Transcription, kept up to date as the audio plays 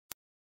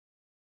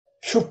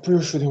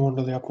সুপ্রিয়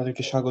সুধীমণ্ডলী,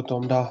 আপনাদেরকে স্বাগত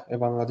আমরা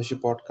বাংলাদেশি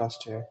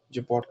পডকাস্টে।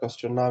 যে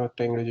পডকাস্টের নাম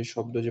একটা ইংরেজি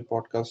শব্দ, যে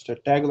পডকাস্টের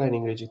ট্যাগলাইন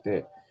ইংরেজিতে,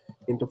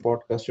 কিন্তু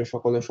পডকাস্টে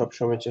সকলে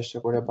সবসময় চেষ্টা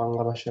করে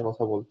বাংলা ভাষায়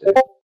কথা বলতে।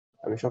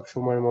 আমি সব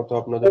সময়ের মতো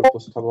আপনাদের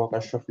উপস্থাপক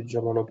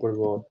আশরাফুজ্জামান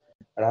অপূর্ব।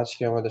 আর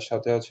আজকে আমাদের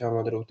সাথে আছে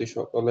আমাদের অতি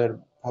সকলের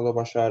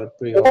ভালোবাসার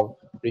প্রিয়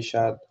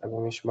রিশাদ এবং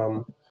ইসমাম।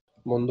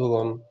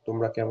 বন্ধুগণ,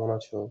 তোমরা কেমন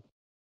আছো?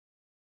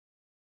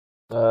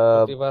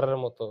 প্রতিবারের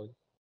মতো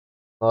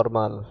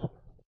নরমাল।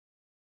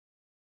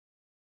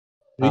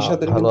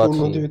 রিশাদের ভালো কিন্তু আছি।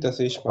 উন্নতি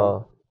হইতেছে ইসমাম।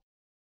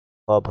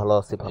 ভালো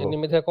আছি, ভালো।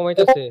 এনিমি থেকে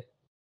কমাইতেছে।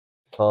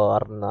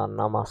 আর না,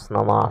 নামাজ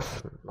নামাজ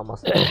নামাজ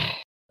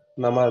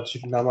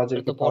নামাজের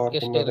এটা কি তো পাওয়ার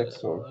তোমরা পডকাস্টের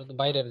দেখছো?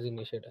 বাইরের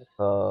জিনিস এটা।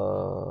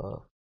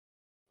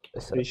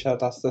 রিশাদ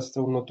আস্তে আস্তে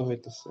উন্নত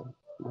হইতেছে,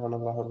 মহান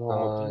আল্লাহর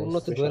রহমতে।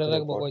 উন্নতি ধরে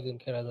রাখবো কয়দিন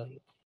খেলা জানি।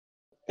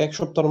 এক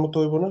সপ্তাহের মতো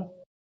হইব না?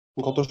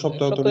 গত এক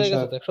সপ্তাহে তো সপ্তাহ হয়ে গেছে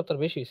রিশাদ, তো, এক সপ্তাহ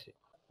বেশি হয়েছে।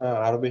 হ্যাঁ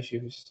আরো বেশি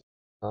হয়েছে।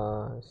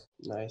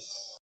 নাইস।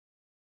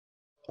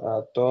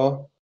 তো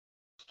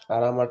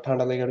আর আমার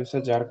ঠান্ডা লেগে রয়েছে,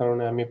 যার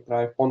কারণে আমি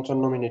প্রায়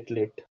 55 মিনিট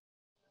লেট।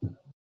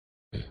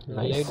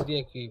 লেট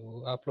দিয়ে কি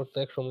আপলোড তো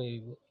এক সময়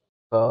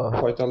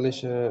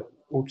 45-এ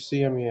উঠছি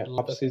আমি,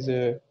 ভাবছি যে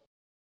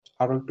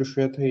আরো একটু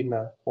শুয়ে থাকি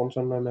না,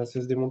 55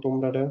 মেসেজ দিব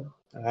তোমরা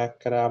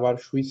একেবারে আবার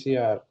শুইছি।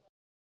 আর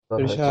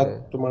রিশাদ,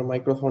 তোমার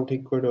মাইক্রোফোন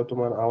ঠিক করে দাও,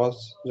 তোমার আওয়াজ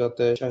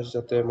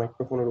যাতে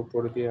মাইক্রোফোনের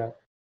উপরে দিয়া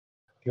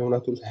কেউ না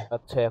তুলে।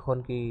 আচ্ছা, এখন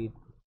কি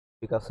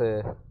ঠিক আছে?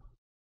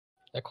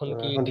 এখন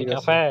কি এখন ঠিক ঠিক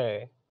আছে। আছে?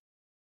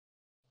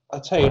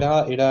 আচ্ছা,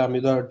 এরা আমি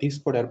তো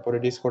ডিসকর্ড এর পরে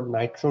ডিসকর্ড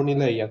নাইট্রো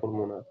নিলে ইয়া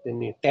করবো না,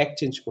 এমনি ট্যাগ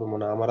চেঞ্জ করবো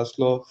না। আমার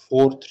আসলো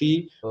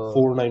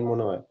 4349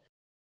 মনে হয়,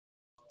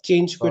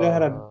 চেঞ্জ করে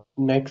হারা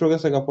নাইট্রো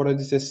গেছে পরে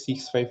দিছে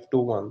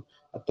 6521।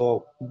 তো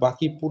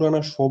বাকি পুরানা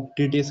সব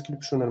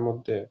ডেসক্রিপশনের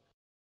মধ্যে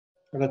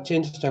এটা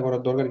চেঞ্জটা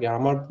করার দরকার কি?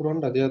 আমার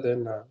পুরানটা দিয়ে দেন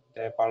না,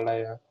 দেয়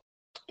পাল্টাইয়া।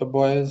 তো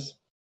বয়েজ,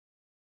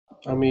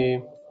 আমি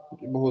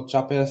বহুত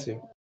চাপে আছি।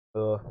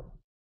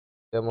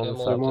 কেমন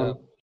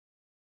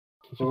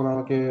যেমন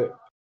আমাকে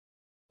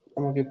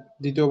আমাকে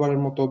দ্বিতীয়বারের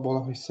মতো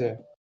বলা হয়েছে,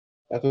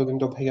 এতদিন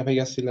তো ভাইগা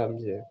ভাইগা ছিলাম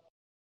যে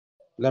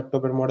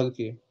ল্যাপটপের মডেল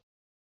কি,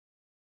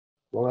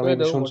 এবং আমি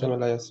ভীষণ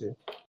ঝামেলায় আছি।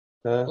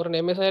 হ্যাঁ,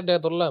 এমএসআই ডে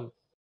ধরলাম।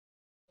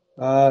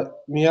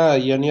 মিয়া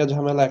ইয়া নিয়ে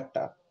ঝামেলা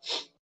একটা,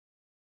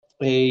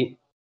 এই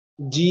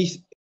জি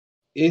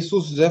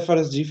Asus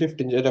Zephyrus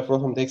G15 যেটা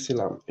প্রথম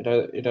দেখছিলাম,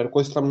 এটার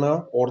কইছিলাম না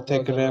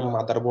অর্ধেক র্যাম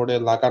মাদারবোর্ডে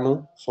লাগানো,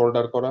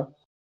 সোল্ডার করা।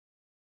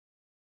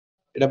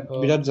 এটা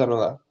বিরাট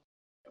ঝামেলা।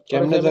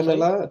 কেমনে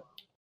ঝামেলা?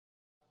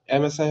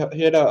 এমএসআই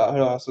এটা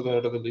আছে তো,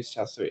 এটা তো লিস্ট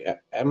আছে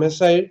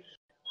এমএসআই।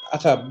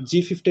 আচ্ছা,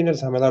 G15 এর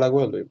ঝামেলাটা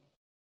কই?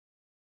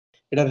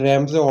 এটা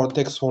র্যাম যে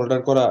অর্ধেক সোল্ডার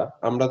করা।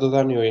 আমরা তো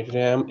জানি ওই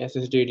র্যাম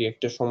এসএসডি এটি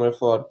একটা সময়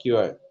পর কি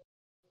হয়,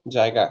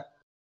 জায়গা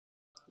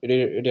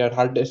এটা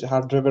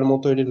হার্ড ড্রাইভের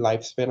মতো, এটির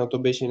লাইফ স্প্যান অত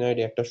বেশি না।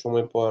 এটি একটা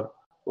সময় পর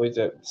ওই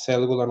যে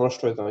সেলগুলো নষ্ট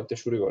হইতে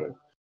শুরু করে।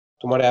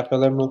 তোমার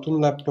অ্যাপেলের নতুন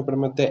ল্যাপটপের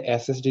মধ্যে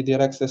এসএসডি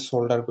দিয়ে রাখছে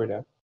সোল্ডার কইরা,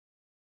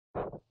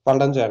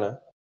 পাল্টান যায় না।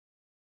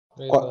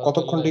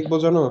 কতক্ষণ টিকবো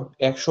জানো?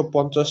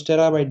 150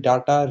 টেরাবাইট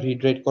ডাটা রিড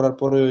রাইট করার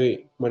পরে ওই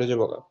মরে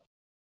যাবো।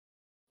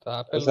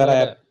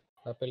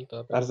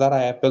 আর যারা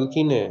অ্যাপেল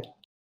কিনে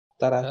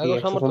তারা কি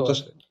 150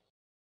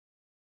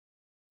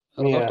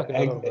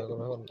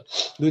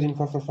 2 দিন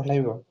পর পর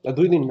ফাটাইব?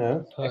 2 দিন না,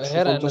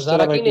 150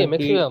 টেরাবাইট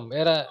ম্যাক্সিমাম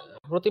এরা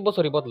প্রতি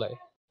বছরই বদলায়,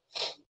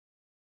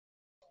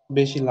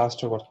 বেশি লাস্ট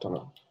করতো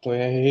না। তো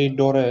এই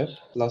ডরে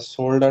প্লাস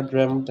সোল্ডার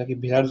র্যাম তাকে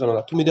বিরাট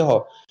ঝামেলা। তুমি দেখো,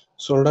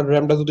 সোল্ডার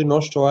র্যামটা যদি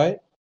নষ্ট হয়,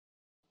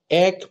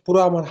 এক পুরো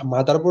আমার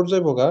মাদারবোর্ড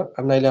যাইবো গা,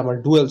 আর নাইলে আমার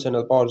ডুয়েল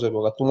চ্যানেল পাওয়ার যাইবো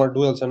গা। তোমার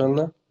ডুয়েল চ্যানেল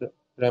না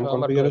র্যাম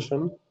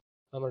কনফিগারেশন?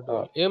 আমার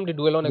ডুয়েল, এএমডি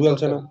ডুয়েল অনেক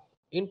দরকার।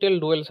 ইন্টেল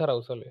ডুয়েল ছাড়াও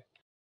চলে।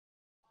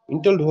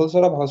 ইন্টেল ডুয়েল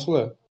ছাড়া ভালো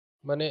চলে?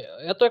 মানে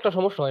এত একটা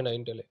সমস্যা হয় না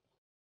ইন্টেলে,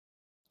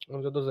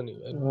 আমি যত জানি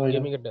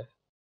গেমিং এর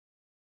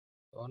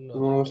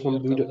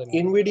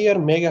এনভিডিআর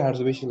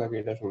মেগাহার্টজ বেশি লাগে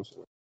এটা শুনছি।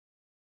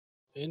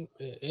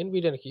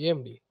 এনভিডিআর কি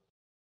এএমডি?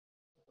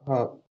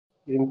 হ্যাঁ,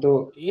 কিন্তু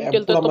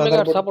ইন্টেল তো এত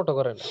মেগাহার্টজ সাপোর্ট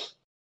করে না,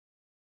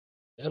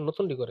 এখন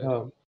নতুন ডি করে।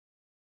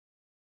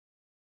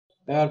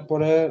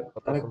 তারপরে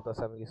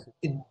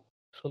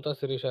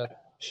শুনতাছি রিশাদ,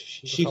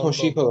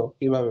 শিখো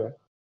কিভাবে।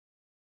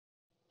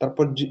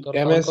 তারপর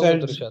এমএসআই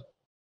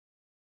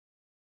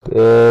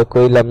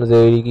কইলাম যে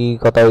ওই কি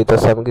কথা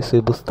হইতাছে, আমি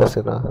কিছুই বুঝতাছি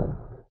না।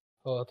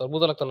 তোর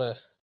বুঝা লাগতো না?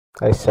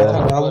 আচ্ছা,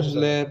 না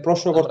বুঝলে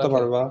প্রশ্ন করতে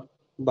পারবা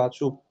বা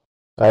চুপ।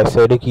 আচ্ছা,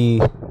 এটা কি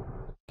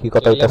কি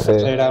কথা হইতাছে?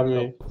 এটা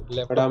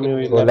আমি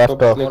ওই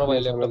ল্যাপটপ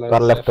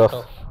কার ল্যাপটপ?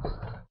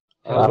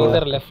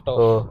 নিজের ল্যাপটপ।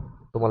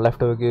 তোমার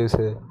ল্যাপটপে কি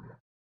হইছে?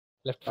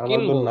 আমার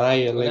তো নাই,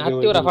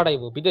 আত্মীয়রা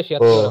ফাটাইবো, বিদেশি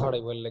আত্মীয়রা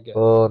ফাটাইবো এর লাগি।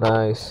 ও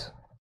নাইস,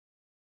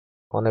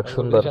 অনেক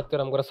সুন্দর। বিদেশি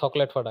আত্মীয়রা আমগরে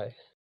চকলেট ফাটায়,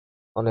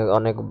 অনেক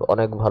অনেক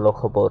অনেক ভালো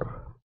খবর।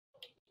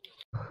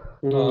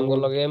 আমগো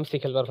লগে এমসি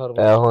খেলবার পারবো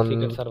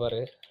সিক্রেট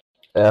সার্ভারে।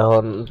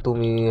 এখন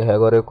তুমি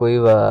হেগরে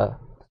কইবা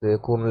যে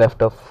কোন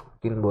ল্যাপটপ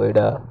কিনবো?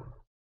 এটা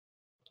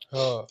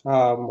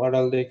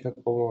মডেল দেখে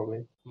কমো আমি।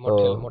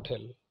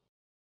 মডেল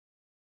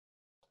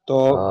তো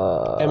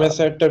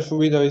এমএসআইটার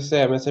সুবিধা হইছে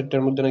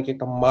এমএসআইটার মধ্যে নাকি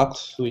একটা মার্কস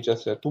সুইচ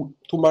আছে।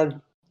 তোমার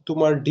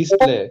তোমার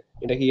ডিসপ্লে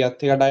এটা কি ইয়ার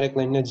থেকে ডাইরেক্ট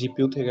লাইন না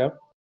জিপিইউ থেকে?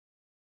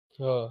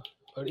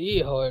 আর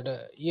হয় এটা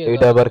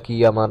এটা আবার কি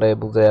আমারে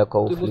বুঝায়া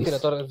কও তুই বুঝতি প্লিজ। না,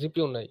 তোর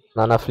জিপিইউ নাই।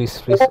 না প্লিজ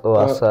ও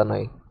আচ্ছা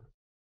নাই।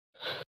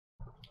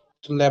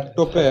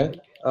 ল্যাপটপে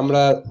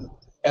আমরা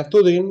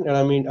এতদিন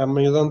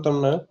আমি জানতাম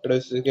না, এটা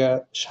হচ্ছে গিয়া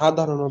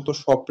সাধারণত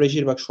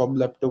বেশিরভাগ সব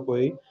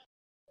ল্যাপটপই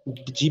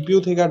জিপিইউ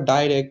থেকে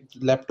ডাইরেক্ট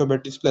ল্যাপটপের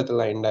ডিসপ্লেতে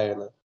লাইন দেয়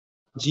না।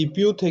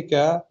 জিপিইউ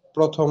থেকে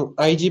প্রথম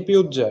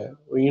আইজিপিইউ যায়,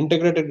 ওই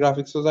ইন্টিগ্রেটেড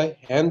গ্রাফিক্স যায়,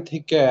 হ্যান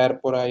থেকে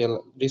এরপর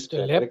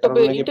ডিসপ্লে, এর ল্যাপটপে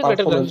কারণে নাকি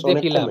ইন্টিগ্রেটেড পারফরম্যান্স গ্রাফিক্স দিয়ে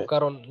অনেক কি লাভ? কমে।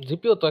 কারণ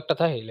জিপিইউ তো একটা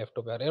থাকে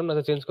ল্যাপটপে, আর এর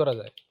মধ্যে চেঞ্জ করা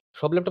যায়।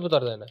 সব ল্যাপটপে তো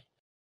আর যায় না,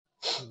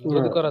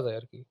 যদি করা যায়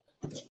আর কি।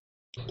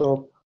 তো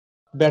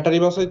ব্যাটারি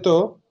বাঁচাইতো,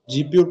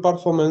 জিপিইউর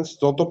পারফরম্যান্স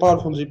যত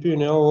পাওয়ারফুল জিপিইউ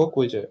নেওয়া হোক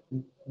ওই যে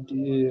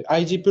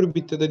আইজিপিইউর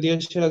ভিত্তিতে দিয়ে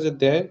সেটা যে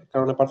দেয়,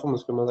 কারণে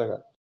পারফরম্যান্স কমে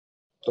যায়।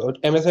 তো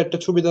এমএসআই একটা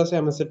সুবিধা আছে,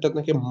 এমএসআই টা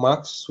নাকি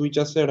মার্কস সুইচ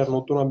আছে, এটা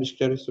নতুন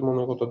আবিষ্কার হয়েছে মনে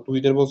হয় কত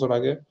 2-1.5 বছর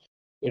আগে।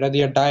 এটা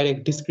দিয়ে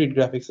ডাইরেক্ট ডিসক্রিট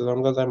গ্রাফিক্স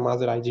আমরা যার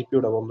মাঝের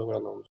আইজিপিইউটা বন্ধ করে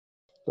দাও।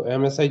 তো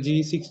এমএসআই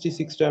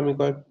G66 টা আমি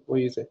কয়েক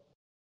ওই যে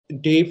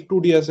ডেভ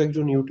টুডি আছে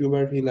একজন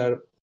ইউটিউবার,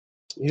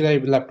 হিলাই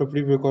ল্যাপটপ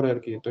রিভিউ করে আর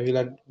কি। তো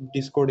হিলার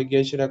ডিসকর্ডে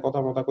গিয়ে সেটা কথা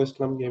মতো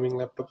কইছিলাম, গেমিং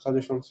ল্যাপটপ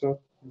সাজেশনস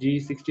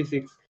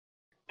G66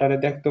 তারে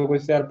দেখতে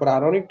কইছে, তারপর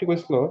আরো অনেকটি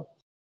কইছিল,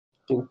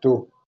 কিন্তু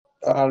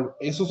আর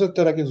এসুস এর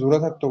তো নাকি জোড়া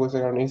থাকতে কইছে,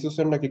 কারণ এসুস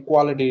এর নাকি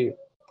কোয়ালিটি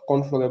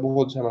কন্ট্রোলে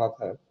বহুত ঝামেলা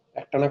থাকে,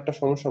 একটা না একটা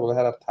সমস্যা বলে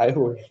হ্যাঁ থাকে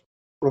ওই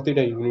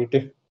প্রতিটা ইউনিটে।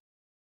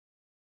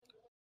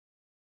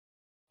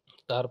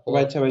 তারপর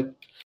আচ্ছা ভাই,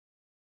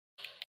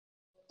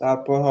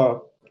 তারপর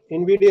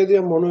এনভিডিয়া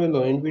দিয়ে মনে হইলো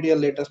এনভিডিয়া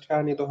লেটেস্ট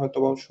কাহিনী তো হয়তো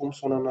বা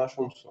শুনছো না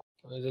শুনছো।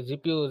 ওই যে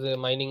জিপিইউ যে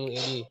মাইনিং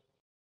এডি,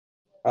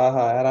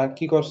 হ্যাঁ এরা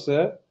কি করছে,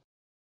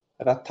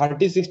 এরা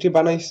 3060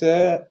 বানাইছে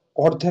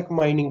অর্ধেক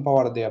মাইনিং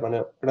পাওয়ার দেয়া, মানে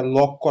এটা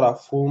লক করা,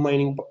 ফুল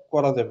মাইনিং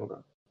করা যাবে না।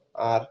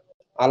 আর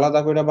আলাদা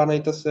করে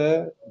বানাইতেছে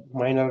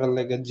মাইনারের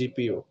লেগে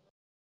জিপিইউ।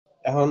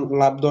 এখন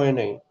লাভ দেয়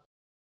নাই,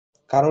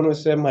 কারণ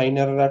হচ্ছে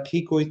মাইনাররা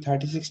ঠিক ওই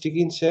 3060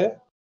 কিনছে,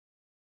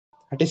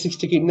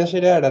 3060 কিনা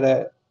সেটা এটা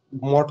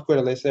মড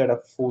করে লাইছে, এটা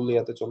ফুল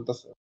ইয়াতে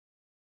চলতেছে।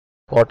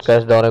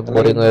 পডকাস্টটা অনেক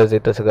বোরিং হয়ে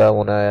যেতেছে গা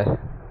মনে হয়।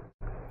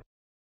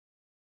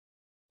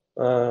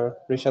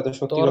 রিশাতের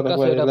সত্যি তোর কথা কাছে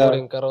কয়ে এটা দিলা।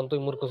 বোরিং কারণ তুই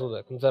মূর্খ সুদা,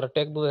 যারা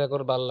টেক বুঝে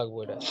করে ভালো লাগবে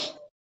এটা।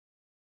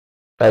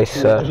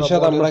 আচ্ছা সব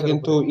রিশাদ, আমরা অডিয়েন্সের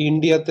কিন্তু উপরে।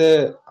 ইন্ডিয়াতে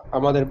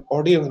আমাদের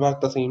অডিয়েন্স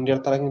বাড়তেছে,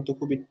 ইন্ডিয়ার তারা কিন্তু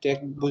খুবই টেক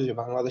বুঝে,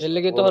 বাংলাদেশ এর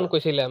লেগে তখন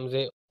কইছিলাম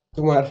যে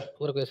তোমার।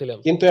 ওরে কইছিলাম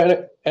কিন্তু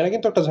এরা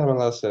কিন্তু একটা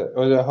ঝামেলা আছে,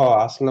 ওই যে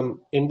আসলাম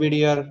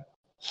এনভিডিআর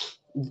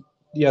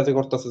ইয়াতে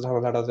করতেছে,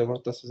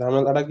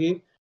 ঝামেলাটা কি,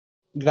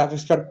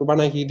 গ্রাফিক্স কার্ড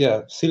বানায় কি দিয়া,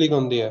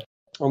 সিলিকন দিয়া।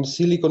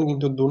 সিলিকন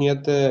কিন্তু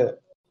দুনিয়াতে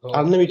কি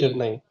আনলিমিটেড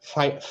নাই,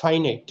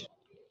 ফাইনাইট।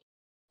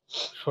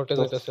 শর্টেজ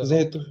তো হইতাছে এখন।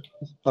 যেহেতু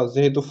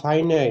যেহেতু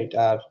ফাইনাইট,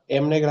 আর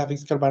এমনি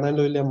গ্রাফিক্স কার্ড বানাই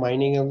লইলে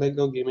মাইনিং এর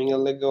লাগেও গেমিং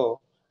এর লাগেও।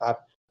 আর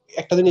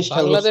একটা জিনিস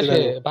খেয়াল বাংলাদেশে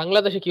করছিলেন?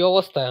 বাংলাদেশে কি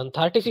অবস্থা এখন?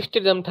 3060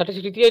 এর দাম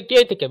 3060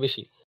 টিআই থেকে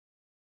বেশি,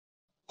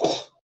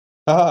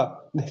 হ্যাঁ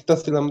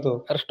দেখতেছিলাম তো।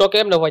 আর স্টকে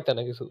এমনি পাইতা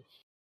না কিছু।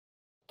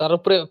 তার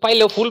উপরে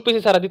পাইলেও ফুল পিসি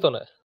ছাড়া দিত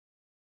না।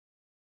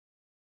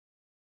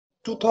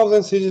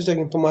 2000 সিরিজটা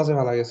কিন্তু মাঝে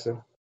ভালো গেছে,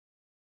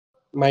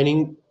 মাইনিং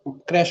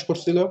ক্র্যাশ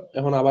করছিল,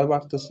 এখন আবার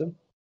বাড়তেছে।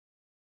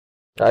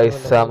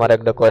 আচ্ছা আমার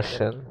একটা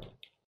কোয়েশ্চেন।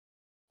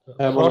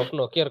 হ্যাঁ বলো প্রশ্ন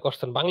কি আর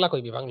কোশ্চেন? বাংলা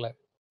কইবি, বাংলা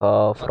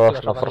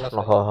প্রশ্ন মাতৃভাষা বাংলা প্রশ্ন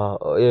চাই।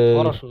 এই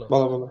প্রশ্ন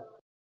বলো বলো।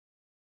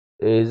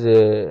 এই যে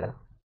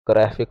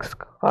গ্রাফিক্স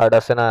কার্ড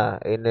আছে না,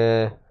 এনে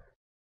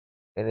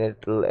এনে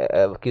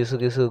কিছু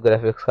কিছু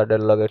গ্রাফিক্স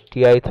কার্ডের লগে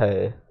টিআই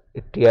থাকে,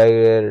 টিআই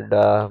এর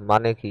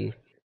মানে কি?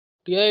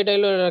 টিআই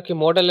ডাইলো কি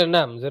মডেলের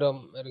নাম, যেরকম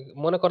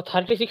মনে কর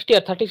 3060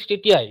 আর 3060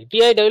 টিআই,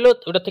 টিআই ডাইলো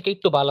ওটা থেকে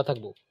একটু ভালো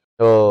থাকবো,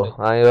 ও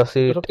ওটাই আমি ভাবছি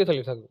একটু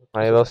শক্তিশালী থাকবো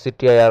আমি কিছু। ভাবছি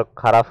টিআই আর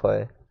খারাপ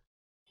হয়।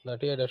 না,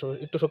 টিআইটা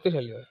একটু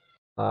শক্তিশালী হয়।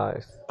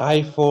 আচ্ছা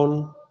আইফোন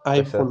আচ্ছা,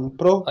 আইফোন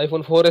প্রো।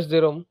 আইফোন 4S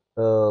যেরকম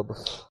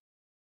বুঝছি।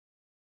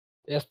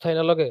 এস থাই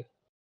না লগে।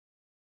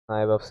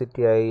 আমি ভাবছি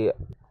টিআই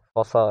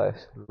ফসা হয়,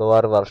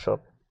 লোয়ার ভার্সন,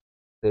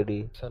 রেডি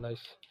আচ্ছা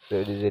নাইস,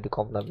 রেডি রেডি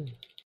কম দামি।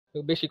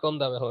 বেশি কম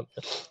দাম এখন।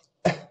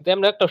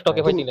 তেমন একটা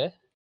স্টকে পাইতি না।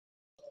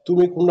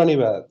 তুমি কোনটা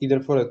নিবা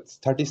ঈদের পরে,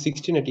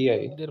 3060 না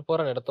টিআই? ঈদের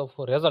পরে না, এটা তো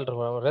রেজাল্টের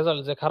পর। আমার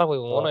রেজাল্ট যে খারাপ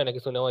হইব মনে হয় না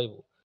কিছু নেওয়াইব,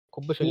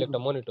 খুব বেশি হইলে একটা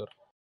মনিটর। আর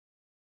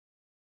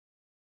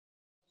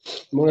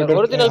মনিটর।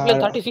 অরিজিনাল প্ল্যান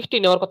আর 3060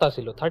 নেওয়ার কথা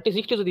ছিল।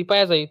 3060 যদি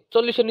পাওয়া যায়,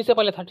 40 এর নিচে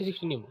পাইলে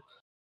 3060 নিব।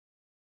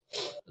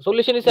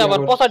 40 এর নিচে ইয়া আবার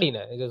করছে পচাডি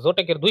না, এই যে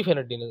জোটেকের 2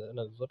 ফ্যানের দিন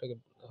না, জোটেকের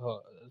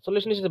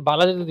 40 এর নিচে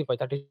বালাজি যদি পাই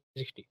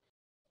 3060।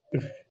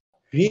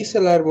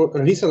 রিসেলার,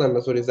 রিসেলার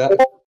না সরি,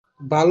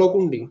 ভালো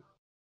কোনটি,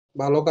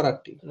 ভালো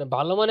কারারটি? মানে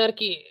ভালো মানে আর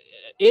কি,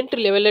 এন্ট্রি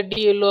লেভেলের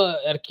ডি হলো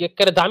আর কি,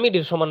 একেবারে দামি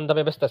ডির সমান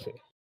দামে বেচতেছে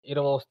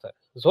এরকম অবস্থা।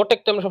 জোটেক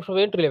তো আমরা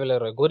সবসময় এন্ট্রি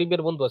লেভেলের হয়,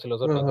 গরিবের বন্ধু ছিল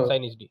হ্যাঁ জোটেক হ্যাঁ।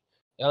 Chinese D.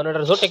 এখন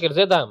এটা জোটেকের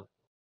যে দাম,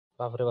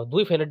 বাপরে বাপ,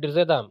 2 ফ্যানের ডির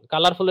যে দাম,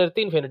 কালারফুলের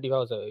 3 ফ্যানের ডি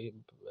পাওয়া যায়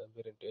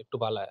একটু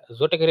বালা।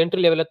 জোটেকের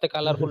এন্ট্রি লেভেলের তে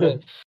কালারফুলের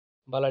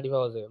বালাডি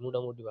পাওয়া যায়,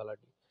 মোটামুটি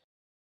বালাডি,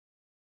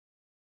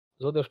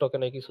 যদিও স্টকে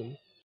নাই কিছুই।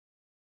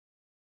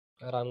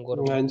 রামগড়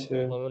আনছে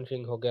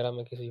ময়মনসিংহ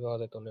গ্রামে কিছুই পাওয়া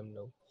যেত না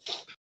এমনিও।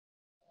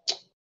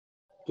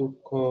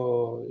 দুঃখ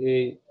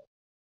এই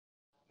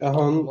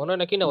এখন মনে হয়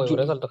না কিনা হইব, জু-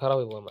 রেজাল্ট তো খারাপ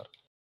হইব আমার।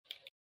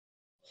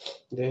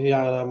 দেখি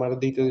আর আমার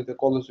দিতে দিতে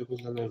কলেজে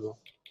খুঁজে নেব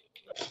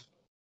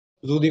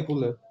যদি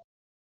খুলে।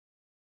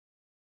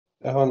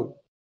 এখন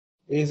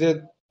এই যে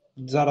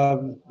যারা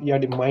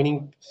ইয়াডি মাইনিং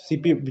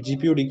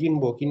জিপিইউডি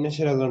কিনবো, কিনে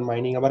সেরা যখন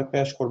মাইনিং আবার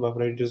ক্র্যাশ করবে,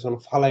 পরে এটা যখন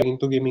ফালাই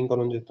কিন্তু গেমিং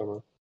করন যেত না,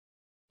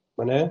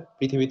 মানে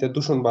পৃথিবীতে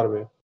দূষণ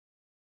বাড়বে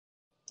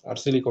আর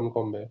সিলিকন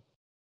কমবে,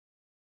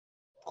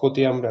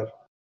 ক্ষতি আমরা।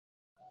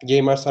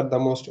 Gamers are the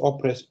most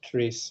oppressed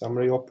race,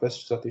 আমরা এই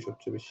অপ্রেসড জাতি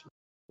সবচেয়ে বেশি।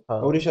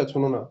 ওড়িশা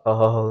শুনো না,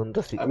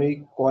 আমি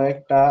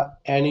কয়েকটা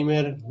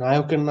অ্যানিমের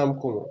নায়কের নাম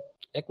কমো,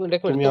 এক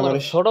মিনিট তুমি তোমার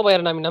আমার ছোট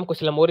ভাইয়ের নাম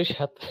কইছিলাম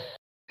ওরিশাত।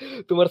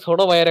 তোমার ছোট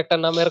ভাইয়ের একটা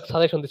নামের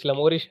সাজেশন দিছিলাম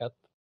ওরিশাত।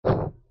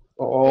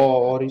 ও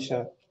ওড়িশা,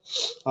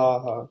 হ্যাঁ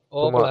হ্যাঁ, ও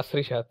প্লাস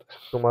রিশাত।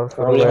 তোমার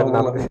ছোট আমি ভাইয়ের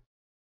নাম বললাম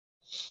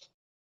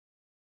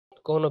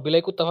কোন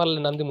বিলাই কুত্তা পারলে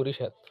নাম দি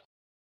রিশাত।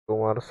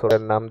 তোমার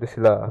ছোটের নাম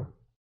দিছিলা?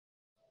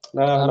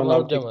 না এখনো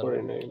নাম ঠিক আরমানুজ্জামান। করে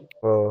নাই।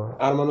 ও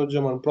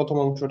আরমানুজ্জামান প্রথম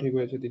অংশ ঠিক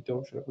হয়েছে, দ্বিতীয়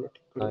অংশ এখনো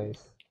ঠিক করে নাই।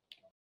 নাইস।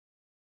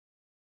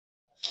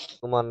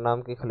 তোমার নাম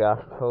কি খালি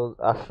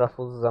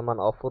আশরাফুজ্জামান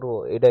অপূর্ব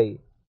এটাই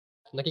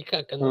নাকি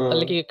হুম,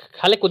 তাহলে কি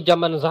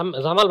খালেকুজ্জামান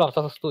জামাল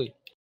ভাবছাস তুই?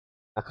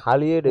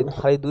 খালি এটাই তো,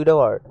 খালি দুইটা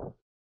ওয়ার্ড?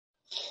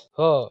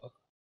 হ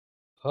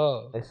হ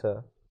আচ্ছা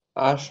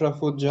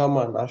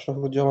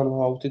আশরাফুজ্জামান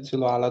হওয়া উচিত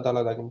ছিল আলাদা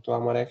আলাদা, কিন্তু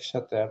আমার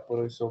একসাথে এরপর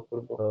হয়েছে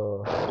অপূর্ব। ও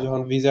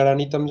যখন ভিসাটা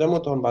নিতাম যাবো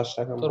তখন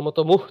বাসটা খামো। তোর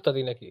মতো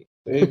মুহতাদি নাকি?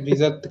 এই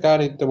ভিসার কার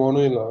ইতে মনে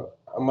হইলো,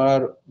 আমার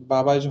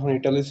বাবা যখন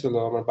ইটালি ছিল,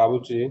 আমার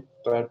বাবুজি,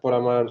 তো এরপর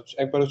আমার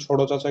একবার ছোট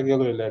চাচা গেল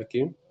হইলে আর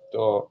কি,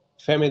 তো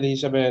ফ্যামিলি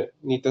হিসাবে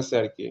নিতেছে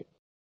আর কি।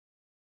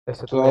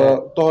 আচ্ছা তো তুমি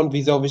তখন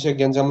ভিসা অফিসে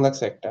গ্যাঞ্জাম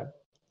লাগছে একটা।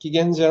 কি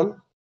গ্যাঞ্জাম?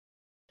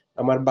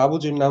 আমার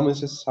বাবুজির নাম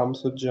হচ্ছে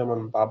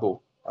শামসুজ্জামান বাবু।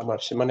 আমার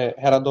মানে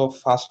হেরা তো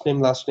ফার্স্ট নেম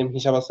লাস্ট নেম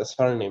হিসাব আছে,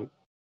 সারনেম।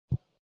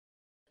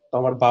 তো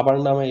আমার বাবার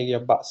নামে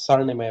গিয়ে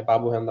সারনেমে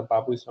বাবু, হ্যাঁ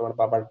বাবু হচ্ছে আমার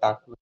বাবার ডাক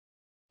নাম।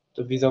 তো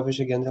ভিসা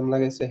অফিসে গ্যাঞ্জাম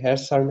লাগাইছে, হ্যার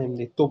সারনেম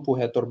দি তপু,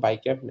 হ্যাঁ তোর বাইক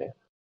কেমনে।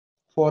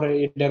 পরে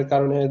এটার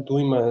কারণে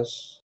 2 মাস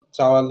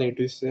চাওয়া লেট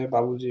হইছে,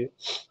 বাবুজি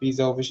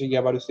ভিসা অফিসে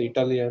গিয়ে আবার হচ্ছে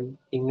ইটালিয়ান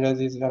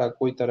ইংরেজি যারা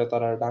কইতারে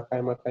তারা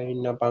ঢাকায় মাকায়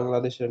না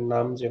বাংলাদেশের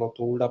নাম যে কত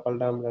উল্টা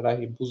পাল্টা আমরা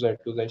রাহি বুঝাই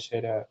টুজাই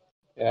সেরা,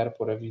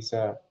 এরপরে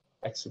ভিসা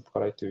অ্যাকসেপ্ট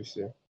করাইতে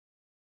হইছে।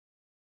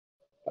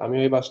 আমি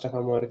ওই বাসটা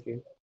খামো আর কি।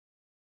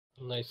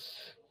 নাইস।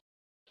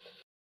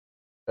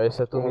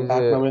 আচ্ছা আমার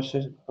ডাক নামের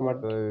শেষ আমার,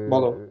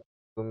 বলো।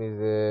 তুমি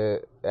যে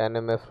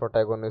এনএমএফ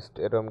প্রোটাগনিস্ট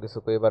এরকম কিছু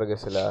কইবার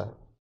গেছিলা?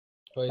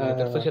 ওই যে হ্যাঁ হ্যাঁ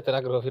দেখছো হ্যাঁ। সাথে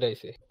আগ্রহ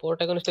ফিরাইছে।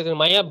 প্রোটাগনিস্ট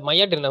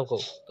মাইয়াদের নাম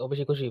কও, তো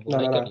বেশি খুশি হইব, না না না,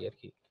 নায়িকারই আর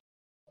কি।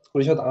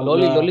 রিশাদ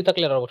ললি আমরা ললি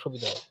থাকলে আর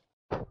অসুবিধা হয়।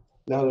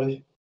 দেখো,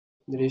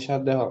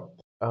 রিশাদ দেখো,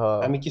 হ্যাঁ।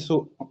 আমি কিছু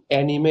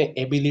অ্যানিমে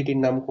এবিলিটির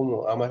নাম কমো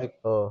আমার।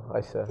 ও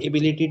আচ্ছা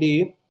এবিলিটি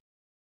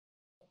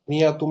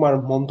নিয়ে তোমার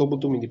মন্তব্য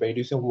তুমি দিবা। এটি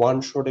হচ্ছে ওয়ান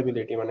শট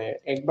এবিলিটি, মানে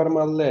একবার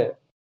মারলে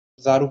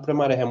যার উপরে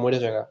মারে হ্যাঁ মরে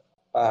জায়গা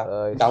বা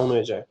ডাউন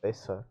হয়ে যায়।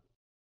 আচ্ছা।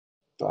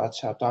 তো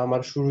আচ্ছা, তো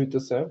আমার শুরু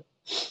হইতেছে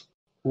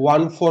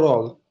ওয়ান ফর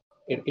অল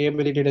এর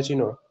এবিলিটিটা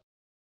চিনো?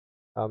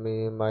 আমি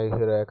মাই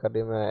হিরো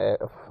একাডেমি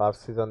ফার্স্ট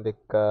সিজন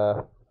দেখা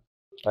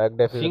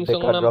কয়েকটা এপিসোড সিংসং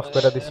দেখা নাম ড্রপ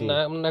করে দিছি,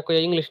 নাম না কই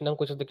ইংলিশ নাম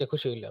কইছে দেখে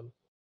খুশি হইলাম।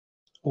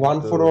 ওয়ান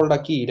কিন্তু ফর অলটা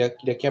কি,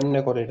 এটা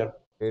কেমনে করে, এটার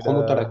এটা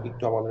ক্ষমতাটা কি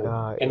একটু আমাদের এটা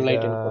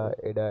এনলাইটেন করো।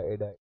 এটা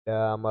এটা এটা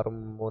আমার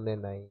মনে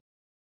নাই,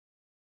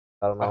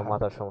 কারণ আমার আহা,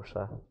 মাথার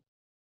সমস্যা।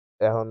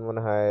 এখন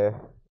মনে হয়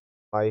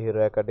মাই হিরো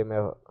একাডেমি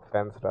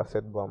ফ্যান্সরা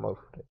সেদবো আমার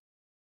উপরে।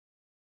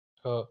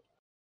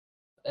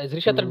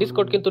 রিশাতের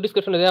ডিসকর্ড কিন্তু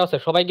ডিসক্রিপশনে দেওয়া আছে,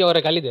 সবাই গিয়ে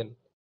ওরে গালি দেন।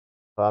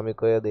 তো আমি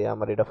কয়ে দিই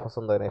আমার এটা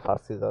পছন্দ হয় নাই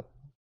ফার্স্ট সিজন।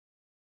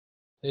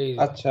 এই যে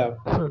আচ্ছা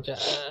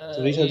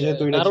এই রিশাদ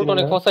যেহেতু এটা নারুটো চিনে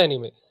অনেক না, ফসায়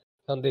নিমে,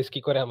 কারণ দেশ কি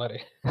করে আমারে।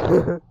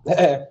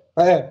 হ্যাঁ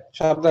হ্যাঁ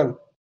সাবধান,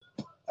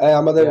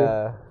 আমাদের ইয়া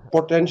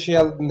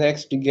পটেনশিয়াল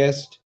নেক্সট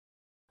গেস্ট,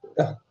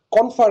 কি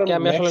কনফার্ম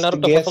আমি আসলে নেক্সট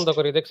নারুটো পছন্দ গেস্ট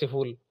করি, দেখছি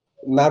ফুল।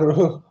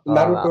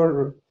 নারুটোর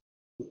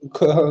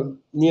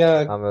নিয়া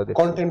আমিও দেখছি।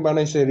 কন্টেন্ট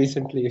বানাইছে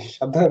রিসেন্টলি,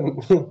 সাবধান।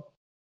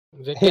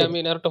 যে কি আমি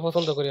নারুটো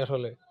পছন্দ করি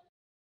আসলে,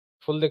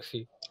 ফুল দেখছি।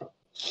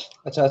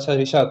 আচ্ছা আচ্ছা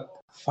রিশাদ,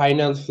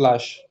 ফাইনাল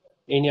ফ্লাশ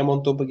এই নিয়ে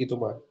মন্তব্য কি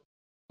তোমার?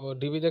 ও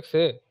ডিবি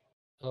দেখছে?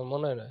 আমার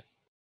মনে হয় না।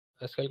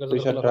 আজকালকার যুগের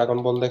রিশাদ পোলাপান, ড্রাগন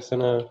বল দেখছে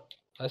না?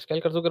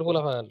 আজকালকার যুগের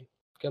পোলাপান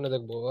কেন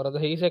দেখবো? ওরা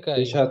দেখে ইসেকাই,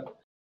 রিশাদ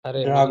আরে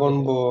মুভি ড্রাগন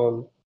দেখে। বল,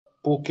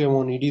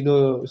 পোকেমন ইডি তো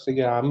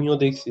আমিও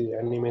দেখছি,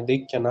 অ্যানিমে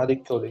দেখা না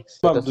দেখেও দেখছি।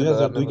 এটা ছিল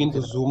 2002 anime কিন্তু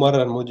ছিল। জুমার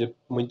আর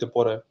মধ্যে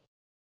পড়ে।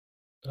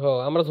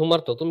 আমরা ঝুমার,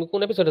 তো তুমি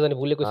কোন এপিসোডে জানি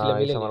ভুলে কইছিলে নাইস,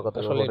 আমার মিলেনিয়াম, কথা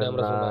আসলে না বলেন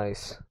আমরা ঝুমার।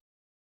 নাইস।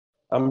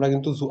 আমরা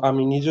কিন্তু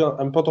আমি নিজে,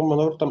 আমি প্রথম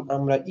মনে করতাম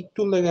আমরা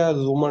একটু লেগে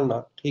জুমার না,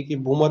 ঠিকই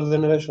বুমার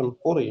জেনারেশন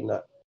পরেই না।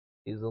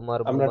 ইজুমার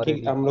আমরা বুমার ঠিক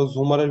এডি। আমরা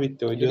জুমারের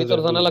ভিত্তি ওই এটি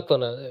তোর জানা 2002। লাগতো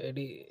না,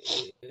 এটি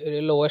এটি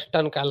হলো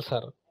ওয়েস্টার্ন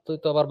কালচার। তুই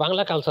তো আবার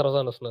বাংলা কালচারও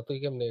জানোস না, তুই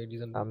কেমনে এটি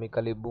জানবি? আমি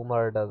খালি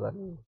বুমারটা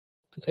জানি।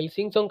 তুই খালি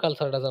সিংচং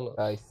কালচারটা জানোস।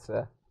 আচ্ছা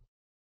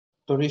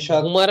তো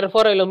রিশাদ, বুমারের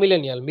পর হইলো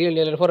মিলেনিয়াল,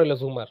 মিলেনিয়ালের পর হইলো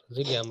ঝুমার,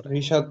 জিগি আমরা।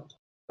 রিশাদ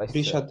আচ্ছা।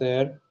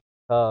 রিশাতের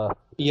হ্যাঁ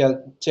ইয়া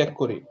চেক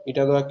করি,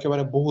 এটা তো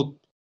একেবারে বহুত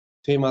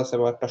ফেমাস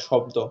এবং একটা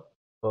শব্দ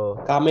ও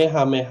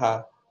কামেহামেহা,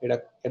 এটা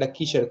এটা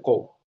কিসের কও?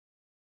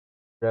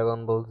 ড্রাগন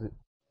বল জি।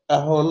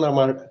 এখন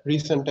আমার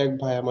রিসেন্ট এক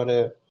ভাই আমারে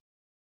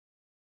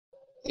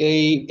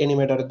এই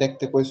অ্যানিমেটার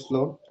দেখতে কইছিল,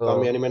 তো ও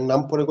আমি অ্যানিমের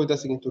নাম পরে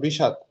কইতাছি, কিন্তু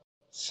রিশাদ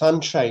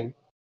সানশাইন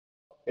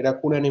এটা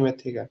কোন অ্যানিমে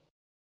থেকে?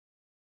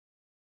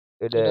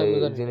 এটা এটা আমি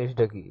এই জানি না।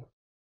 জিনিসটা কি?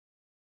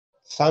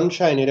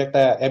 সানশাইন এর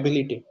একটা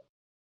অ্যাবিলিটি,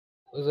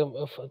 ওই যে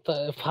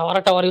ফাওয়ার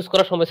টাওয়ার ইউজ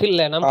করার সময় ছিল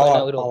নাম কয় না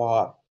পাওয়ার ওইরকম।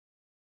 পাওয়ার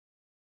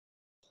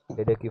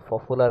এটা কি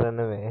পপুলার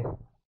অ্যানিমে?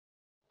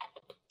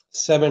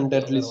 সেভেন কি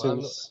ডেডলি জানো,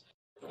 সিনস।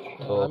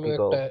 ও আমি কি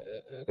কও? একটা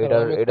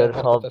এটার আমি একটা এটার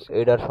অফার সব করতেছি।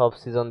 এটার সব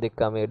সিজন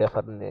দেখে আমি এটা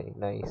পারি নাই।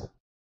 নাইস।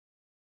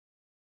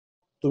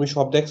 তুমি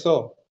সব দেখছো?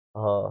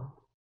 হ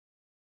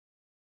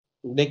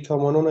দেখো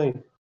মনে নাই?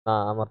 না,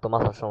 আমার তো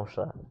মাথার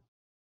সমস্যা,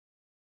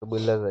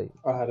 বুঝলা যাই।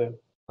 আরে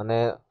মানে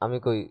আমি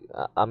কই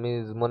আমি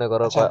মনে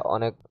করো আচ্ছা,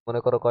 মনে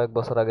করো কয়েক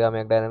বছর আগে আমি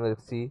একটা অ্যানিমে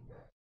দেখছি,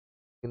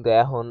 কিন্তু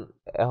এখন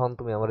এখন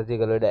তুমি আমার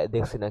জিজ্ঞাসা এটা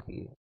দেখছি নাকি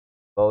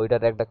বা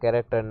ওইটার একটা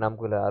ক্যারেক্টারের নাম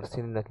কইলা আর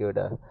চিনি নাকি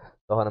ওইটা,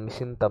 তখন আমি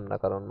চিনতাম না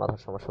কারণ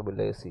মাথার সমস্যা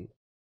বলে গেছি।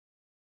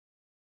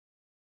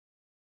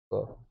 তো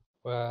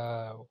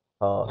ওয়াও,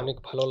 হ্যাঁ অনেক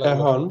ভালো লাগলো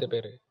এখন শুনতে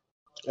পেরে।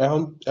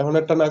 এখন এখন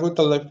একটা না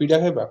কইতে লাগে পিঠা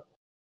খাইবা,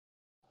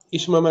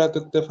 ইসমামের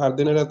হাতেতে,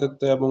 ফারদিনের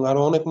হাতেতে এবং আরো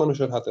অনেক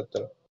মানুষের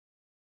হাতেতে।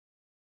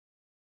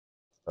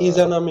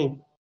 ইজান আমি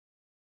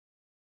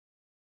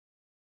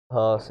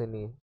হ্যাঁ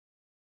চিনি।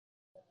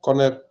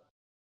 কনের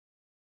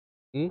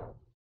কি?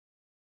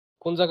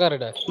 কোন জায়গার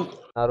এটা?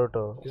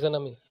 নারুটো। ইজান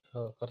আমি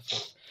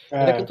পারছস।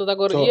 এটা কিন্তু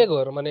তাগর তো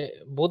গর মানে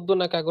বৌদ্ধ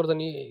না কাগর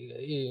জানি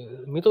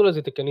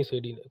মিথোলজি থেকে নিছে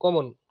এডি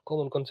কমন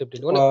কমন কনসেপ্ট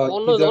এডি অনেক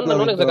অন্য ইজান অন্য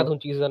আমি অনেক তো জায়গা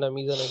শুনছি ইজান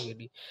আমি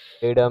এডি।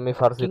 এইটা আমি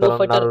ফার্সি কিং অফ কারণ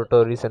ফাইটার, নারুটো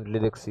রিসেন্টলি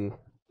দেখছি,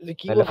 যে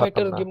কিং নাইলে অফ পারতাম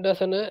ফাইটার না। গেমটা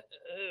আছে না,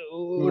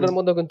 হুম, ওটার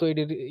মধ্যে কিন্তু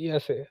এডি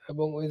আছে।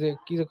 এবং ওই যে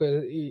কি যে কয়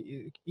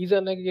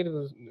ইজান নাকি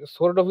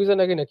সোর্ড অফ ইজান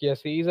নাকি নাকি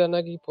আছে ইজান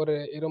নাকি, পরে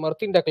এরকম আর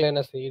তিনটা ক্ল্যান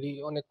আছে এডি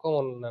অনেক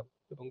কমন নাম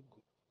এবং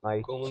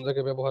নাইস। কমন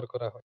জায়গায় ব্যবহার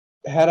করা হয়।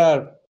 হেরার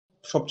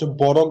সবচেয়ে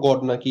বড় গড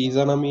নাকি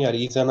ইজানামি আর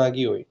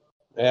ইজানাগি ওই,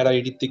 এরা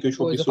এদিক থেকে ওই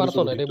সবই যে ছোট ছোট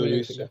পারসোনা দিয়ে এটাই তৈরি বলে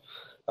গেছি হয়েছে।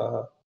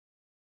 গা।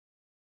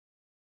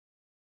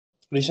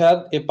 রিশাদ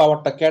এই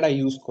পাওয়ারটা কেডা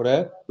ইউজ করে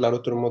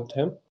নারুতোর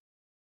মধ্যে?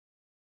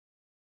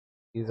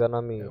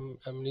 ইজানামি।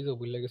 আমি নিজেও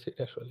ভুলে গেছি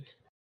এটা আসলে।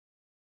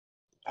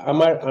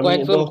 আমি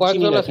কয়েকজন তো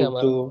চিনি কয়েকজন না, আছে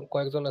আমার, কিন্তু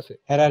কয়েকজন আছে।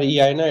 হেরার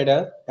ইয়াই না এটা,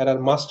 হেরার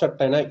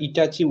মাস্টারটাই না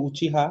ইটাচি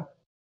উচিহা?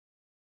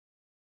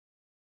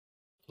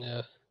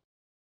 আহ,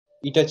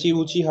 ইটাচি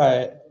উচিহা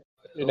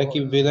এটা কি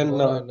ভিলেন মনে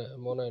না? হয় না,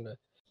 মনে হয় না।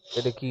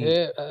 এটা কি হে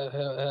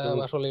তুমি?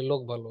 আসলে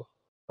লোক ভালো।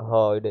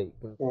 হ্যাঁ এটাই,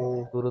 কিন্তু উম,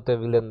 শুরুতে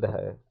ভিলেন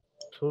দেখায়।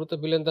 শুরুতে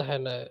ভিলেন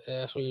দেখায় না,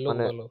 আসলে লোক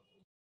মানে ভালো।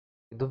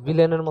 কিন্তু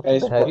ভিলেনের মতো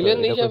দেখায় তো, ভিলেন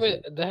এটা হিসাবে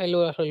কইছি। দেখাইলো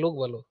আসলে লোক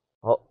ভালো।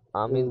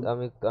 আমি উম,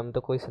 আমি আমি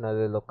তো কইছি না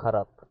যে লোক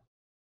খারাপ।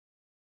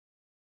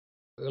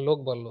 লোক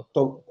ভালো।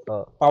 তো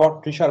হ্যাঁ, পাওয়ার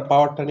ত্রিশার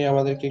পাওয়ারটা নিয়ে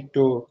আমাদেরকে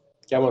একটু,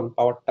 কেমন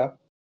পাওয়ারটা?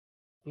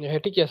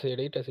 হ্যাঁ ঠিকই আছে,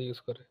 এটা ইউজ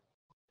করে।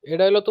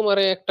 এটা হলো তোমার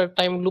একটা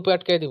টাইম লুপে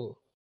আটকাই দিব।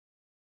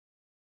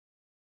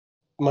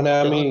 মানে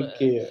আমি যখন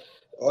কি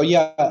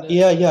ইয়া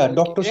ইয়া ইয়া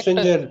ডক্টর একটা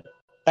স্ট্রেঞ্জের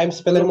টাইম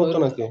স্পেলের ওইরকম মতো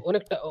ওইরকম নাকি?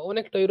 অনেকটা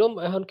অনেকটা ওইরকম।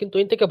 এখন কিন্তু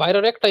এর থেকে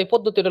বাইরের একটাই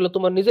পদ্ধতি, এটা হলো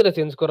তোমার নিজেরা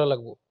চেঞ্জ করা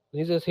লাগবে।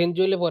 নিজে চেঞ্জ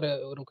হইলে পরে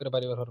ওরকম করে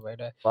বাড়ি বের হবে।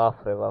 এটা বাপ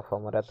রে বাপ,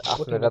 আমার কঠিন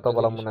আপনার এত একটা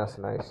বলা জিনিস মনে এটা। আছে।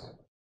 নাইস।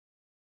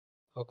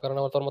 কারণ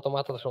আমার তোর মতো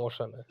মাথার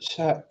সমস্যা না।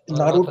 আমার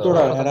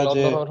নারুটোরা সমস্যা হেরা থাকলে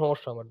যে অন্য রকমের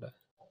সমস্যা আমারটা।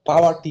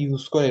 পাওয়ারটি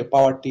ইউজ করে,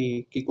 পাওয়ারটি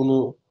কি কোনো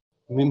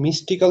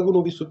মিস্টিক্যাল কোনো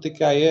কিছু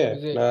থেকে আয়ে ওই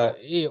যে না?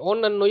 এই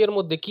অন্যান্য ইয়ের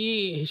মধ্যে কি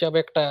হিসাবে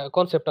একটা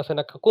কনসেপ্ট আছে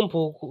না কুম্ফু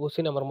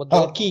সিনেমার মধ্যে,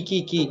 হ্যাঁ, কি কি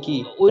কি কি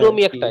হ্যাঁ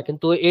ওইরকমই কি? একটা,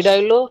 কিন্তু এটা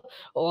হইলো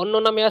অন্য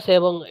নামে আছে।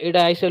 এবং এটা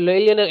আইসে হলো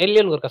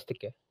এলিয়েন গোর কাছ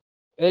থেকে।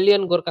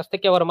 এলিয়েন গোর কাছ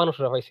থেকে আবার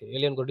মানুষরা পাইছে,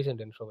 এলিয়েন গোর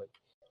ডিসেন্ডেন্ট সবাই।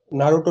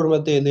 নারুটোর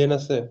মধ্যে এলিয়েন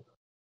আছে?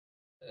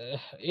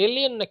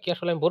 এলিয়েন নাকি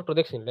আসলে আমি বোর্ডটা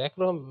দেখছি না,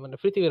 একরকম মানে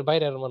পৃথিবীর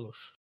বাইরের মানুষ,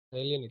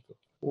 এলিয়েনই তো।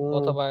 উম,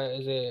 অথবা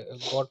এই যে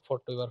গড ফর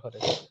টইবার করে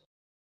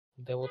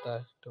দেবতা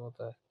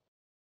দেবতা।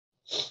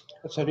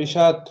 আচ্ছা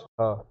রিশাদ,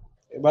 হ্যাঁ,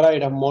 এবার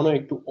এটা মনে হয়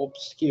একটু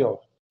অবস্কিওর।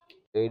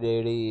 এইটা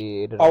এইটা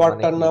এটার মানে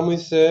পাওয়ারটার কি? নাম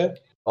হইছে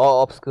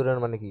অবস্কিউরের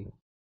মানে কি?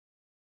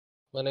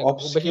 মানে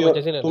খুব বেশি অবস্কিওর।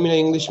 মানুষ চিনে না। তুমি না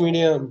ইংলিশ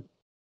মিডিয়াম?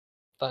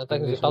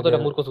 ইংলিশ তাও তো এটা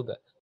মিডিয়াম। মূর্খ চুদা।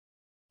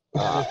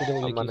 ইংলিশ মিডিয়াম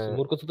বলে কি মানে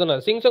মূর্খ চুদা না,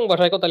 সিংসং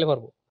ভাষায় কথা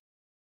পারবো।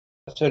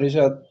 আচ্ছা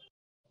রিশাদ,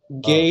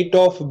 হ্যাঁ। গেট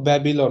অফ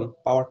ব্যাবিলন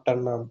পাওয়ারটার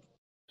নাম?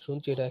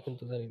 শুনছি এটা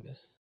কিন্তু জানি না।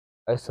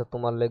 আচ্ছা,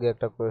 তোমার লেগে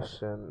একটা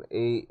কোয়েশ্চেন।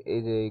 এই এই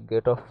যে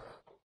গেট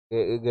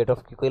অফ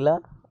কি কইলা?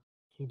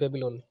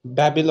 ব্যাবিলন।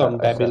 ব্যাবিলন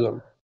আচ্ছা, ব্যাবিলন।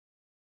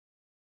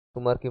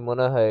 তোমার কি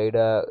মনে হয়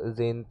এটা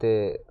জিনতে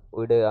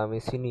ওইটা আমি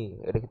চিনি,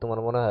 এটা কি তোমার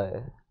মনে হয়?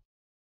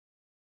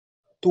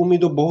 তুমি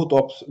তো বহুত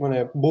মানে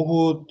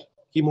বহুত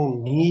কি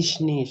নিশ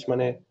নিশ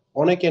মানে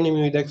অনেক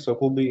অ্যানিমে দেখছো,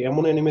 খুবই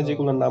এমন অ্যানিমে হ্যাঁ,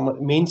 যেগুলো নাম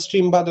মেইন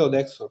স্ট্রিম বাদেও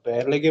দেখছো, তো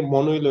এর লেগে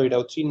মনে হইলো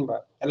এটাও চিনবা।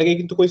 এর লেগে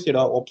কিন্তু কইছি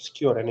এটা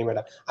অবসকিওর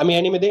অ্যানিমেটা। আমি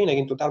অ্যানিমে দেখি না,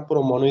 কিন্তু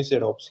তারপরও মনে হইছে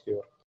এটা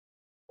অবসকিওর।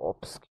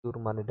 অবস্কিউর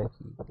মানেটা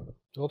কি?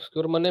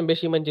 অবস্কিউর মানে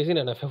বেশি মানুষ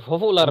চিনে না,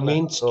 পপুলার না,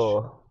 মেইন ও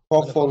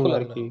মানে সফল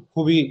পপুলার আর না। কি,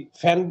 খুবই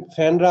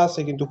ফ্যানরা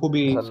আছে কিন্তু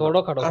খুবই আচ্ছা না,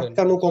 ছোটখাটো ফ্যান,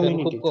 আটকানো ফ্যান খুব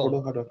কমিউনিটি, কম।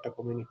 ছোটখাটো একটা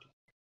কমিউনিটি।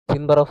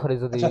 চিনবারও পারি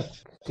যদি আচ্ছা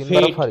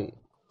চিনবারও ফেট, পারি।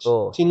 ও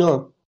চিনো?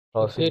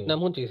 ফেট চিনি। নাম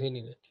শুনছি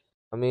চিনি না।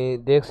 আমি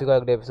দেখছি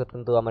কয়েকটা এপিসোড,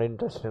 কিন্তু আমার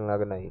ইন্টারেস্টিং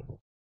লাগে নাই।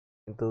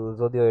 কিন্তু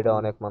যদিও এটা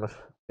অনেক মানুষ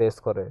প্রেস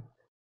করে,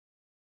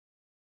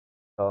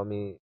 তো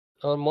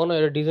আমার মনে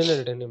হয় ডিজাইনের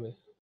এটা নেমে।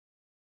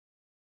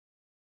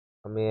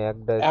 আমি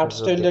একটা আর্ট এপিসোড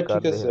স্টাইলটা দেখে আর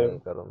ঠিক দেখি আছে, নাই,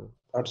 কারণ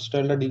আর্ট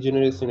স্টাইলটা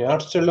ডিজেনারেসি নেই,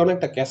 আর্ট স্টাইলটা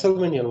অনেকটা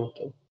ক্যাসেলভেনিয়ার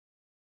মতো।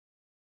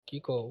 কি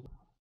কও?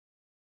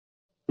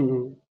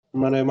 হুম,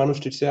 মানে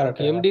মানুষটির চেহারাটা।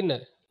 গেম দিন না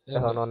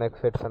এখন অনেক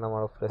ফেট ফ্যান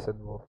আমার প্রেসে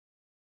দেবো।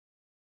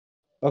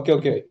 ওকে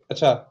ওকে,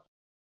 আচ্ছা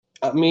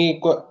আমি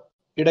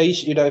এটা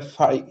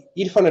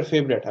ইরফানের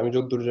ফেভারিট আমি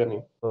যতদূর জানি।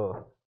 ও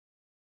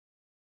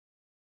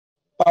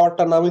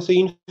পাওয়ারটার নাম হচ্ছে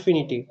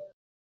ইনফিনিটি,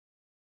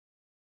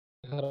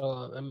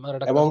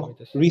 এবং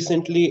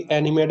রিসেন্টলি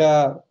অ্যানিমেটা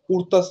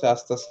উড়তাছে,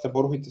 আস্তে আস্তে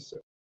বড় হইতেছে।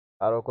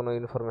 আরো কোনো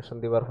ইনফরমেশন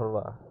দিবার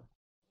পারবা?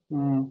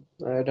 হুম,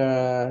 এটা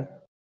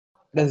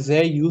এটা যে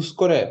ইউজ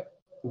করে,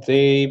 যে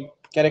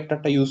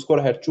ক্যারেক্টারটা ইউজ করে,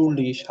 হ্যাঁ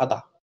চুলটি সাদা।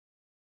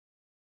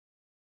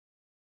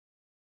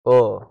 ও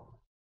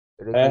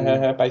এটা হ্যাঁ কি হ্যাঁ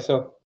হ্যাঁ, পাইছো?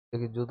 এটা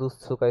কি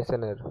জুজুৎসু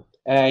কাইসেনের?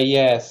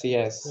 ইয়েস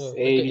ইয়েস,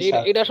 এই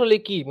রিশাদ। এটা আসলে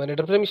কি, মানে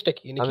এটার প্রেমিসটা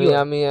কি, কি আমি হয়?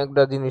 আমি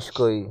একটা জিনিস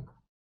কই,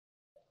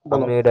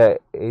 বলো। আমি এটা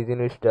এই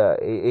জিনিসটা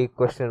এই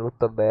কোশ্চেনের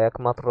উত্তর দেয়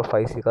একমাত্র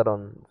পাইছি কারণ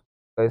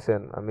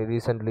পাইছেন আমি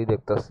রিসেন্টলি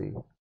দেখতাছি,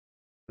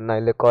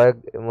 নাইলে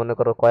মনে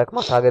করো কয়েক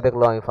মাস আগে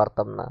দেখলো আমি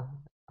পারতাম না,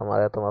 আমার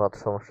এত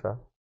মারাত্মক সমস্যা।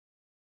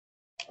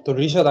 তো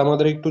রিশাদ,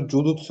 আমাদের একটু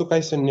জুজুৎসু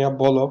কাইসেন নিয়ে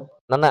বলো।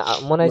 না না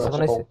মনে হয়েছে আচ্ছা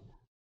মনে কও। হয়েছে।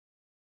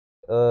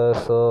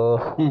 সো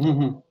হুম হুম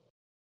হুম।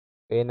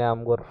 এই না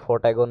আমগর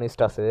প্রোটাগনিস্ট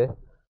আছে,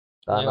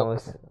 তার নাম নায়ক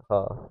হচ্ছে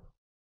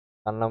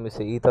তার নাম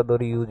হচ্ছে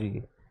ইতাদোরি ইউজি।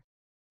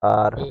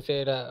 আর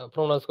এটা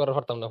প্রোনাউন্স করা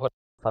পারতাম না।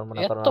 পারবো না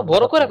কারণ এত আমার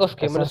বড় মাথাত করে নাই।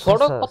 কসকে, আচ্ছা মানে আচ্ছা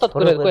সড়ক আচ্ছা পথত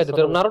ছোট করে করে কয়ে দিত।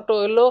 ছোট নারুটো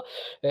হইলো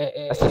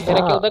আচ্ছা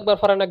হেরে কেউ আচ্ছা দেখবার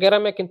পারে না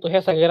গ্রামে, কিন্তু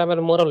হেসা গ্রামের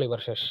মোরাল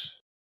এবার শেষ।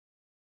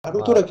 আর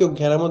আমার তোরা কেউ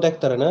ঘেরামো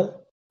দেখতারে না?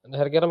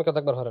 হের গ্রামে কেউ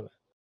দেখবার পারে না।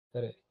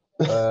 হেরে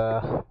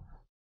আহ,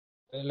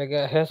 লেগে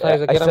হেসা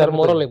যে আচ্ছা গ্রামের আমি কই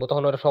মোরাল হইব,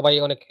 তখন ওরা সবাই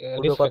অনেক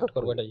পুরো কথা রেসপেক্ট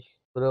করবে। কই, এটাই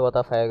পুরো কথা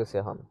ফায়া গেছে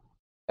এখন।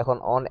 এখন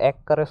অন এক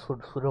কারে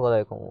শুরু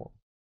কথাই কমু,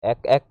 এক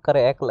এক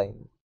কারে এক লাইন,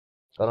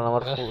 কারণ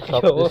আমার কি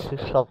সবকিছু অবস্থা?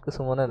 সবকিছু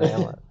মনে নাই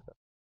আমার।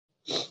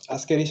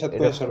 আজকে রিশাদ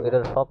এটার কয়ে ছাড়বো।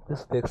 এটার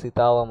সবকিছু দেখছি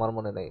তাও আমার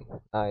মনে নেই।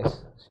 নাইস,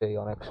 সেই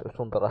অনেক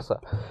সুন্দর আছে।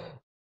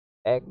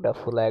 একটা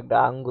ফুলা একটা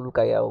আঙ্গুল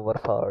কাইয়া ওভার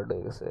পাওয়ার্ড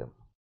হয়ে গেছে,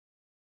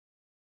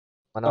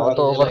 মানে অত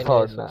এই যে ওভার লাইনে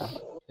পাওয়ার্ড না, আইসোস,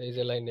 এই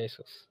যে লাইনে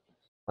আইসোস,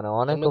 মানে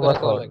অনেক এমনি করে ওভার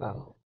কল পাওয়ার্ড লাগে। না,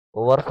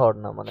 ওভার পাওয়ার্ড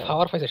না মানে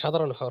ফাওয়ার পাইছে,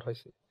 সাধারণ ফাওয়ার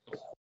পাইছে।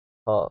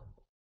 হ,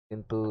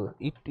 কিন্তু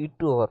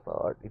একটু ওভার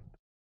পাওয়ার্ড।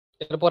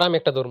 এরপর আমি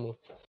একটা ধর্ম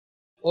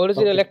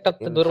অরিজিনাল একটা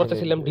দৌড়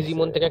ছিলাম ইনফিনিটলি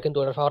ডিজিমন থেকে, কিন্তু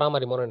ওটা পাওয়ার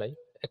আমারই মনে নাই।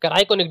 একটা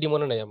আইকনিক ডি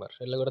মনে নাই আমার,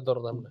 এর লাগে ওটা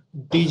দৌড়াম না।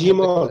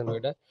 ডিজিমন। দেখতেছেন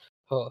ওইটা?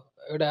 হ,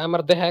 এটা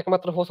আমার দেখা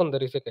একমাত্র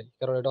পছন্দের ইসেকাই,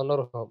 কারণ এটা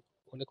অন্যরকম।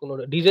 মানে কোনো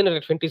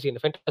ডিজেনারেট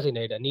ফ্যান্টাসি না,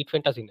 এটা নিট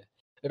ফ্যান্টাসি না,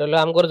 এটা হলো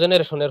আমগর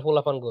জেনারেশনের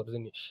ফুলাফানগর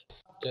জিনিস।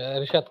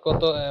 রিশাদ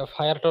কত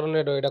ফায়ার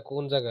টর্নেডো, এটা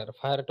কোন জায়গার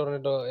ফায়ার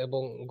টর্নেডো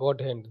এবং গড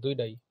হ্যান্ড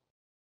দুইটাই।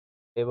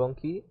 এবং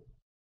কি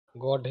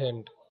গড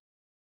হ্যান্ড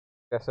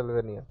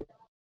ক্যাসেলভেনিয়া।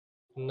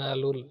 না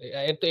লুল,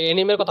 এ তো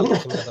এনিমের কথা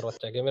বলতেছি, মেরাদার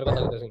বাচ্চা, গেমের কথা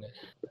বলতেছি না।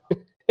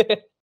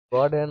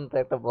 গড হ্যান্ড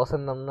একটা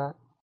বসের নাম না?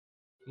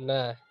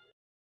 না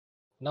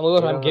না, আমি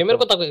এরকম একটা গেমের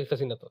কথা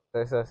কইতেছি না তো।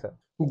 আচ্ছা আচ্ছা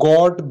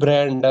গড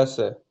ব্র্যান্ড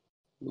আছে,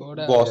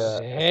 ওটা বস। এটা আচ্ছা,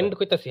 হ্যান্ড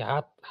কইতাছি,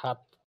 হাত হাত।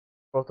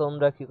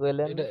 প্রথমটা কি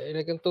কইলেন?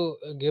 এটা কিন্তু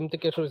গেম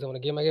থেকে শুরু হয়েছে,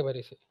 মানে গেম আগে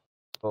বাড়িছে।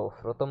 ও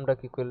প্রথমটা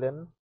কি কইলেন?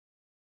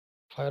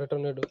 Fire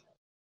tornado.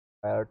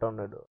 Fire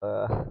tornado.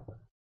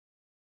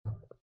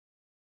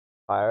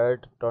 Fire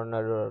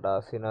টর্নেডোটা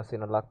সিনা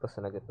সিনা লাগতেছে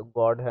না, কিন্তু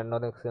গড হ্যান্ড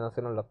অনেক সিনা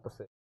সিনা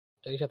লাগতেছে।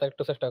 এই সাথে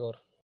একটু চেষ্টা কর।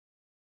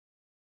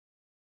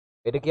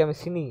 এটা কি আমি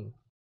চিনি?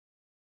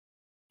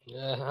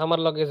 আমার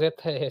লগে যে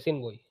হেসিন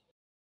বই।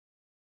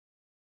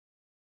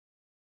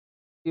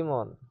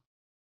 ইমন?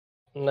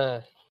 না,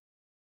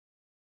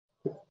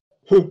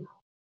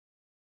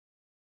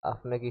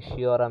 আপনি কি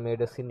শিওর আমি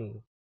এটা চিনি?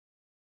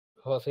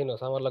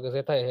 হসিনস আমার লগে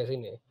যে থাকে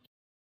হেসিনে।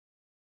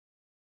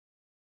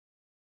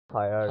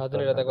 ফায়ার সারাদিন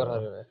এটা টর্নেডো দেখবার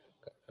পারে না।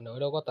 না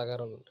ওইটাও কথা,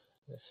 কারণ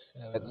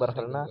একবার আরেক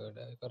হয় না?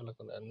 করা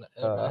লাগতো না।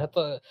 আহ, হ্যাঁ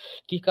তো,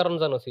 কি কারণ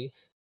জানোসি?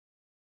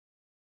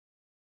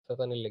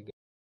 শয়তানির লেগে।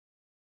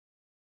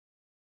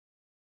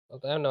 ও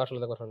তো এমনি আসলে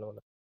দেখবার পারে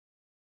না।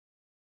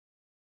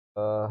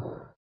 আহ,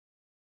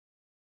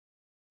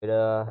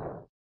 এটা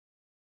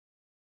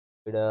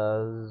এটা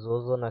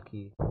জোজো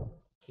নাকি?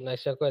 না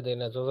ইচ্ছা কয়ে দেয়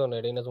না, যোজন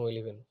এটা না তুমি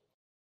লিবেন।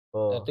 ও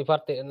তুই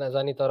পারতে না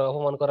জানি, তোর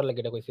অপমান করার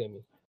লাগে এটা কইছি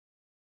আমি।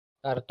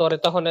 আর তোরে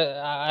তখন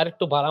আর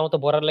একটু ভালো মতো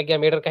বলার লাগে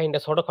আমি এটার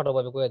কাহিনীটা ছোটখাটো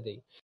ভাবে কয়ে দেই।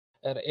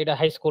 আর এটা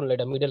হাই স্কুল না,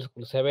 এটা মিডল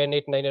স্কুল, 7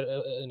 8 9 এর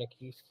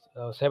নাকি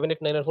 7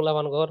 8 9 এর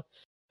ফুলাবান ঘর।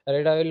 আর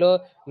এটা হইলো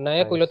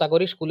নায়ক নাইস। হইলো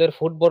তাগর স্কুলের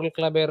ফুটবল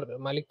ক্লাবের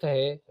মালিক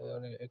থাকে,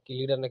 মানে কি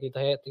লিডার নাকি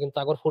থাকে, কিন্তু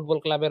তাগর ফুটবল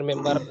ক্লাবের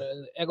মেম্বার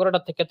 11টা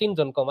থেকে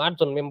 3জন কম,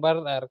 8জন মেম্বার,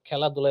 আর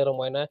খেলাধুলা এরম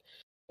হয় না।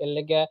 এর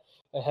লেগে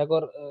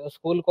হ্যাগর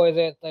স্কুল কয়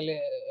যে তাইলে,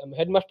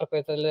 হেডমাস্টার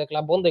কয় তাইলে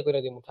ক্লাব বন্ধই করে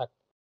দিমু থাক।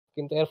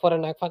 কিন্তু এরপরে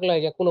নাক ফাকলা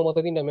হইয়া কোনো মতে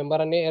তিনটা মেম্বার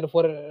আনে।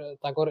 এরপর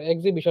তাগর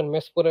এক্সিবিশন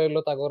ম্যাচ করে হইলো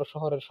তাগর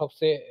শহরের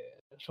সবচেয়ে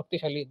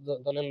শক্তিশালী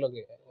দলের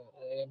লগে,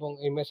 এবং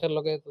এই ম্যাচের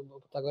লগে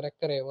তাগর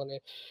একবারে মানে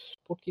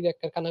পুটকি দিয়ে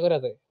একটা কানা করে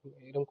দেয়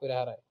এরকম করে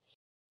হারায়।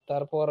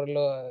 তারপর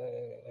হলো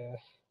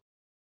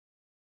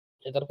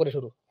তারপরে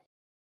শুরু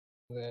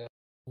যে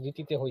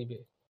জিতিতে হইবে,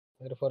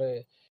 এরপরে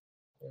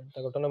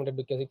তারপর টুর্নামেন্টে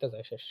ঢুকে জিতে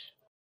যায় শেষ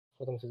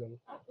প্রথম সিজন।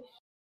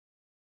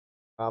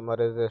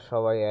 আমারে যে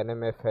সবাই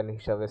অ্যানিমে ফ্যান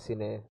হিসাবে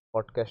চিনে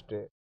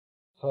পডকাস্টে,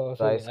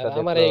 আর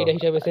আমার এইটা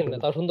হিসাবে চিনি না,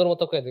 তাও সুন্দর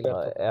মতো কয়ে দিল।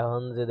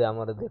 এখন যদি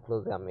আমারে দেখলো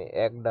যে আমি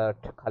একটা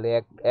খালি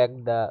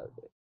একটা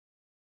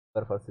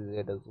পারছি যে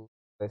এটা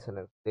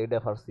পেছনের এইটা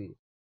পারছি,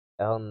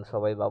 এখন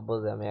সবাই ভাববো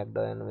যে আমি একটা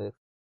অ্যানিমে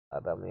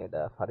আর আমি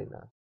এটা পারি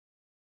না।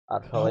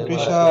 আর সবাই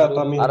রিশাত,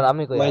 আমি আর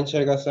আমি কই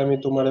মাইনসের কাছে আমি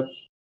তোমারে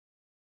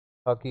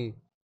কি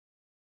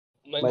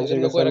মাইনসের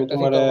কাছে আমি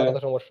তোমারে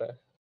সমস্যা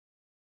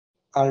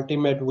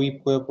আল্টিমেট হুইপ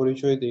করে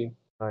পরিচয় দিই।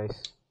 নাইস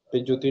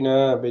বেজ্জতি না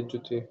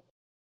বেজ্জতি।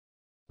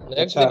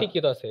 একদম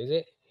ঠিকই তো আছে। এই যে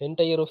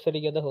হেন্টাই এর ওয়েবসাইটে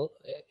গিয়ে দেখো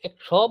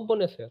সব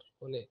বনেছে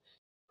মানে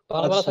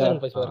ভালো ভালো সাজেশন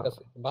পাইছো ওর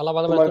কাছে, ভালো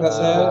ভালো তোমার ম্যাচ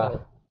কাছে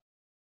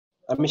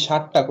আমি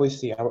 60টা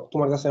কইছি, আর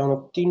তোমার কাছে এখনো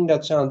 3টা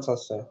চান্স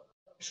আছে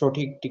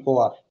সঠিকটি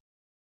কোয়ার।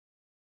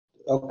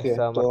 ওকে,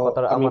 তো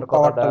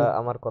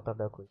আমার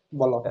কথাটা কই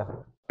বলো।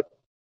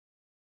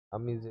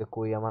 আমি যে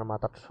কই আমার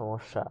মাথার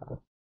সমস্যা,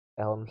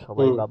 এখন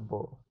সবাই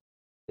ভাববো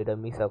এটা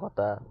মিছা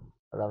কথা,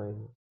 আর আমি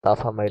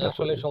তাফামা এটা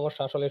আসলে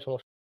সমস্যা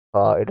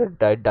হ্যাঁ এটা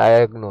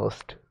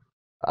ডায়াগনোসড,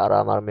 আর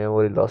আমার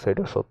মেমোরি লস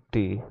এটা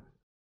সত্যি।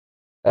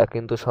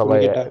 কিন্তু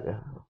সবাই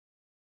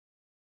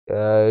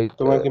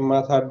তোমার কি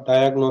মাথার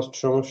ডায়াগনোসড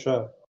সমস্যা?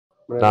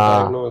 না,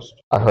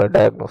 আসলে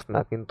ডায়াগনোস না,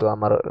 কিন্তু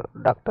আমার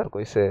ডাক্তার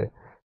কইছে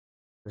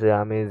যে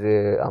আমি যে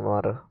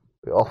আমার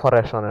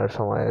অপারেশনের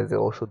সময় যে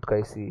ওষুধ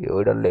খাইছি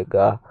ওইটার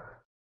লেগা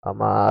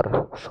আমার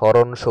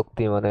স্মরণ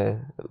শক্তি মানে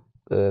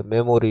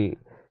মেমোরি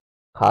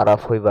খারাপ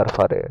হইবার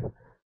পারে।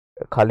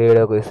 খালি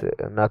এটা কইছে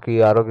নাকি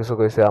আরো কিছু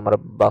কইছে আমার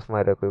বাপ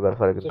মায়েরা কইবার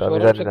পারে, কিন্তু আমি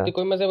জানি না।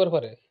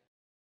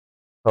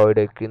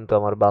 ওইটাই, কিন্তু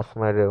আমার বাপ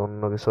মায়ের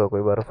অন্য কিছু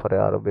কইবার পারে,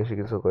 আরো বেশি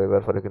কিছু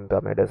কইবার পারে, কিন্তু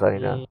আমি এটা জানি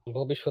না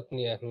ভবিষ্যৎ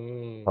নিয়ে।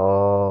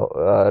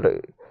 আর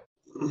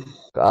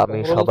আমি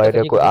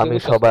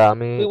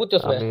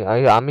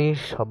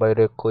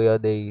সবাইরে কইয়া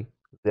দেই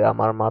যে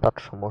আমার মাথার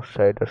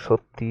সমস্যা এটা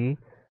সত্যি,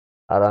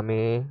 আর আমি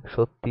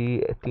সত্যি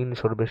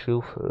 300-র বেশি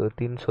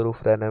 300-র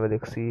উপরে অ্যানিমে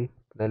দেখছি,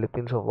 নাহলে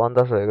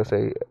 350 হয়ে গেছে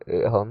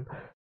এখন।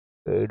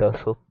 এটা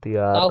সত্যি।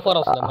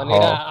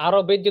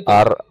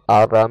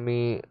 আর আমি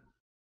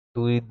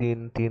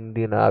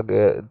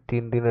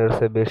 3 দিনের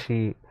চেয়ে বেশি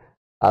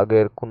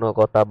আগের কোনো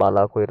কথা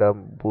বালা কইরা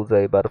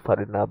বুঝাইবার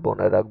পারি না,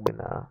 মনে রাখবি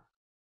না,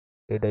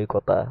 এটাই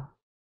কথা।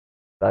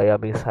 তাই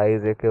আমি চাই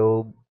যে কেউ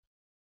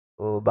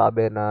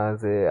ভাবে না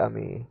যে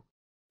আমি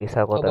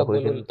মিছা কথা কই,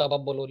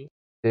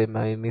 যে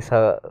আমি মিছা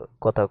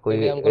কথা কই,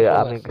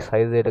 আমি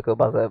চাই যে এটা কেউ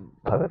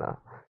ভাবে না,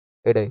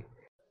 এটাই।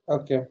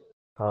 ওকে,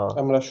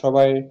 আমরা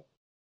সবাই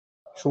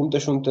শুনতে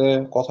শুনতে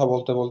কথা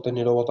বলতে বলতে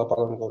নীরবতা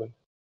পালন করি।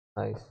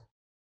 নাইস।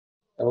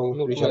 এবং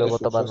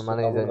নীরবতা পালন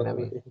মানে জানি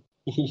আমি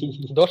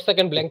 10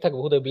 সেকেন্ড ব্ল্যাঙ্ক থাকবো,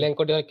 হুদাই ব্ল্যাঙ্ক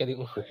করে হইকা দিব।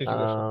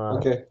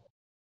 ওকে,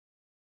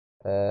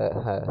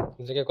 হ্যাঁ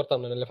যেকে করতাম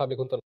না, নালে ফাবি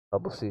খুনতাম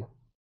বুঝছি।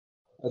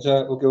 আচ্ছা,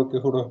 ওকে ওকে,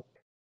 শুনো।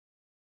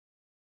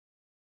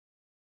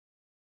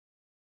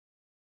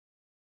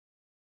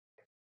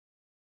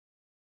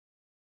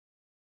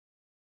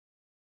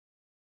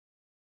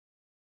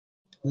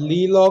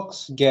 লিলক্স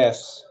গ্যাস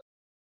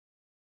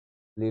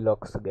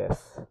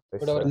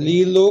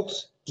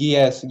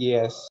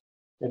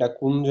এটা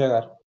কোন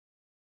জায়গার?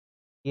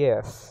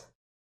 GEASS।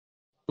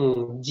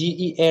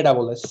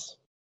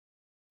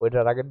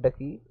 ওইটার আগেরটা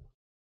কি?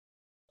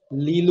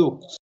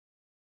 লিলুক্স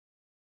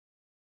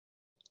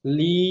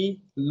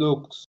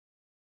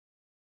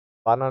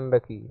বানানটা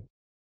কি?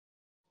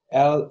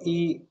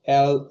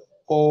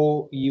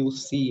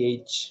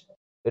 LELOUCH।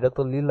 এটা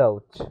তো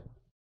লিলাউচ।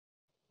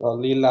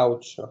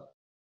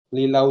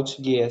 লিলাউচ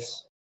গ্যাস।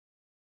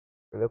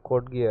 এটা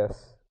কোড গ্যাস।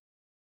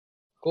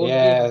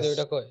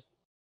 ওটা কয়,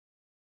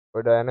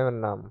 ওইটা অ্যানিমের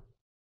নাম।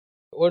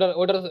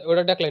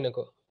 ওটা ডাকলাই না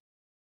কো,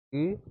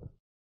 কি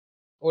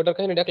ওটার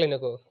কাহিনী ডাকলাই না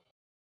কো,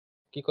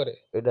 কি করে?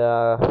 এটা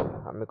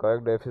আমি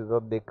কয়েকটা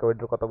এপিসোড দেখে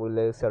ওইটার কথা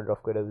বললে সেল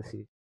ড্রপ করে দিছি,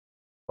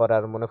 পরে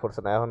আর মনে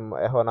পড়ছে না।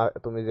 এখন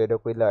তুমি যেটা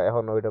কইলা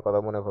এখন ওইটার কথা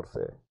মনে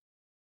পড়ছে।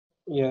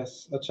 ইয়েস।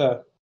 আচ্ছা,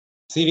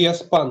 সিরিয়াস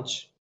পাঞ্চ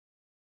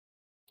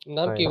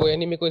নাম কি? ওই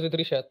অ্যানিমে কইছে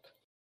রিশাত,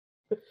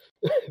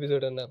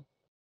 এপিসোডের নাম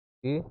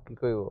কি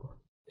কইব?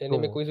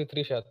 অ্যানিমে কইছে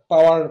রিশাত।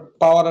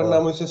 পাওয়ারের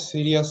নাম হইছে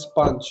সিরিয়াস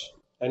পাঞ্চ।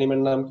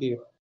 অ্যানিমের নাম কি?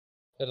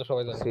 এটা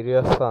সবাই জানে,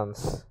 serious punch,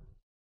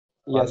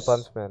 one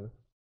punch man.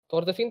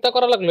 তোর তো চিন্তা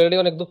করা লাগলো,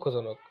 এটা অনেক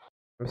দুঃখজনক।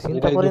 আমি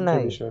চিন্তা করি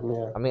নাই,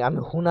 আমি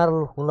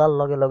হুনার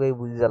লগেই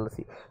বুঝে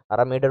যাচ্ছি। আর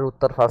আমি এটার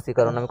উত্তর ফার্সি,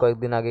 কারণ আমি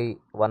কয়েকদিন আগেই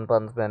ওয়ান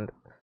পাঞ্চ ম্যান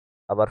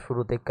আবার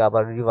শুরু থেকে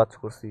আবার রিওয়াচ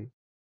করছি।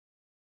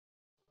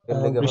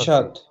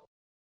 রিশাত,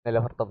 নাইলে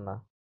পারতাম না।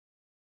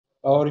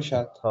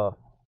 রিশাত,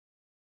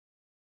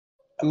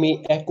 আমি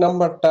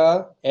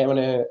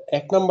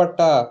এক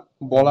নাম্বারটা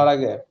বলার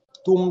আগে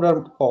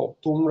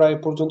তোমরা এই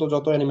পর্যন্ত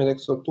যত অ্যানিমে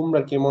দেখছো, তোমরা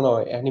কি মনে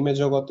হয় অ্যানিমে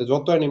জগতে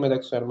যত অ্যানিমে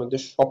দেখছো এর মধ্যে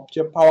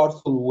সবচেয়ে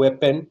পাওয়ারফুল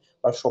ওয়েপেন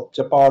আর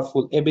সবচেয়ে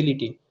পাওয়ারফুল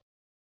এবিলিটি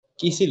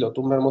কি ছিল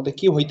তোমার মতে,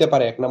 কি হইতে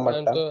পারে এক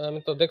নাম্বারটা? আমি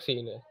তো দেখছি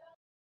না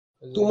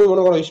তুমি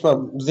মনে করো ইসমাম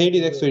জেডি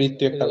দেখছো,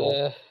 এডিট একটা গো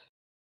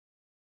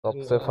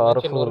সবচেয়ে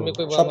পাওয়ারফুল নরমে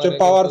কইবা আমারে সবচেয়ে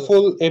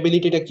পাওয়ারফুল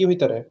এবিলিটিটা কি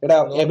হইতে পারে? এটা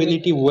নরমে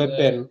এবিলিটি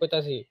ওয়েপেন।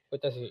 কইতাছি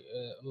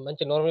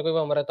মানে নরমে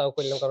কইবা আমারে তাও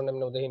কইলাম, কারণ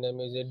এমনি দেখি না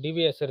আমি যে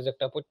ডিবিএস এর যে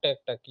একটা পড়তে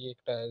একটা কি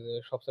একটা যে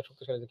সবচেয়ে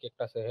শক্তিশালী যে কি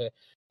একটা আছে, হ্যাঁ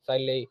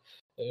চাইলেই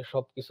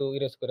সবকিছু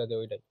ইরেজ করে দেয়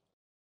ওইটাই।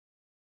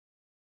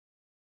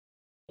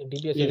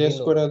 ডিবিএস এর ইরেজ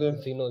করে দে।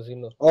 জিনো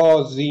ও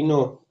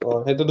জিনো, ও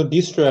এটা তো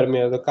ডিস্ট্রয়ার মে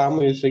তো কাম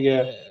হইছে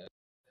গিয়া।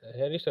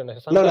 হ্যাঁ ডিস্ট্রয় না, না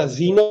সানক্লাউড না,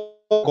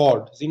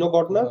 জিনো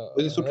গড না,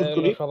 ওই যে হ্যাঁ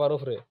সুটকুটি। সবার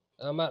উপরে।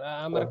 আমার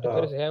আমার একটা হ্যাঁ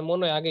ফেরেছে, হ্যাঁ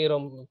মনে হয় আগে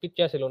এরকম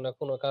পিচ্চা ছিল না,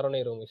 কোনো কারণে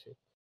এরকম হইছে,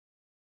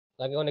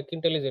 আগে অনেক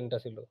ইন্টেলিজেন্ট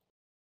ছিল,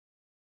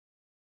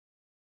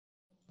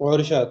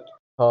 রিশাদ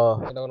হ্যাঁ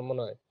এটা আমার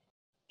মনে হয়।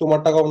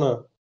 তোমারটা কও না।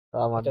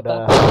 আচ্ছা আমারটা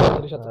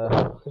তারপর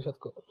রিশাদ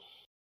কো।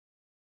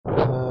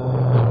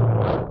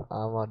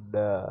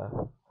 আমারটা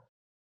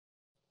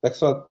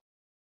দেখছো?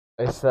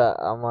 আচ্ছা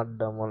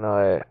আমারটা মনে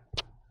হয়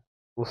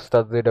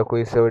উস্তাদ যেটা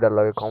কইছে ওইটার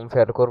লগে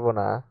কম্পেয়ার করব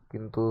না,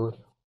 কিন্তু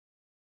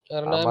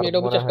কারণ আমি আমার এটা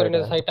মনে বিশ্বাস হয় করি না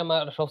এটা যে সাইটামা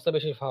সবচেয়ে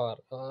বেশি পাওয়ার।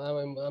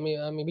 আমি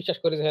আমি বিশ্বাস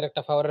করি যে এর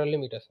একটা পাওয়ারের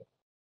লিমিট আছে।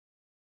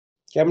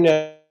 কেমনে?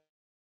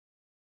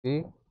 কি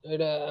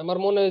এটা আমার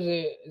মনে হয় যে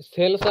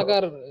সেল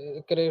সাগার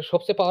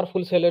সবচেয়ে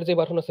পাওয়ারফুল সেলের যে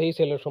বাটন আছে এই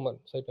সেলের সমান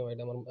সাইটামা,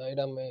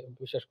 এটা আমি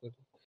বিশ্বাস করি।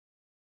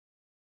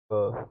 তো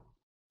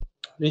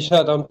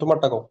রিশাদ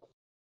তোমারটা কও।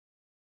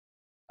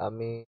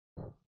 আমি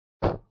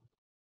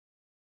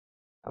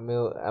আমি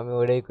আমি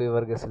ওইটাই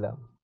কইবার গেছিলাম।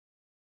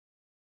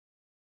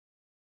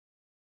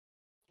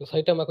 তো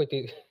সাইটামা কইতে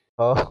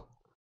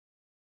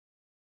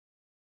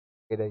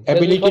এটাই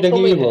অ্যাবিলিটিটা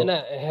কি হইব? না,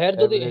 হ্যাঁ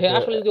যদি হ্যাঁ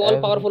আসলে যদি অল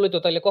পাওয়ারফুল হইতো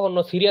তাহলে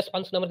কখনো সিরিয়াস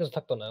পাঞ্চ নামের কিছু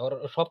থাকতো না, ওর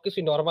সবকিছু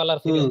নরমাল আর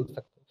সিরিয়াস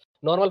থাকতো।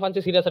 নরমাল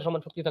পাঞ্চে সিরিয়াস এর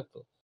সমান শক্তি থাকতো,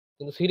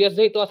 কিন্তু সিরিয়াস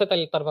যেহেতু আছে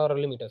তাহলে তার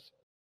পাওয়ারের লিমিট আছে।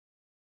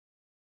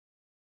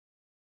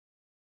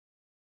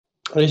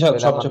 রিশাদ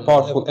সবচেয়ে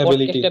পাওয়ারফুল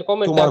অ্যাবিলিটি পডকাস্টের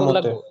কমেন্টে তোমার আগুন মতে?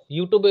 লাগবো,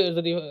 ইউটিউবে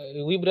যদি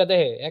উইবরা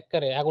দেখে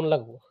একবারে আগুন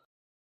লাগবো,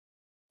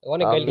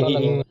 অনেক গাইল খাওয়া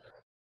লাগবো।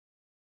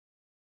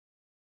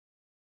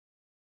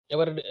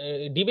 এবার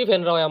ডিবি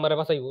ফ্যানরাও আমারে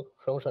বাঁচাইবো,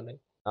 সমস্যা নাই।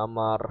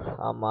 আমার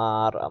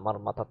আমার আমার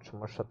মাথার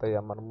সমস্যা তাই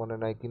আমার মনে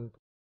নাই, কিন্তু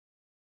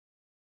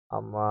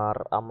আমার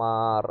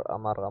আমার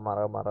আমার আমার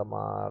আমার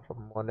আমার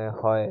মনে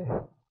হয়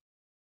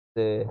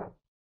যে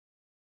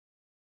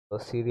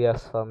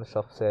সিরিয়াস ফার্ম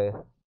সবচেয়ে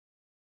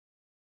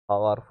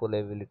পাওয়ারফুল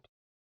এবিলিটি।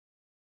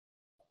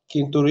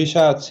 কিন্তু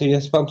রিশাদ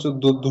সিরিয়াস পাঞ্চ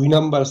 2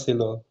 নাম্বার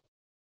ছিল।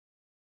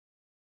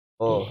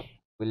 ও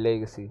ভুলেই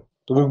গেছি,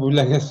 তুমি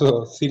ভুলে গেছো,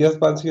 সিরিয়াস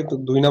পাঞ্চ কিন্তু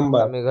 2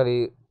 নাম্বার। আমি খালি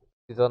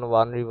সিজন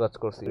 1 রিওয়াচ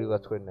করছি,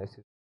 রিওয়াচ করি নাই,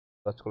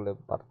 রিওয়াচ করলে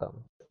পারতাম।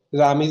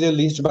 আমি যে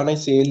লিস্ট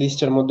বানাইছি এই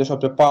লিস্টের মধ্যে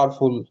সবচেয়ে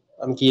পাওয়ারফুল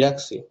আমি কি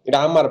রাখছি, এটা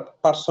আমার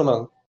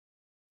পার্সোনাল।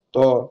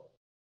 তো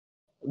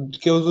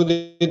কেউ যদি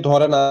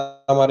ধরে না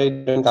আমার এই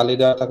গালি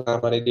দেওয়া থাকে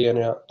আমার এই দিয়ে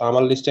নেওয়া, তো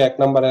আমার লিস্টে 1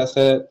 নম্বরে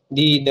আছে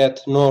দি ডেথ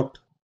নোট।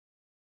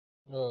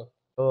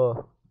 ও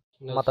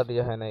মাথা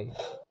দিয়ে হয় নাই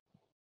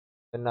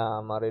না,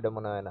 আমার এটা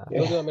মনে হয় না।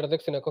 যদিও আমি এটা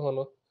দেখছি না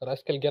কখনো, আর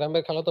আজকাল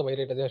গ্রামের খেলা তো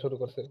বাইরে এটা দেখা শুরু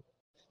করছে।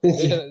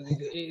 এটা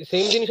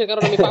সেম জিনিসের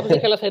কারণে আমি পাবজি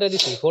খেলা ছাইড়া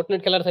দিছি,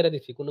 ফর্টনাইট খেলা ছাইড়া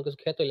দিছি, কোনো কিছু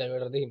খেতে হইলে আমি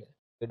এটা দেখি না।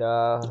 এটা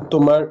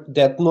তোমার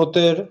ডেথ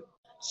নোটের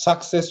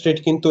সাকসেস রেট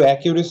কিন্তু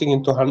অ্যাকিউরেসি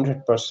কিন্তু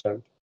 100%,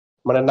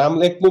 মানে নাম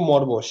লিখবো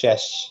মরবো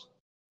শেষ,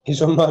 এই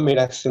জন্য আমি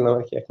রাখছিলাম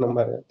আর কি 1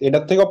 নম্বরে।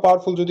 এটার থেকেও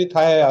পাওয়ারফুল যদি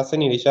থাকে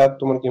আসেনি রিশাদ,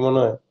 তোমার কি মনে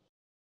হয়?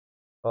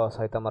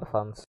 সাইতামার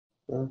ফান্স।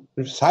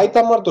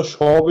 সাইতামার তো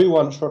সবই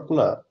ওয়ান শট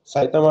না,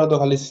 সাইতামার তো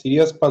খালি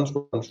সিরিয়াস পাঞ্চ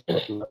ওয়ান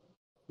শট না।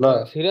 না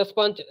সিরিয়াস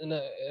পাঞ্চ না,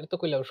 এটা তো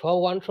কইলাম সব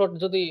ওয়ান শট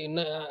যদি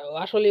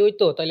আসলে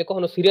হইতো তাহলে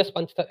কখনো সিরিয়াস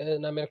পাঞ্চ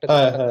নামে একটা জিনিস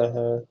হ্যাঁ থাকতো হ্যাঁ না।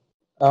 হ্যাঁ,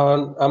 এখন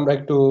আমরা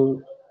একটু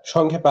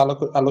সংক্ষেপে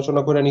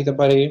আলোচনা করে নিতে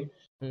পারি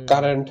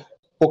কারেন্ট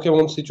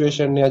পোকেমন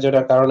সিচুয়েশন নিয়ে,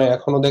 যেটার কারণে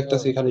এখনো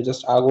দেখতেছি খালি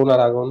জাস্ট আগুন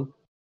আর আগুন।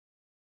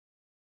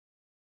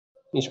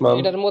 ইসমাম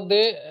এটার মধ্যে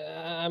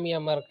আমি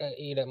আমার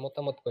এইটা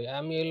মতামত কই,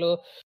 আমি হলো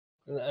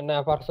না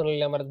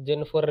পার্সোনালি আমার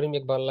জেন 4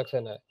 রিমেক ভালো লাগছে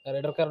না, আর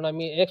এটার কারণে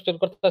আমি এক্সপেক্ট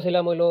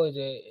করতেছিলাম হইলো ওই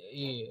যে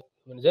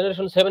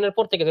জেনারেশন 7 এর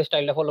পর থেকে যে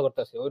স্টাইলটা ফলো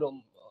করতেছে ওইরকম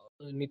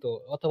নিত,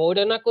 অথবা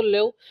ওইটা না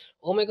করলেও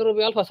ওমেগা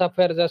রুবি আলফা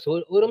সাফায়ার যা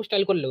ওইরকম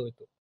স্টাইল করলে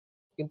হইতো।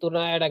 কিন্তু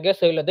না, এটা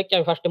গেছে হইলো দেখি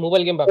আমি ফার্স্টে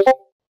মোবাইল গেম ভাবছি,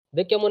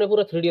 দেখে মনে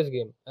পুরো 3DS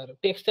গেম, আর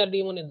টেক্সচার ডি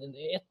মানে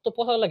এত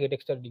পছন্দ লাগে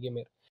টেক্সচার ডি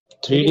গেমের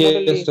 3D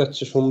মডেল 3DS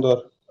যাচ্ছে সুন্দর।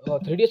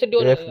 3DS এর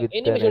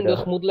অ্যানিমেশন ডিও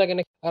স্মুথ লাগে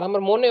না, আর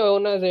আমার মনে হয়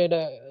না যে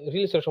এটা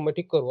রিলিজের সময়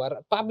ঠিক করবো। আর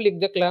পাবলিক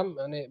দেখলাম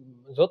মানে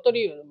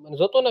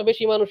যত না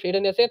বেশি মানুষ এটা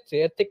নিয়ে চেচ্ছে,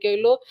 এর থেকে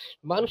হইলো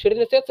মানুষ এটা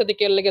নিয়ে চেচ্ছে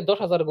দেখে এর লেগে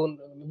 10,000 গুণ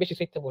বেশি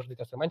চেতে বসে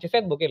দিতেছে, মানুষ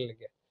চেতবো এর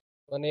লেগে।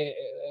 মানে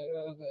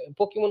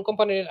পকিমন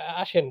কোম্পানির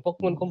আসেন,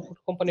 পকিমন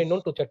কোম্পানির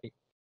নন্টু চাটি,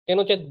 কেন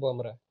চেতবো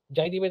আমরা?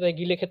 যাই দিবে তাই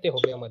গিলে খেতে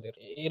হবে আমাদের,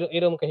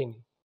 এরকম কাহিনী।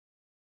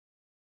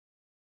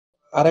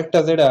 আরেকটা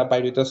যেটা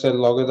বাইরিতেছে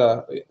লগে দা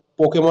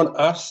পোকেমন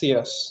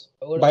আরসিএস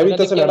ওটা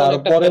বাইরিতেছে দেখে না, মনে আরো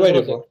একটা পরে ফ্যান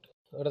বাইরিব। প্রজেক্ট,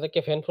 ওটা দেখে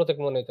ফ্যান প্রজেক্ট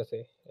মনে হইতাছে,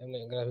 এমনি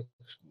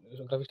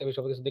গ্রাফিক্স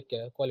সব কিছু দেখে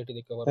কোয়ালিটি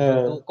দেখে আমার, হ্যাঁ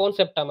কিন্তু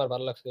কনসেপ্টটা আমার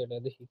ভালো লাগছে, এটা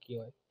দেখি কি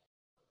হয়।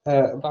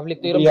 হ্যাঁ, পাবলিক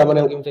তো এরকম ইয়া মানে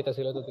ধরনের গেম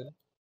চাইতাছিল এতদিন।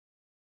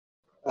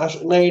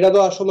 না এটা তো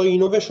আসলে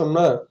ইনোভেশন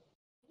না।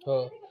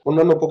 হ্যাঁ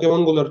অন্যান্য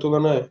পোকেমন গুলোর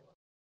তুলনায়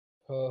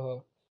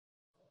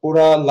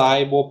পুরা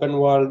লাইভ ওপেন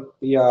ওয়ার্ল্ড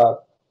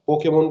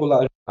পোকেমন গুলা।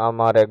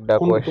 আমার একটা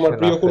তোমার কোয়েশ্চেন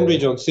প্রিয় কোন আছে।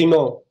 রিজন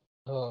সিনো?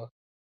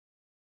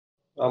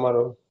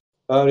 আমারও।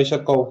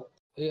 রিশাদ কও।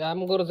 এই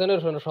আমগর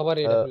জেনারেশন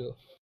সবারই এটা প্রিয়।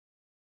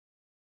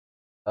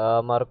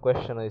 আমার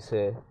কোয়েশ্চেন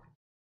হইছে,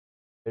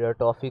 এটা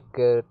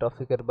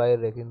টপিকের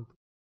বাইরে, কিন্তু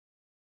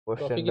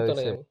কোয়েশ্চেনটা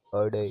হইছে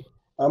ওইটাই।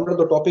 আমরা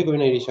তো টপিক হই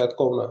নাই রিশাদ,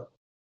 কও না।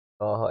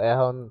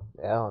 এখন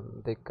এখন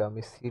দেখ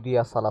আমি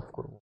সিরিয়াস আলাপ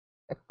করব,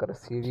 একবারে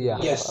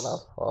সিরিয়াস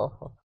আলাপ।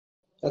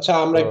 আচ্ছা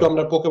আমরা একটু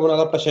আমরা পোকেমন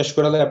আলাপটা শেষ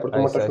করে দেই, তারপর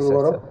তোমারটা শুরু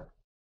করো।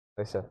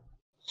 আচ্ছা।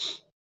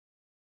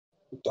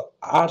 তো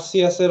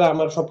আরসিএস এর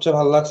আমার সবচেয়ে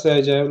ভালো লাগছে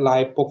যে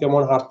লাইভ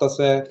পোকেমন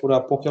হাঁটতেছে, পুরো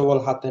পোকেবল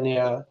হাতে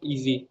নেয়া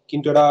ইজি,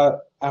 কিন্তু এটা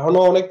এখনো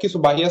অনেক কিছু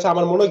বাকি আছে।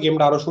 আমার মনে হয়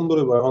গেমটা আরো সুন্দর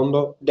হবে। এখন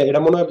তো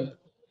এটা মনে হয়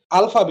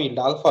আলফা বিল্ড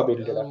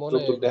এটা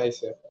যতদূর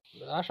দেখাইছে।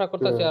 আশা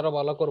করতেছি আরো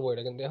ভালো করবো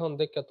এটা, কিন্তু এখন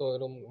দেখে তো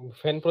এরকম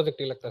ফ্যান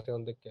প্রজেক্টই লাগতেছে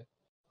এখন দেখে।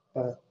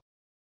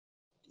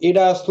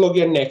 এটা আসলো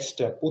গিয়ে নেক্সট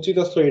স্টেপ, উচিত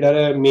আসলো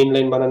এটারে মেইন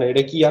লাইন বানানো।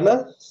 এটা কি আনা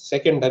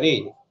সেকেন্ডারি,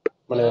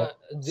 মানে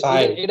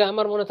এটা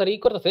আমার মনে হয়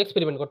করতেছে,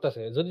 এক্সপেরিমেন্ট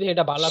করতেছে। যদি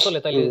এটা ভালো চলে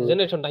তাহলে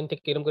জেনারেশন টাইম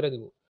থেকে এরকম করে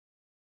দিব।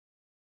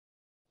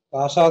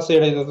 আশা আছে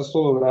এটাই যত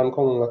চলবে,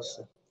 আনকমন লাগছে,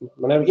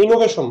 মানে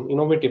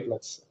ইনোভেটিভ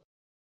লাগছে।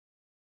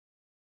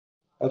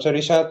 আচ্ছা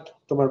রিশাদ,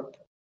 তোমার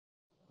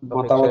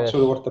মতামত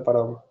শুরু করতে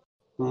পারো।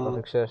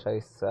 টপিক শেষ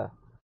আইসা।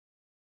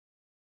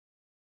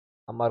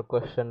 আমার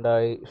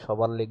কোশ্চেনটাই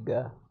সবার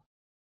লিগা।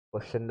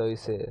 কোশ্চেনটা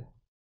হইছে,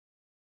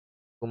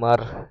 তোমার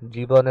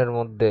জীবনের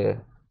মধ্যে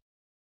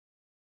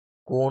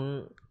কোন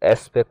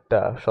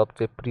অ্যাসপেক্টটা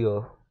সবচেয়ে প্রিয়?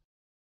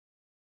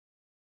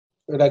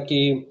 এটা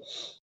কি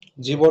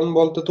জীবন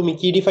বলতে তুমি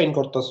কি ডিফাইন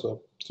করতেছো,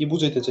 কি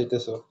বুঝাইতে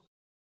চাইতেছো?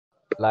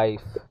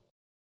 লাইফ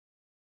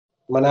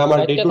মানে আমার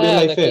ডে টু ডে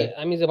লাইফে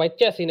আমি যে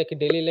বাচ্চা আছি নাকি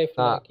ডেইলি লাইফ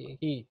নাকি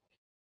কি,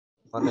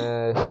 মানে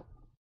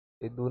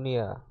এই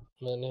দুনিয়া,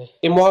 মানে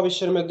এই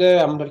মহাবিশ্বের মধ্যে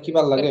আমরা কি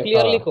ভালো লাগে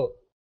ক্লিয়ার লিখো।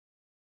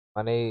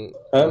 মানে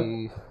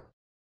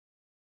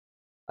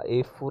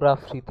এই পুরা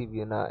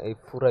পৃথিবী না, এই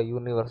পুরা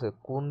ইউনিভার্সে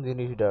কোন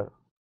জিনিসটা,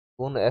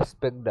 কোন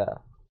অ্যাসপেক্টটা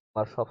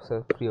আমার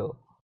সবচেয়ে প্রিয়?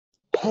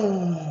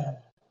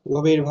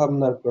 গভীর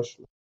ভাবনার প্রশ্ন।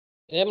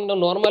 এমন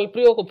নরমাল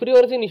প্রিয়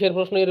জিনিসের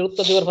প্রশ্ন, এর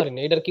উত্তর দিবার পারি না।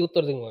 এটার কি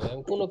উত্তর দিব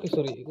আমি? কোনো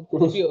কিছুরই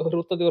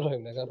উত্তর দিবার পারি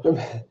না। কারণ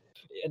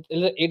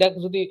এটা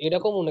যদি এটা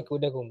কম নাকি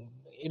ওইটা কম,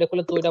 এটা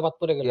করলে তো এটা বাদ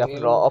পড়ে গেল।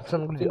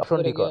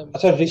 অপশনটি কর।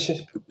 আচ্ছা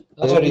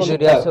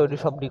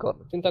সবটি কর,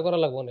 চিন্তা করা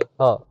লাগবে অনেক।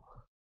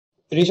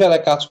 রিশাদ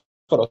এক কাজ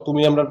করো,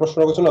 তুমি আমরা প্রশ্ন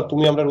করছো না,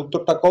 তুমি আমরা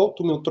উত্তরটা কও।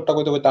 তুমি উত্তরটা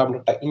কইতে কইতে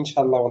আমরাটা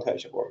ইনশাআল্লাহ মাথায়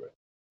এসে পড়বে।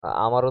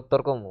 আমার উত্তর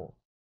কম।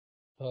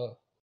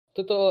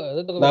 তুই তো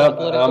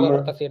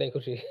এটাই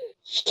খুশি।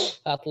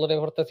 আতলরে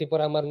ভরতাছি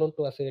পরে আমার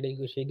নন্টু আছে, এটাই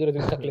খুশি। এই দুটো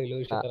দিন থাকলে হইলো,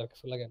 আর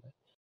কিছু লাগে না।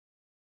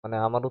 মানে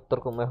আমার উত্তর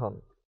কম এখন।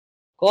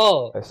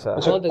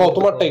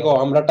 তোমারটাই কও,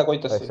 আমরাটা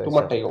কইতাছি,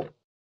 তোমারটাই কও।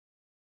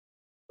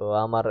 তো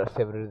আমার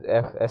ফেভারিট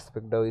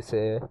অ্যাসপেক্টটা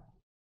হইছে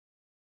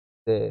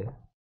যে,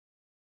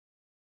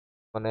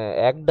 মানে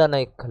একটা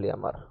নাই খালি,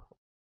 আমার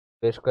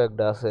বেশ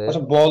কয়েকটা আছে।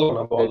 আচ্ছা বলো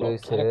না, বলো।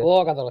 আরে কো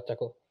কথা বাচ্চা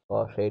কো।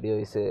 সেইটি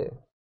হইছে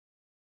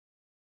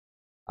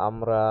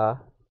আমরা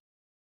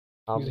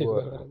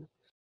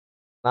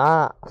না,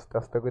 আস্তে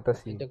আস্তে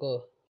কইতাছি,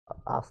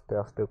 আস্তে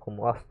আস্তে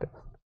কমু, আস্তে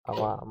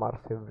আমার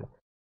ফেভারিট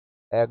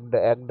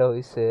একটা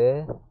হইছে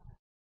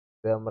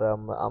যে আমরা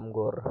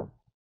আমগর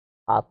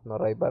হাত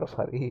নড়াইবার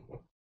পারি।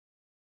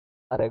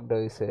 আর একটা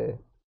হইছে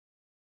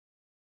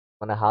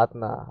মানে হাত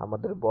না,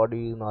 আমাদের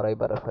বডি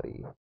নড়াইবার পারি,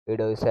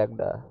 এটা হইছে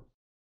একটা।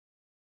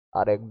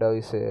 আর একটা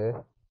হইছে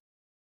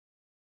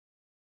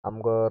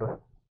আমগর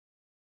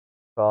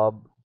সব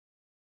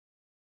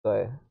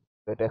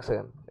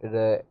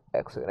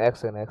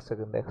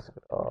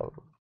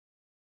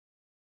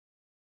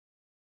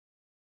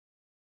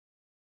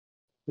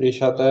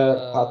রিশাতে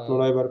হাত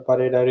নড়াইবার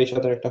পারে, এটা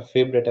রিশাতের একটা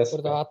ফেভারিট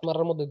অ্যাসপেক্ট। হাত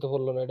মারার মধ্যে তো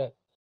বললো না এটা।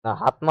 না,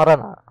 হাত মারা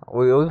না,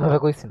 ওইভাবে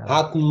কইছি না।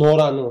 হাত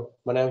নড়ানো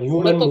মানে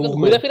হিউম্যান মুভমেন্ট।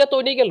 ঘুরে ফিরে তো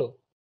ওইটাই গেল।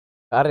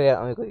 আরে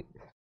আমি কই,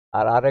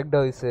 আর আরেকটা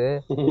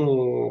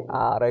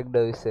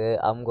হইছে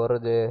আমগর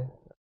যে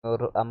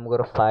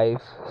আমগর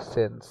 5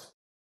 সেন্স,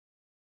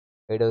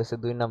 এটা হইছে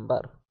 2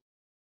 নাম্বার।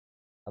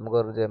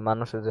 আমগর যে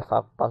মানুষের যে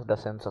 5টা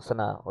সেন্স আছে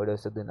না, ওইটা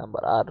হইছে 2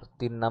 নাম্বার। আর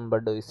 3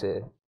 নাম্বারটা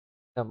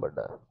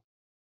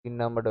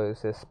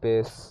হইছে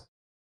স্পেস।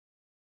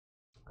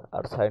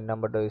 আর 4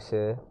 নাম্বারটা হইছে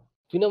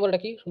 2 নাম্বারটা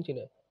কি শুনছি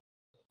না।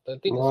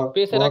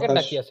 স্পেসের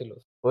আগেরটা কি ছিল?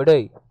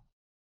 ওইটাই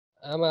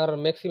আমার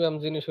ম্যাক্সিমাম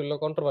জিনিস হলো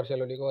কন্ট্রোভার্সিয়াল,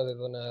 ওইটা কোয়া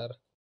যেত না। আর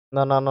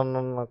না না না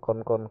না না, কোন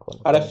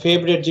আরে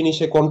ফেভারিট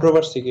জিনিসে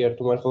কন্ট্রোভার্সি কি? আর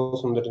তোমার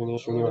পছন্দের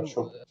জিনিস ইউনিভার্স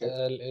সম্পর্কে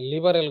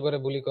লিবারেল করে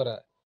বুলি করা,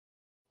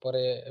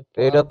 পরে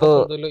এটা তো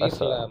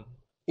ইসলাম।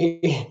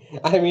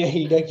 আমি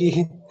এটা কি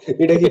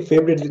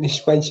ফেভারিট জিনিস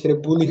পাইছে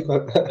বুলি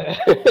করা?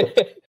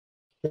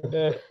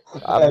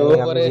 আমি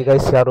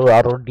জিজ্ঞাসা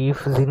আরো ডিপ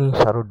জিনিস,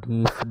 আরো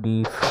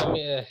ডিপ।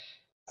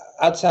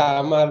 আচ্ছা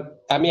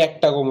আমি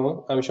একটা কমো,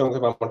 আমি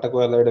সংক্ষেপে আমারটা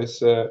কইলা। এটা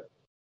হচ্ছে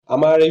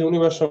আমার এই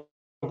ইউনিভার্স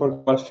সম্পর্কে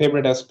আমার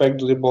ফেভারিট অ্যাসপেক্ট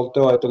যদি বলতে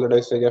হয় তাহলে এটা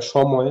হচ্ছে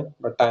সময়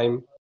বা টাইম।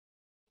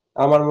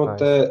 আমার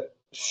মতে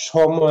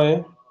সময়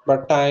বা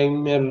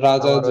টাইমের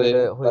রাজা আমার যে,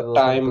 ওইটা বা হইব,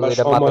 টাইম কিন্তু বা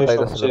এটা সময় মাথাতে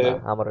আইতাছিল সবচেয়ে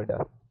না আমার ওইটা।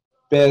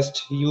 বেস্ট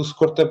ইউজ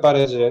করতে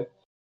পারে, যে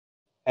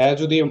হ্যাঁ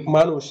যদি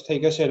মানুষ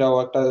থেকে সেটাও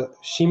একটা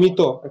সীমিত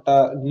একটা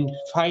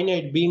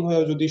ফাইনাইট বিং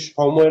হয়ে যদি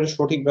সময়ের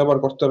সঠিক ব্যবহার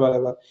করতে পারে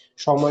বা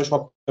সময়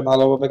সবচেয়ে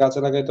ভালোভাবে কাজে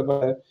লাগাইতে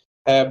পারে,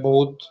 হ্যাঁ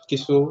বহুত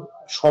কিছু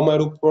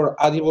সময়ের উপর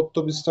আধিপত্য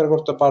বিস্তার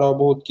করতে পারো,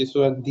 বহুত কিছু।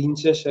 আর দিন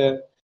শেষে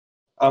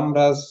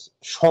আমরা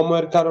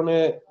সময়ের কারণে,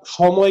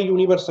 সময়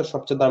ইউনিভার্সের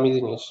সবচেয়ে দামি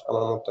জিনিস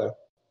আমার মতে।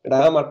 এটা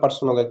আমার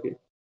পার্সোনাল আর কি,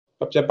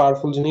 সবচেয়ে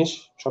পাওয়ারফুল জিনিস,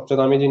 সবচেয়ে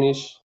দামি জিনিস।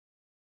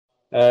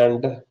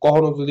 এন্ড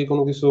কখনো যদি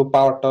কোনো কিছু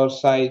পাওয়ার টাওয়ার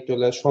চাই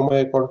তাহলে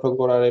সময় কন্ট্রোল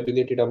করার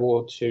এবিলিটিটা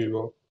বহুত সেইব,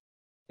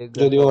 লিগ্গা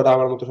যদিও ওটা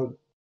আমার মতো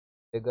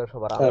লিগ্গা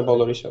সবার হ্যাঁ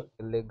বলো আঞ্চলিক ঋষাদ।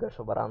 লিগ্গা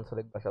সবার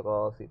আঞ্চলিক ভাষা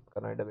কওয়া উচিত,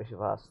 কারণ এটা বেশি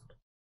ফাস্ট।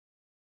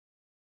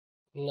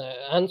 না,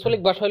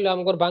 আঞ্চলিক ভাষা হইলো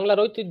আমার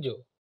বাংলার ঐতিহ্য।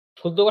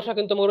 শুদ্ধ ভাষা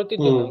কিন্তু আমার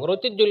ঐতিহ্য না, আমার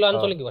ঐতিহ্য হইলো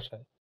আঞ্চলিক ভাষা।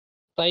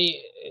 তাই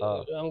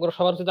আমার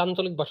সবার উচিত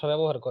আঞ্চলিক ভাষা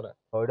ব্যবহার করা।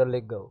 ওইটা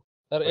লিগ্গাও,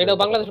 আর ওইটা এটা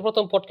লিগ্গা বাংলাদেশের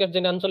প্রথম পডকাস্ট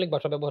যেখানে আঞ্চলিক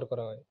ভাষা ব্যবহার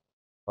করা হয়।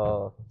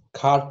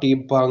 খাঁটি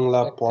বাংলা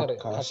একেবারে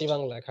খাঁটি পডকাস্ট।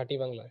 বাংলা, খাঁটি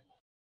বাংলা।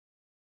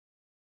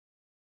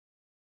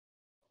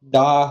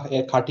 ডা এ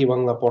খাঁটি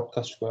বাংলা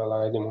পডকাস্ট করে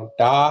লাগাই দিব,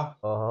 ডা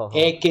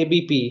এ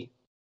কেবিপি।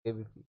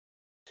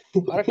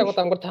 আরেকটা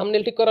কথা, আমার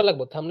থাম্বনেল ঠিক করা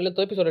লাগবে। থাম্বনেলে তো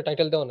এপিসোডের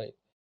টাইটেল দেওয়া নাই।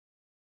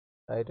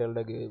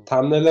 টাইটেলটা কি?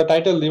 থাম্বনেলে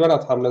টাইটেল দিবা না,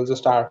 থাম্বনেল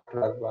জাস্ট আর্ট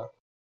রাখবা।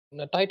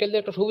 না, টাইটেল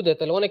দিয়ে একটা সুবিধা,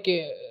 তাহলে অনেকে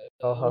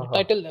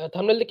টাইটেল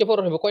থাম্বনেল দেখে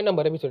পড়া হবে কয়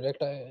নাম্বার এপিসোড,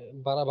 একটা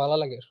ভালো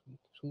লাগে,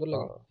 সুন্দর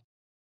লাগে।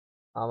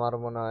 আমার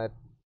মনে হয়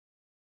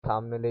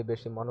থাম্বনেলেই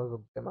বেশি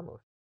মনোযোগ দেয় মানুষ।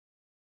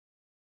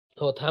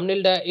 ও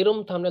থাম্বনেলটা এরকম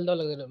থাম্বনেল দেওয়া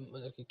লাগে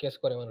আর কি, ক্যাচ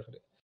করে মানুষের।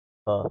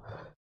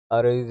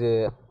 আর এই যে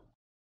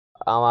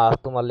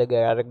তোমার লেগে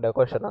আরেকটা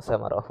কোয়েশ্চেন আছে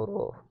আমার, অপূর্ব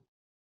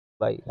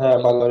ভাই। হ্যাঁ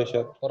বাংলা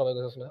ঋষাদ। বড় ভাই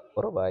বুঝছ না?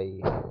 বড় ভাই,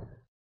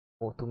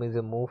 তুমি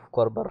যে মুভ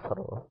করবার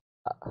পারো,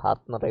 হাত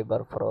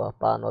নড়াইবার পারো,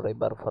 পা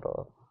নড়াইবার পারো,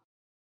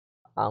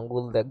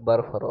 আঙ্গুল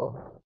দেখবার পারো,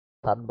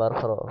 সাতবার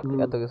পারো,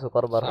 এত কিছু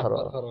করবার পারো,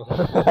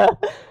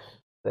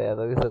 এত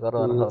কিছু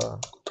করবার পারো,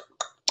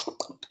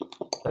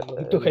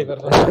 একটু খাইবার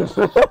পারো।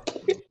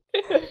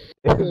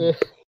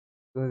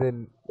 তুমি যে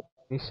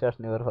নিঃশ্বাস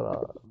নিবার পারো,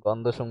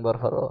 গন্ধ শুনবার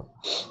পারো,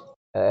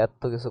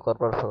 এত কিছু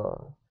করবার পারো,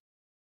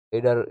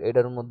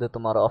 এটার মধ্যে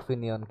তোমার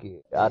অপিনিয়ন কি?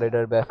 আর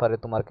এটার ব্যাপারে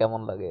তোমার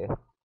কেমন লাগে?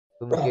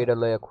 তুমি কি এটা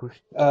লইয়া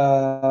খুশি?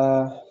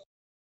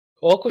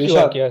 ও খুশি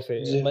হওয়ার ঋষাদ, কি আছে,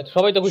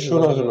 সবাই তো খুশি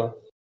শোনো হওয়ার। শোনো,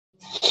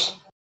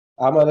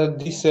 আমাদের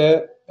দিছে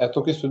এত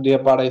কিছু দিয়ে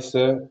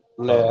পাঠাইছে,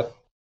 মানে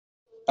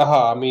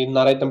আমি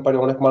নাড়াইতাম পারি,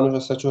 অনেক মানুষ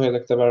আছে চোখে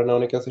দেখতে পারে না,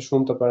 অনেকে আছে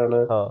শুনতে পারে না,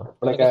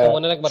 অনেকে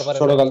মনে রাখবার পারে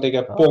না। ছোটকাল থেকে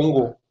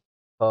পঙ্গু,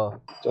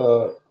 তো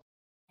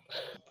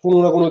কোনো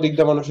না কোনো দিক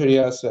দিয়ে মানুষের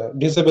ইয়ে আছে,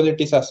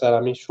 ডিসেবিলিটিস আছে। আর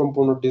আমি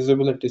সম্পূর্ণ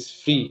ডিসেবিলিটিস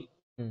ফ্রি,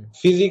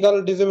 ফিজিক্যাল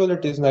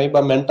ডিসেবিলিটিস নাই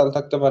বা মেন্টাল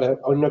থাকতে পারে,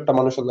 অন্য একটা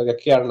মানুষের লাগে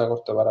কেয়ার না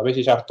করতে পারে,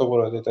 বেশি স্বার্থপর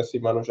হয়ে যেতেছি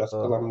মানুষ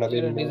আজকাল আমরা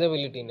দিন এটা দিন।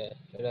 ডিসেবিলিটি না,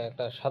 এটা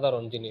একটা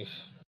সাধারণ জিনিস।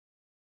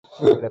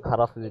 এটা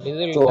খারাপ জিনিস।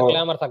 ডিসেবিলিটি তো থাকলে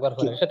আমার থাকবার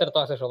পারে, সেটার তো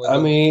আছে সবাই।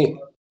 আমি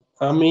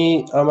আমি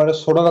আমার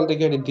ছোটকাল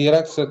থেকে এটি দিয়ে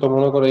রাখছে, তো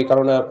মনে করো এই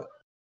কারণে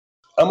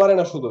আমার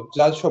না, শুধু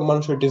যার সব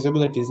মানুষের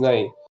ডিসেবিলিটিস নাই,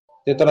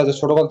 যে তারা যে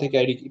ছোটকাল থেকে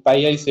আইডি পাই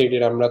আইছে,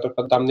 এটির আমরা তো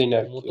একটা দাম দিই না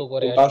আর কি, মতো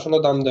করে কিন্তু আসলে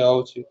দাম দেওয়া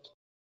উচিত,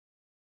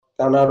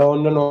 কারণ আরো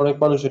অন্যান্য অনেক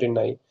মানুষেরই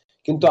নাই।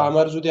 কিন্তু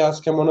আমার যদি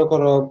আজকে মনে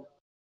করো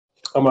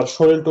আমার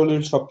শরীর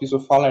টলির সবকিছু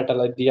ফালাই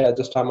টালাই দিয়া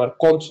জাস্ট আমার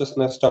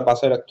কনসিয়াসনেসটা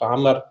বাঁচাই রাখতো,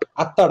 আমার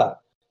আত্মাটা,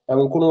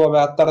 এবং কোনোভাবে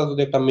আত্মাটা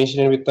যদি একটা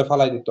মেশিনের ভিতরে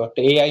ফালাই দিত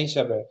একটা এআই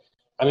হিসাবে,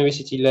 আমি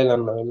বেশি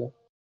চিল্লাইলাম না হইলে।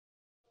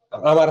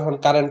 আমার এখন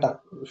কারেন্ট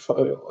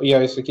ইয়া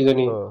হয়েছে কি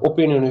জানি,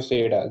 ওপিনিয়ন হয়েছে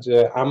এটা, যে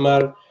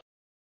আমার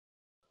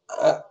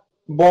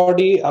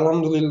বডি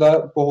আলহামদুলিল্লাহ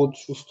বহুত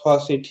সুস্থ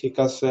আছে, ঠিক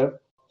আছে,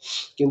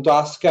 কিন্তু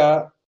আজকে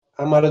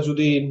আমার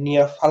যদি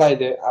নিয়ে ফালাই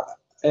দেয়,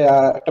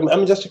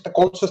 আমি জাস্ট একটা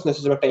কনসিয়াসনেস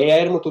হিসেবে একটা এআই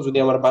এর মতো যদি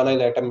আমার বানাই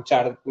দেয়, একটা আমি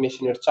চার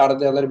মেশিনের চার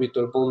দেয়ালের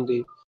ভিতর বন্দি,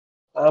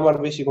 আমার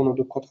বেশি কোনো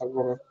দুঃখ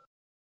থাকবে না।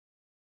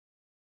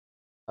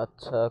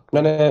 আচ্ছা,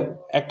 মানে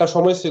একটা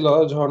সময় ছিল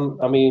যখন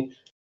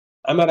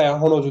আমার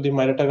এখনো যদি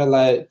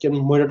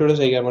মরে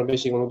জায়গায় আমার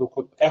বেশি কোনো দুঃখ,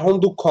 এখন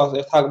দুঃখ আছে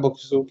থাকবো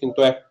কিছু, কিন্তু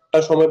একটা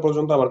সময়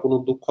পর্যন্ত আমার কোনো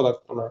দুঃখ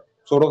লাগতো না।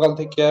 ছোটকাল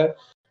থেকে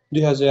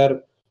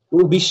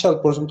 2020 সাল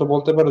পর্যন্ত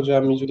বলতে পারো যে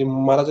আমি যদি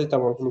মারা যাইতাম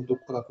আমার কোনো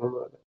দুঃখ লাগতো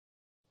না,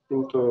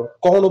 কিন্তু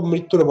কখনো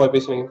মৃত্যুর ভয়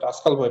পেয়েছি না, কিন্তু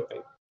আজকাল ভয় পাই।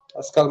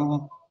 আজকাল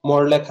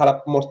মরলে খারাপ,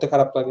 মরতে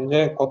খারাপ লাগে যে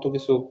কত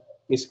কিছু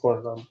মিস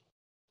করলাম,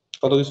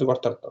 কত কিছু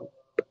করতে পারতাম।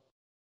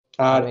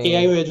 আর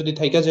এআই হয়ে যদি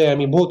থাইকা যায়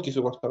আমি বহুত কিছু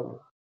করতে পারবো।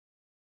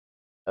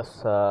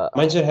 আচ্ছা,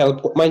 মানুষের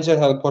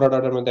হেল্প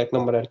করাটার মধ্যে এক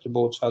নম্বরে আর কি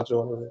বহুত সাহায্য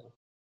হবে।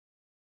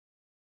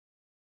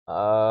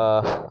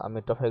 আমি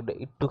টপিকটা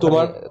একটুখানি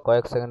তোমার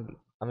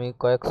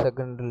কয়েক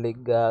সেকেন্ড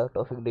লিগা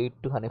টপিকটা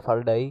একটুখানি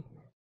ফাল্টাই,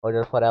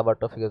 ওইটার পরে আবার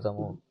টপিকে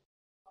যাবো।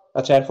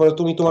 আচ্ছা, এরপরে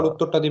তুমি তোমার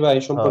উত্তরটা দিবা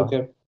এই সম্পর্কে।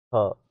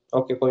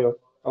 ওকে কইও।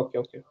 ওকে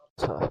ওকে।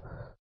 আচ্ছা,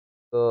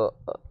 তো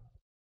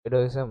এটা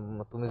হইছে,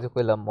 তুমি যে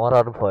কইলা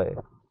মরার ভয়,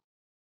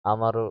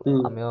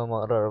 আমিও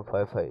মরার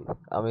ভয় পাই।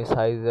 আমি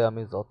চাই যে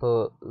আমি যত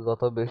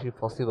যত বেশি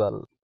পসিবল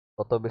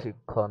তত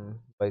বেশিক্ষণ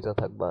বাইচা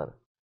থাকবার।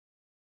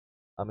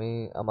 আমি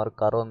আমার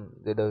কারণ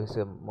যেটা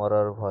হইছে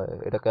মরার ভয়,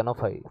 এটা কেন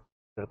পাই?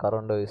 এর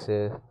কারণটা হইছে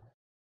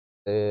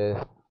যে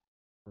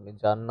আমি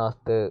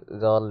জান্নাতে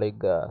যাওয়ার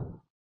লাইগা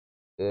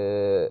এ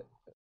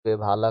যে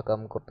ভালো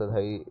কাম করতে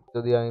থাকি,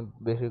 যদি আমি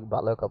বেশি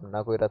ভালো কাম না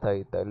কইরা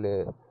থাকি তাহলে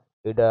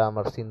এটা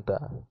আমার চিন্তা,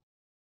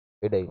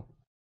 এটাই।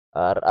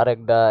 আর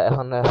আরেকটা,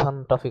 এখন এখন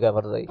টপিক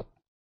আবার যাই।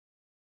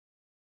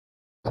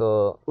 তো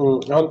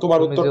এখন তোমার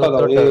তুমি যে উত্তরটা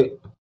দাও উত্তরটা,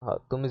 হ্যাঁ,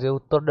 তুমি যে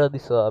উত্তরটা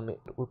দিছো আমি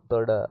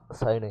উত্তরটা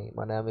চাই নাই,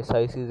 মানে আমি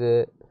চাইছি যে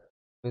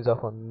তুমি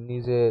যখন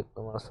নিজে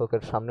তোমার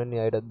চোখের সামনে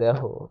নিয়ে এটা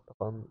দেখো,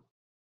 তখন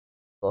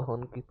তখন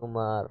কি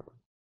তোমার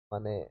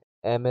মানে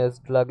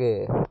অ্যামেজড লাগে,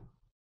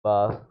 বা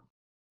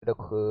এটা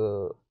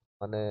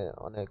মানে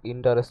অনেক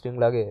ইন্টারেস্টিং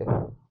লাগে,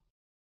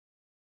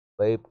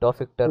 বা এই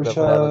টপিকটার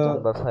ব্যাপারে আরো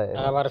জানবার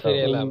আবার চাও?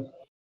 ফিরে এলাম।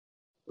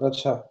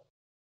 আচ্ছা,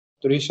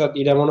 তো রিশাদ,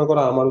 এটা মনে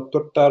করো আমার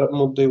উত্তরটার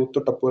মধ্যে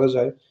উত্তরটা পড়ে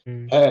যায়।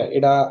 হুম হ্যাঁ,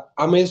 এটা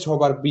আমেজ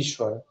হবার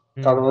বিষয়,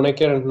 হুম। কারণ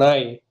অনেকের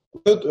নাই,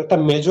 একটা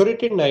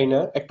মেজরিটির নাই না,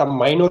 একটা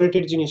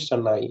মাইনরিটির জিনিসটা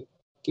নাই,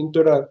 কিন্তু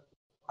এটা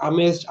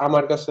আমেজ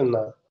আমার কাছে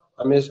না,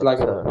 আমেজ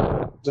লাগে আচ্ছা না,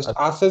 জাস্ট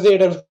আচ্ছা। আছে যে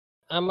এটা।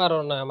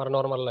 আমারও না, আমার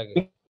নর্মাল লাগে।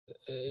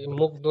 এই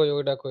মুগ্ধ হই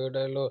ওইটা কই,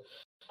 ওইটা হলো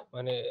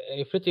মানে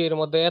এই পৃথিবীর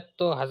মধ্যে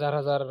এত হাজার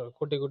হাজার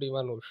কোটি কোটি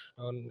মানুষ,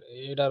 এখন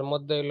এটার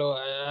মধ্যে হলো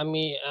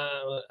আমি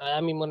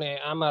আমি মনে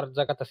আমার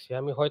জায়গাত আছি,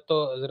 আমি হয়তো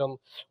যেরকম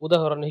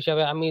উদাহরণ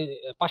হিসাবে আমি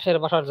পাশের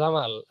বাসার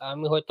জামাল,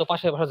 আমি হয়তো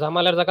পাশের বাসার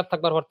জামালের জায়গায়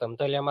থাকবার পারতাম,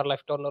 তাহলে আমার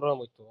লাইফটা অন্যরকম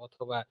হইতো।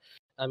 অথবা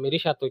আমি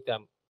রিসাত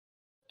হইতাম,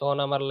 তখন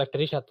আমার লাইফটা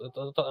রিসাত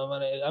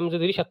মানে আমি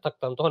যদি রিসাত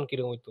থাকতাম তখন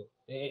কিরকম হইতো।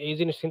 এই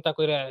জিনিস চিন্তা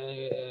করে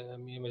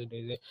আমি amazed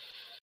হই যে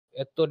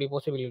এত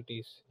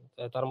পসিবিলিটিস,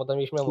 তার মধ্যে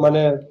আমি ইসমাম হই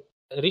মানে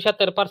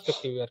রিসাতের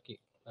পার্সপেক্টিভ আর কি,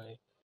 মানে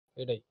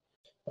এটাই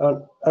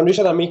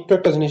রিশাদ, আমি একটু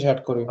একটা জিনিস অ্যাড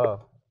করি। হ্যাঁ।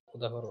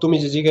 উদাহরণ। তুমি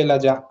যে জিগাইলা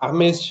যে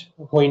আমেজ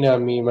হই না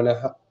আমি, মানে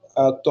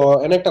তো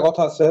এনে একটা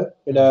কথা আছে,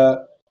 হুম। এটা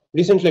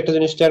রিসেন্টলি একটা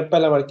জিনিস টের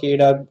পেলাম আর কি,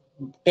 এটা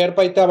টের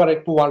পাইতে আবার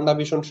একটু ওয়ান্ডা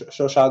ভীষণ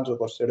সাহায্য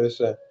করছে। এটা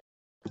হচ্ছে,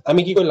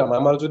 আমি কি করলাম,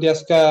 আমার যদি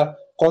আজকে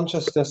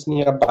কনসিয়াসনেস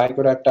নিয়ে বাই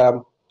করে একটা,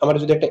 আমার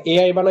যদি একটা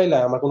এআই বানাইলে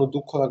আমার কোনো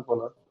দুঃখ লাগবে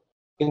না,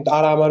 কিন্তু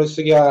আর আমার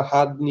হচ্ছে গিয়া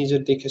হাত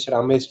নিজের দেখে সেটা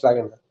আমেজ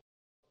লাগে না।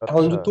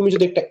 এখন আচ্ছা। তুমি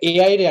যদি একটা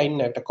এআই রে আইন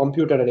না, একটা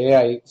কম্পিউটারের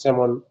এআই,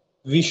 যেমন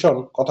ভিশন,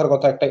 কথার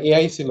কথা একটা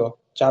এআই ছিল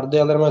চার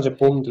দেয়ালের মাঝে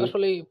বন্দি।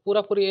 আসলে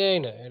পুরাপুরি এআই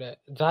না, এটা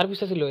যার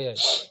পিছা ছিল এআই,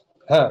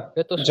 হ্যাঁ,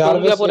 এ তো স্টোন দিয়া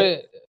জার্ভেস, পরে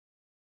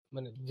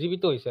মানে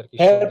জীবিত হইছে আর কি,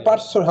 স্টোন হেয়ার দিয়া।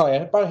 পার্সন, হয়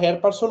হেয়ার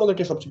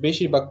পার্সোনালিটি সবচেয়ে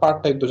বেশিরভাগ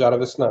পার্টটাই তো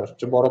জার্ভেস না,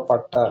 সবচেয়ে বড়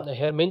পার্টটা।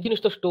 হ্যাঁ, মেইন জিনিস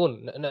তো স্টোন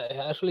না,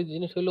 আসলে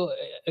জিনিস হলো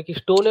কি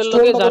স্টোনের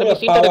লগে স্টোনটা তো জার্ভিস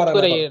পাওয়ার ইন্টারঅ্যাক্ট আর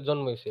করে এখন,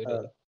 জন্ম হইছে এটাই।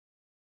 হ্যাঁ,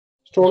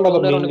 স্টোনটা তো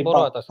স্টোনের অনেক মেইনলি বড়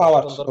হাত আছে,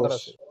 পাওয়ার স্টোন দরকার সোর্স।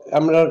 আছে।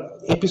 আমরা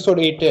এপিসোড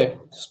 8-এ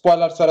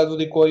স্পয়লার ছাড়া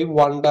যদি কই,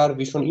 ওয়ান্ডার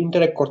ভিশন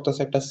ইন্টারেক্ট করতেছে,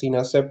 একটা সিন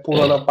আছে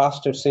পুরানো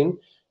পাস্টের সিন।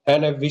 হ্যাঁ,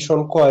 ভিশন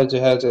কয় যে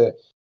হ্যাঁ, যে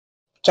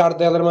চার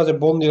দেয়ালের মাঝে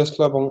বন্দি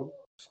আসলো এবং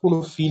কোনো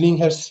ফিলিং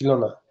হ্যার ছিল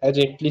না, হ্যাঁ,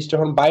 যে এটলিস্ট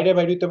যখন বাইরে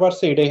বাইরে হইতে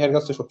পারছে, এটাই হ্যার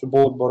কাছে সবচেয়ে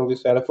বহুত বড়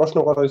কিছু। আর প্রশ্ন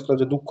করা হয়েছিল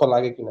যে দুঃখ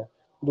লাগে কিনা,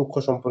 দুঃখ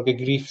সম্পর্কে,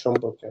 গ্রিফ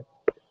সম্পর্কে।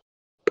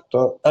 তো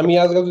আমি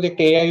আজকে যদি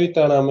একটা এআই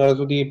হইতাম, আমরা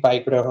যদি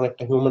বাইক করে এখন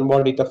একটা হিউম্যান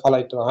বডিতে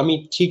ফালাইতো, আমি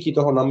ঠিকই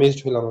তখন আমেজড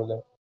হইলাম হইলে,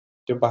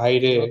 যে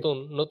বাইরে নতুন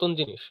নতুন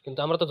জিনিস, কিন্তু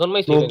আমরা তো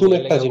জন্মাইছি এটা নতুন নিয়ে,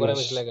 এর একটা লাগে আমার জিনিস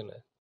আমেজ লাগে না।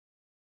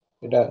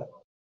 এটা।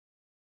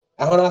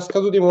 এখন আজকে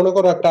যদি মনে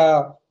করো একটা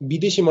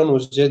বিদেশি মানুষ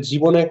যে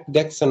জীবনে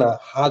দেখছে না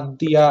হাত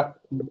দিয়া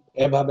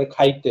এভাবে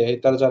খাইতে,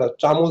 তার যারা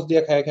চামচ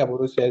দিয়ে খায় খাবো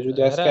রয়েছে, যদি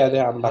হেরা আজকে দেখে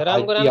আমরা হেরা হাত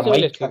আমগরে দিয়া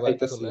আনসিভিলাইজড মাইখা কইবো আর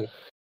কিছু খাইতেছি, না।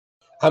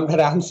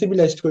 আমরা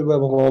আনসিভিলাইজড করবো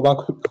এবং অবাক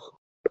হইবো।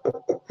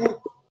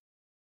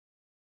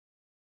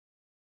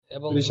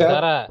 এবং রিশাদ,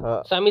 যারা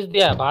হ্যাঁ চামিচ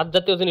দিয়া ভাত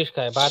জাতীয় জিনিস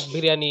খায়, ভাত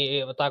বিরিয়ানি,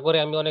 তা করে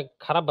আমি অনেক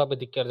খারাপ ভাবে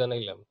ধিক্কার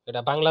জানাইলাম। এটা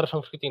বাংলার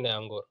সংস্কৃতি না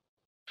আঙ্গর,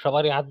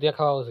 সবারই হাত দিয়ে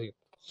খাওয়া উচিত।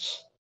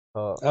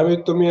 হ্যাঁ। আমি,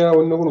 তুমি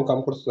অন্য কোনো কাম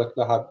করছো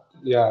একটা হাত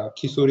ইয়া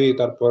খিচুড়ি,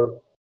 তারপর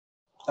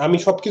আমি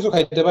সবকিছু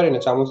খাইতে পারি না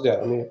চামচ দিয়ে,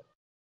 আমি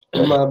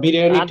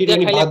বিরিয়ানি হাত দিয়ে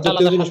টিরিয়ানি খাইলে ভাত একটা জাতীয়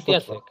আলাদা শান্তি জিনিসপত্র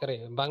আছে, করে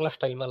বাংলা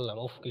স্টাইল মারলাম,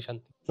 উফ কি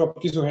শান্তি।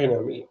 সবকিছু খাই না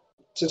আমি।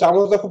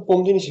 চামচ দিয়ে খুব কম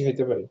জিনিসই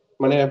খাইতে পারি,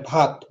 মানে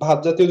ভাত ভাত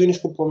জাতীয় জিনিস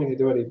খুব কমই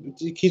খেতে পারি।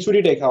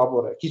 খিচুড়িটাই খাওয়া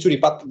পরে, খিচুড়ি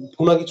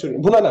ভুনা খিচুড়ি,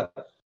 ভুনা না,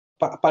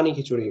 পানি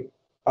খিচুড়ি,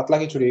 পাতলা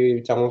খিচুড়ি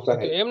চামচ দিয়ে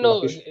কিন্তু খাই, এমনি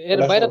বাকি এর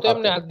ওটা বাইরে সব তো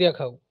এমনি হাতে। হাত দিয়ে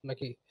খাও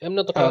নাকি?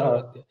 এমনি তো হ্যাঁ, খাওয়া হ্যাঁ।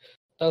 হাত দিয়ে,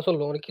 তা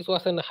চলবো। মানে কিছু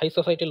আছে না, হাই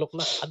সোসাইটির লোক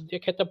না, হাত দিয়ে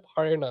খেতে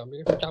পারে না,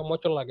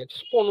 চামচ লাগে,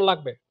 স্পুন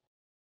লাগবে।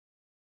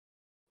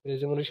 এই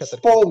যেমন রিসাত আর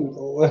কি, স্পুন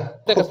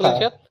দেখাস না কোথায়?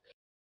 রিসাত,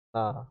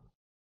 না।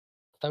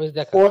 চামিচ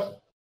দেখা ফোর্ক,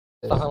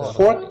 চাহা মারো।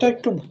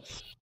 একটু,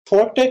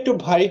 ফোর্কটা একটু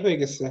ভারী হয়ে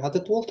গেছে, হাতে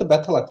তুলতে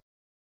ব্যথা লাগছে।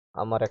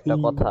 আমার একটা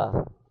কথা,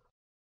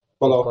 এই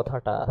বলো।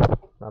 কথাটা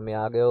আমি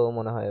আগেও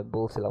মনে হয়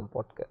বলছিলাম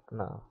পডকাস্ট,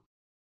 না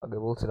আগে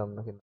বলছিলাম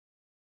না, কিন্তু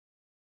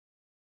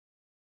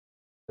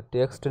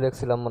টেক্সট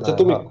লিখছিলাম মনে আচ্ছা,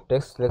 হয়, হ্যাঁ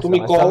টেক্সট তুমি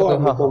লিখছিলাম, আচ্ছা কও, আমি কই,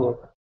 আমি হ্যাঁ হ্যাঁ কমো।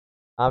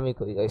 হ্যাঁ, আমি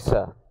কই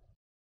আচ্ছা,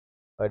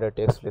 ওইটা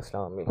টেক্সট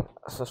লিখছিলাম আমি।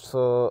 আচ্ছা,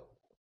 so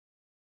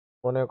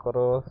মনে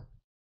করো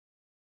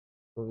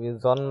তুমি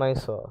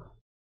জন্মাইছো,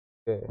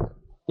 okay?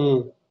 হুম।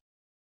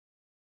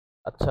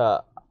 আচ্ছা,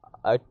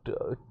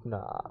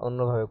 না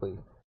অন্যভাবে কই।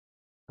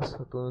 আচ্ছা,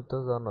 তুমি তো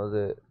জানো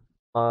যে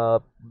আহ,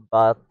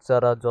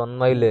 বাচ্চারা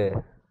জন্মাইলে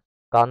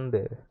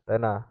কান্দে, তাই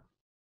না?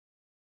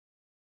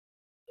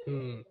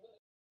 হুম।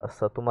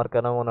 আচ্ছা, তোমার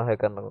কেন মনে হয়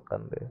কেন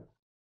কান্দে?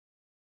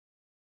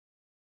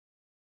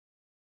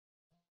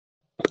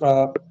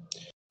 আহ,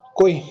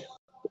 কই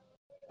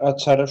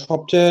আচ্ছা, এটা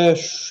সবচেয়ে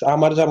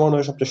আমার যা মনে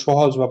হয় সবচেয়ে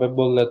সহজ ভাবে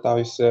বললে তা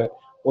হইছে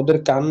ওদের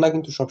কান্না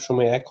কিন্তু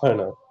সবসময় এক হয়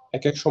না,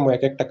 এক এক সময়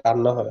এক একটা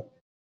কান্না হয়।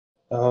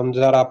 এখন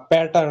যারা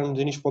প্যাটার্ন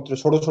জিনিসপত্র,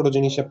 ছোট ছোট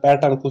জিনিসে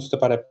প্যাটার্ন খুঁজতে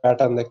পারে,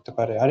 প্যাটার্ন দেখতে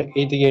পারে, আর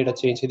এইদিকে এটা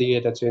চেঞ্জ এদিকে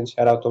এটা চেঞ্জ,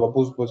 এরা তো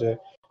বুঝবো যে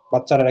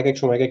বাচ্চারা এক এক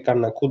সময় এক এক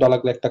কান্না, ক্ষুধা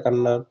লাগলে একটা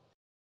কান্না,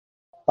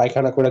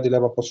 পায়খানা করে দিলে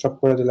বা প্রস্রাব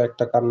করে দিলে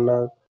একটা কান্না,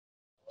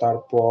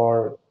 তারপর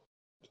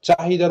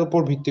চাহিদার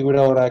উপর ভিত্তি করে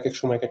ওরা এক এক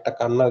সময় এক একটা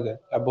কান্না দেয়।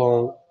 এবং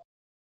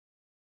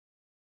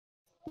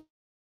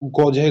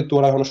যেহেতু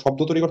ওরা কোনো শব্দ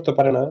তৈরি করতে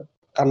পারে না,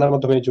 কান্নার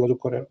মাধ্যমে যোগাযোগ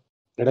করে।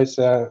 এটা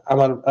হচ্ছে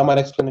আমার আমার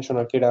এক্সপ্লেনেশন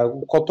আর কি। এটা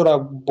কতটা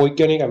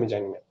বৈজ্ঞানিক আমি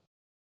জানি না।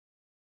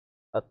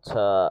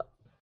 আচ্ছা,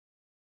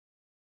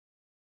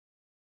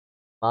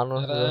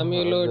 মানুষ আর আমি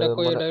হইলো যে এটা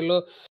কই, মানে এটা হইলো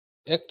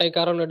একটাই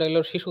কারণ, এটা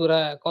হইলো শিশুরা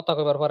কথা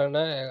কইবার পারে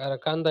না, আর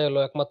কান্দা হইলো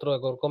একমাত্র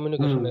হুম।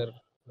 কমিউনিকেশনের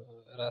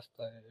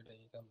রাস্তা, এটাই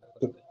কান্দা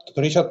করে দেয়। তো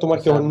ঋষাদ, তোমার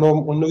কি আচ্ছা, অন্য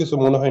অন্য কিছু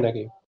মনে হয়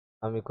নাকি?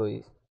 আমি কই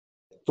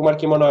তোমার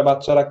কি মনে হয়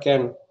বাচ্চারা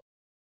কেন?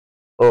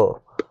 ও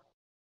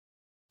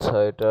আচ্ছা,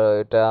 এটা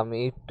এটা আমি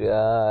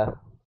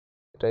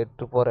এটা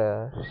একটু পরে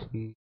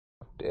আসি।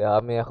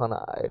 আমি এখন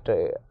এটা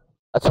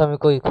আচ্ছা আমি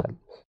কই খালি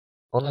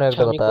অন্য আচ্ছা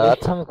একটা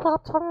আমি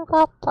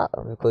কথা। কই,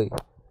 আমি কই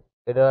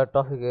এটা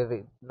টপিকের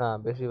না,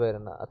 বেশি বাইরে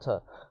না। আচ্ছা,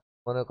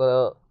 মনে করো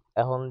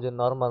এখন যে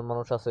নর্মাল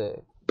মানুষ আছে,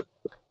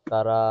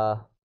 তারা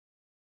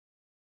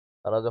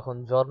তারা যখন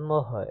জন্ম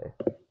হয়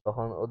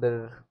তখন ওদের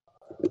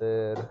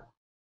ওদের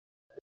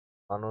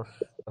মানুষ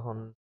যখন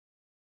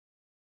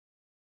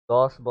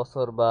 10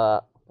 বছর বা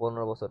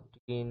 15 বছর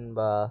টিন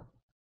বা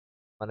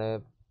মানে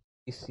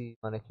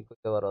মানে কি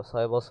করতে পারো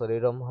 6 বছর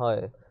এরম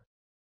হয়,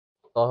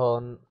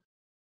 তখন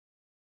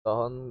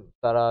তখন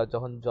তারা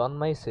যখন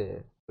জন্মাইছে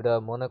ওটা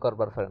মনে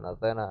করবার পারে না,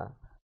 তাই না?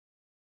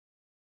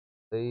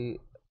 এই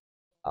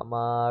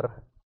আমার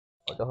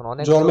যখন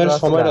অনেক ছোট জন্মের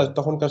সময়টা ছিলাম,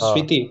 তখনকার হ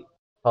স্মৃতি।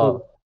 হ হুম।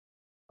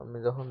 আমি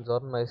যখন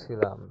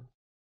জন্মাইছিলাম,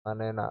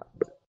 মানে না,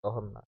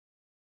 তখন না,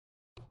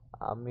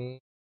 আমি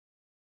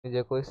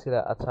যে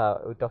কইছিলাম, আচ্ছা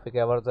ওই টপিকে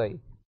আবার যাই,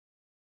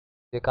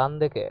 যে কান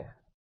দেখে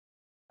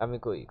আমি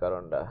কই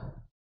কারণটা।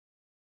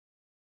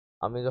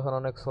 আমি যখন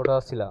অনেক ছোট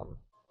ছিলাম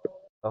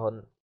তখন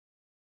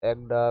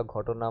একটা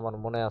ঘটনা আমার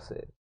মনে আছে।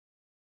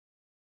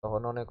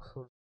 তখন অনেক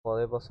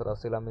কয় বছর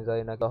আছিল আমি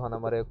জানি না, তখন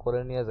আমারে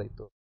কোলে নিয়ে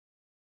যাইতো,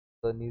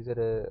 তো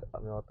নিজেরে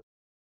আমি অত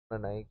মনে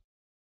নাই।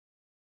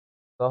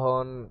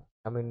 তখন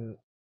আমি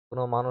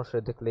কোনো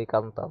মানুষের দেখলেই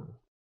কাঁদতাম,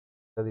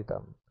 কেঁদে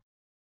দিতাম।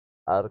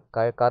 আর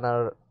এটা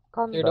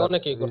কান্দার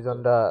অনেকেই করতো।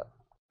 রিজনটা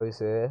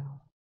হয়েছে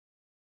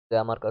যে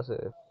আমার কাছে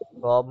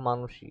সব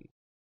মানুষই,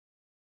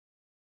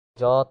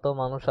 যত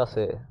মানুষ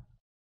আছে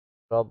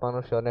সব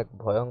মানুষই অনেক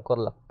ভয়ঙ্কর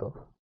লাগতো।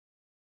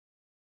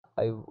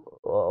 আই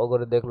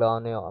ওগরে দেখলে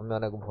আমি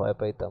অনেক ভয়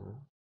পাইতাম,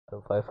 আর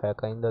ভয় পায়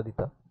কাইন্দা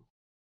দিতাম।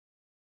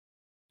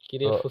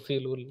 কিরে তো ফুসি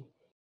লুল,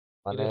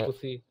 কিরে মানে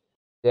ফুসি।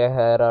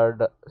 চেহারার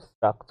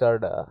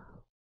স্ট্রাকচারটা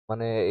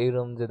মানে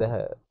এইরকম যে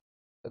দেখে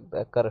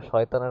একেবারে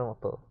শয়তানের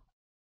মতো,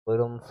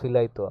 ওইরকম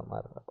ফিলাইতো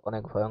আমার,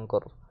 অনেক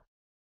ভয়ঙ্কর।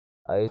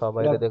 আর এই এটা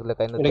সবাইরে দেখলে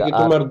কাইন্দা এটা দিতাম। কি আর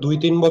তোমার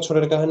 2-3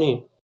 বছরের কাহিনী?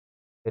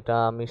 এটা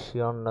আমি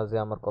শিওর না যে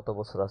আমার কত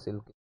বছর আছিল,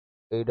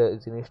 এইটা এই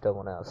জিনিসটা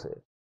মনে আছে।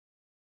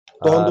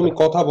 তখন আর তুমি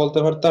কথা বলতে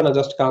পারতা না,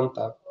 জাস্ট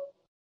কানতা?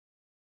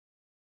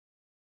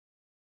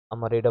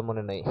 আমার এটা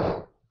মনে নাই।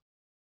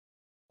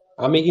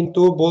 আমি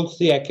কিন্তু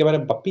বলছি একেবারে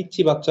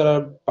পিচ্চি বাচ্চারা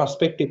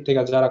পার্সপেক্টিভ থেকে,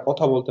 যারা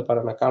কথা বলতে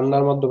পারে না,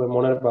 কান্নার মাধ্যমে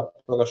মনের ভাব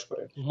প্রকাশ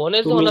করে। মনে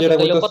তুমি যখন আছে যেটা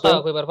তাইলে কথা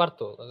কইতেছো, কইবার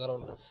পারতো, কারণ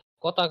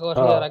কথা কওয়া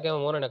হ্যাঁ, শিখার আগে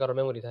আমার মনে না কারো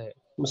মেমোরি থাকে।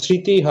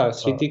 স্মৃতি, হ্যাঁ আহ,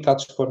 স্মৃতি কাজ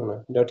করে না,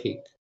 এটা ঠিক।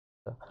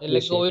 এর লাগে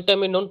বেশি ওই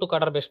টাইমে নন্টু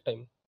কাটার বেস্ট টাইম।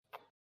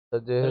 তো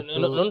যেহেতু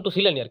নন্টু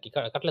ছিলেনই আর কি,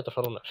 কাটলে তো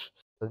সর্বনাশ।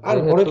 আর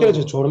যেহেতু অনেকের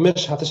যে জন্মের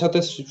সাথে সাথে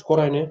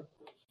করায় না,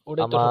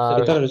 ওটাই তো সবচেয়ে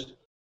আমার এটা। বেস্ট,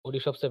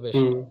 ওটাই সবচেয়ে বেস্ট।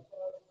 হুম।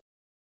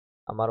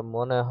 আমার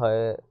মনে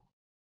হয়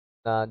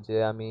না যে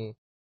আমি,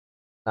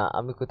 না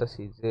আমি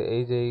কইতাছি যে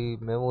এই যে এই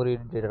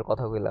মেমোরির যেটার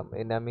কথা কইলাম,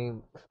 এনে আমি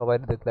সবাই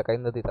দেখলে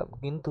কাইন্দা দিতাম,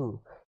 কিন্তু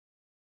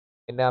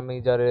এনে আমি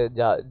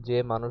যে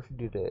মানুষ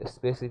দিতে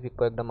স্পেসিফিক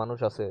কয়েকটা মানুষ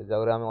আছে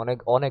যাদের আমি অনেক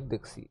অনেক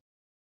দেখছি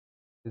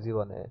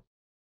জীবনে,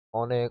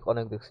 অনেক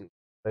অনেক দেখছি,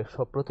 প্রায়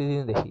সব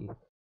প্রতিদিন দেখি।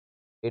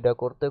 এটা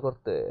করতে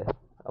করতে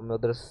আমি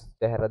ওদের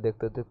চেহারা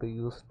দেখতে দেখতে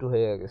ইউজ টু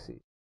হয়ে গেছি।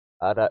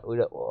 আর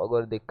ওইটা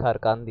ওদের দেখা আর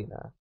কান্দি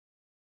না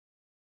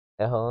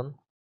এখন।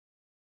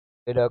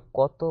 এটা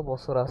কত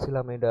বছর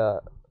আসছিলাম এটা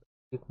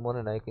ঠিক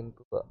মনে নাই,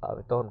 কিন্তু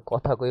আমি তখন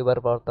কথা কইবার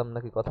পারতাম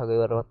নাকি কথা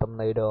কইবার পারতাম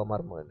না এটাও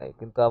আমার মনে নাই,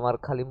 কিন্তু আমার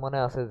খালি মনে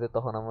আছে যে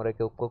তখন আমার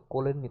কেউ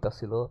কোলে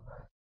নিতাছিল,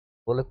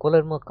 বলে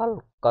কোলের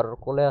কারোর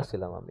কোলে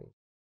আসছিলাম আমি,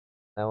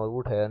 আমার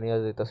উঠাইয়া নিয়ে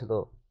যাইতাছিল।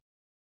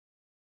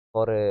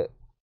 পরে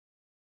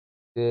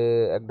যে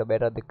একটা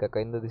বেটার দিকে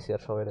কাইন্দা দিছি,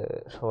 আর সবাই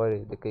সবাই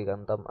দিকেই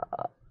কানতাম।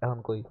 এখন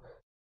কই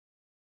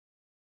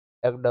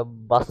একটা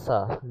বাচ্চা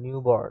নিউ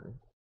বর্ন,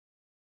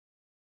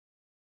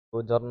 ও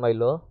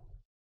জন্মাইলো,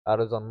 আর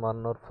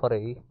জন্মানোর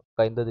পরেই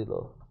কাইন্দা দিল।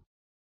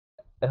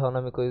 এখন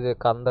আমি কই যে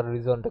কান্দার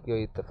রিজনটা কি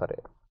হইতে পারে?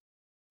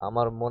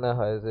 আমার মনে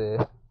হয় যে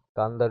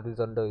কান্দার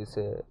রিজনটা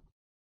হইছে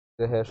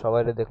যে হ্যাঁ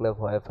সবাইরে দেখলে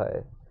ভয় পায়,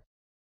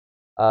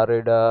 আর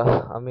এটা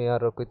আমি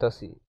আরো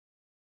কইতাছি,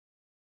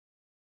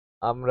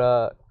 আমরা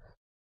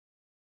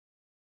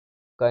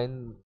কাইন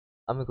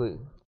আমি কই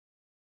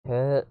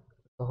হ্যাঁ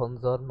তখন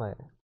জন্মায়,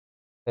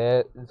 হ্যাঁ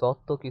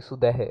যত কিছু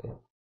দেখে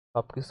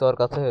সবকিছু ওর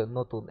কাছে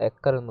নতুন,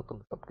 একবারে নতুন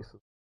সবকিছু।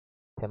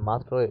 হ্যাঁ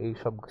মাত্র এই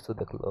সব কিছু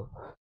দেখলো।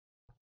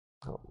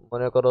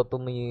 মনে করো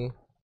তুমি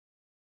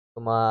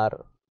তোমার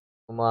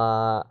তোমার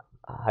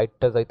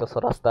হাইটটা যাইতেছো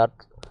রাস্তার,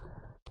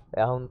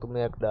 এখন তুমি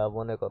একটা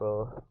মনে করো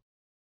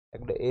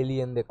একটা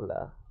এলিয়েন দেখলা,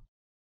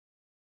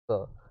 তো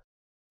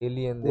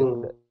এলিয়েন হুম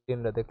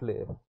এলিয়েনটা দেখলে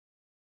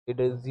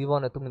এটা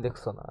জীবনে তুমি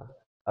দেখছো না।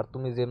 আর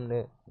তুমি যেমনে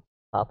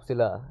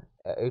ভাবছিলা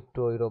একটু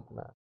ওইরকম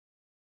না।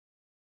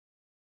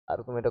 আর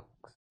তুমি এটা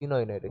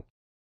চিনোই না, এটা কি।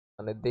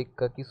 মানে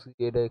দেখা কিছু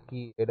এটা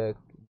কি এটা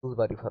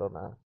বুঝবারই পারো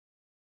না।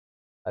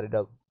 আর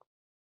এটা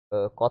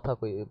কথা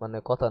কই মানে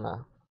কথা না,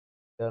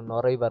 এটা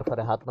নড়াইবার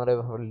পারে, হাত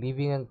নড়াইবার পারে,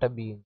 লিভিং একটা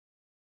বিং।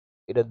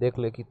 এটা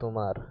দেখলে কি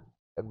তোমার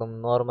একদম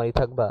নরমালি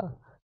থাকবা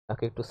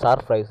নাকি একটু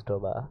সারপ্রাইজড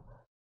হবা?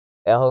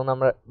 এখন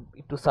আমরা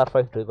একটু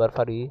সারপ্রাইজড হইবার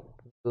পারি,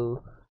 কিন্তু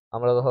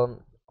আমরা যখন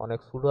অনেক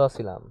ছোট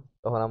আছিলাম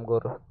তখন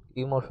আমগোর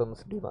ইমোশনস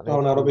মানে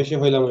তখন একটু আরো বেশি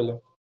হইলাম হইলো।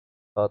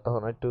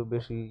 তখন একটু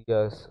বেশি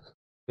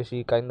বেশি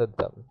কাইন্দ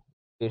দিতাম,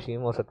 বেশি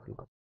ইমোশন ফিল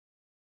করতাম।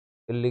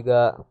 এর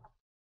লিগা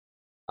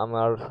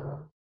আমার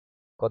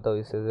কথা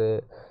হইছে যে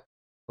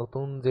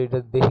নতুন যেটা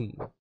দেখি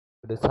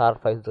এটা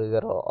সারপ্রাইজ হয়ে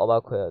যায়,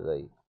 অবাক হয়ে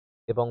যাই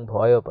এবং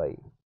ভয়ও পাই।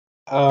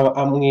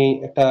 আমি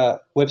একটা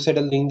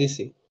ওয়েবসাইটের লিংক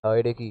দিছি,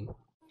 এটা কি?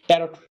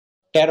 ট্যারট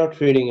ট্যারট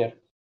রিডিং এর।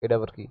 এটা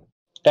আবার কি?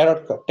 ট্যারট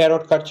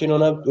ট্যারট কার্ড চিনো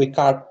না? ওই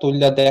কার্ড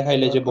তুললা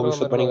দেখাইলে যে অনেক রকমের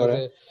ভবিষ্যৎবাণী ওই করে। যে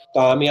তো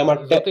আমি আমার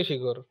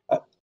জ্যোতিষীগর,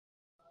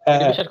 হ্যাঁ এটি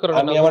হ্যাঁ বিশ্বাস করো না,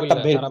 আমি আমারটা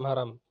নাউজুবিল্লাহ, হারাম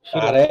হারাম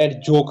শিরক। আরে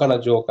জোকানা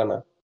জোকানা,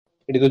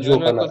 এটা তো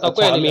জোকানা। তাও আচ্ছা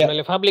কইয়া আমি দিলাম,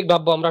 নাহলে পাবলিক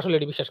ভাববো আমরা আসলে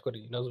এটি বিশ্বাস করি,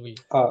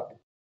 নাউজুবিল্লাহ। আহ,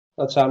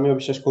 আচ্ছা আমিও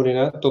বিশ্বাস করি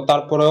না, তো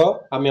তারপরেও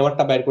আমি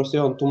আমারটা বাইর করছি,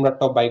 এখন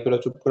তোমরাটাও বাই করে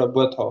চুপ করে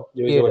বয়ে থাও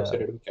যে কি ওই যে এটা?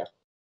 ওয়েবসাইটে ঢুকে।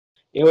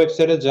 এই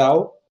ওয়েবসাইটে যাও,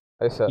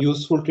 আচ্ছা।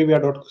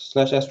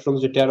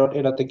 usefultrivia.com/astrologytarot,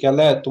 এটাতে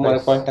গেলে তোমার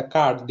আইস। কয়েকটা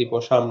কার্ড দিব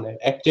সামনে,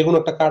 যে কোনো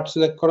একটা কার্ড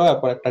সিলেক্ট করো,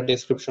 তারপর একটা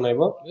ডেসক্রিপশন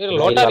আইবো। এটা এটা কি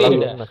লটারি কালা কালা এটা,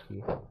 জাদু নাকি?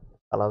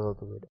 কালা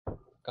জাদু এটা?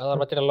 কালার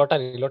বাচ্চাটা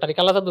লটারি, লটারি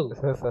কালা জাদু।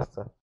 আচ্ছা আচ্ছা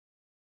আচ্ছা।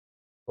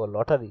 ও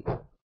লটারি।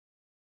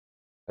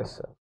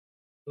 আচ্ছা।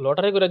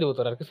 লটারি করে দিব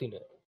তোর, আর কিছুই না।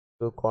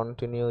 To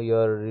continue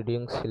your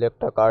reading select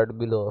a card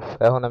below.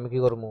 এখন আমি কি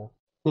করবো?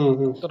 হুম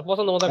তোর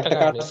পছন্দ মতো একটা একটা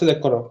কার্ড কার্ড নে।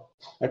 সিলেক্ট করো,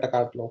 একটা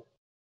কার্ড নাও।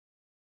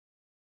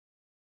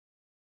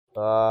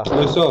 আহ,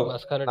 বুঝছো?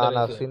 মাঝখানে না না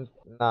টানাইছে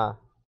না।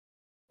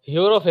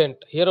 হিয়েরোফেন্ট,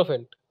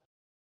 হিয়েরোফেন্ট,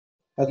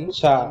 কি?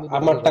 আচ্ছা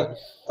আমারটা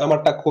ইমিডিয়েট।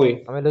 আমারটা কই?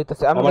 আমি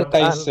লইতেছি আমি আমারটা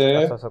লইতেছি আইছে।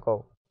 আচ্ছা আচ্ছা কও।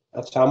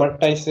 আচ্ছা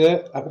আমারটা আইছে।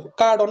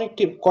 কার্ড অনেক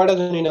কয়টা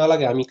জানি না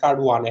লাগে, আমি কার্ড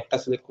ওয়ান একটা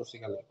সিলেক্ট করছি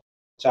খালি।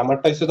 আচ্ছা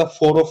আমারটা হইছে দা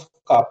 4 of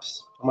Cups।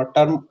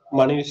 আমারটার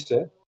মানে হইছে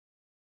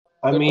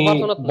ওর আমি তো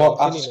পার্সোনাল না,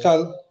 আমি চিনি না। আজকাল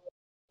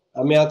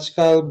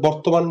আজকাল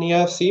বর্তমান নিয়ে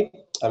আছি,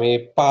 আমি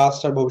পাস্ট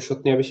আর ভবিষ্যৎ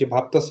নিয়ে বেশি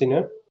ভাবতেছি না।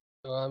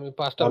 তো আমি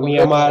পাঁচটা আমি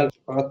ভবিষ্যৎ আমার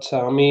নিলাম। আচ্ছা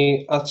আমি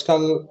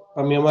আজকাল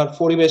আমি আমার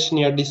পরিবেশ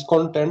নিয়ে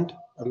ডিসকন্টেন্ট।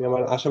 আমি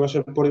আমার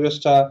আশেপাশের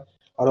পরিবেশটা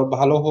আরো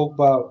ভালো হোক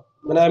বা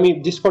মানে আমি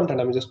ডিসকন্টেন্ট,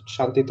 আমি জাস্ট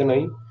শান্তিতে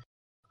নাই।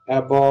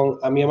 এবং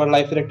আমি আমার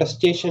লাইফের একটা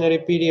স্টেশনারি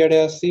পিরিয়ডে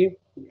আছি।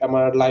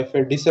 আমার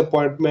লাইফের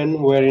ডিসঅ্যাপয়েন্টমেন্ট,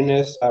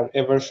 ওয়ারিনেস আর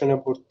এভারশনে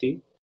ভর্তি।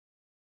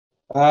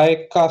 এই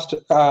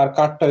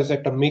কার্ডটা হচ্ছে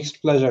একটা মিক্সড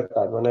প্লেজার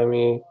কার্ড, মানে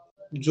আমি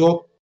যোগ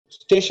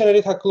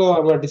স্টেশনারি থাকলেও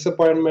আমার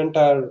ডিসঅ্যাপয়েন্টমেন্ট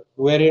আর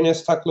ওয়ারিনেস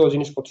থাকলেও,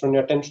 জিনিসপত্র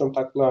নিয়ে টেনশন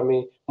থাকলেও আমি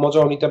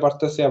মজাও নিতে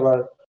পারতেছি, আবার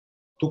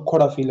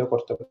দুঃখটা ফিলও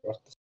করতে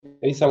পারতেছি।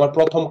 এই হচ্ছে আমার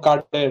প্রথম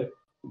কার্ডের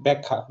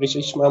ব্যাখ্যা।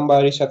 ইসমাম বা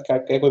রিশাদ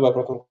কে কইবা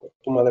প্রথম,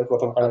 তোমাদের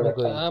প্রথম কার্ডের আমি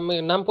ব্যাখ্যা। কই। আমি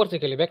নাম পড়ছি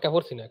খালি, ব্যাখ্যা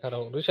পড়ছি না,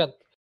 কারণ রিশাদ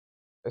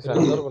আচ্ছা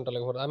 10 ঘন্টা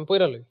লাগে আমি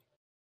পড়া লই।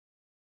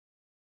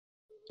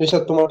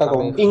 রিশাদ তোমারটা কম,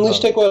 আমি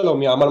ইংলিশটাই কইলো,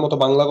 আমি আমার মতো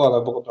বাংলা কওয়া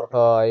লাগবে দরকার নেই।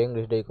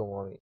 ইংলিশ ডাই কম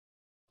আমি।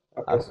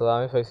 ওকে। আসো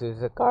আমি পাইছি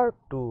card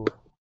to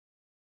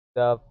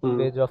the hmm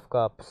page of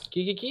cups.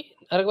 কি কি কি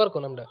আরেকবার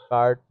কোন নামটা?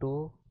 Card to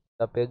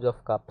the page of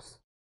cups.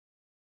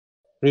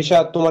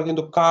 Rishad তোমার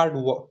কিন্তু কার্ড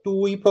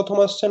টুই প্রথম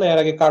আসছে না, এর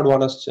আগে কার্ড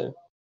ওয়ান আসছে?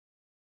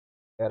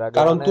 এর আগে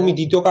কারণ মানে তুমি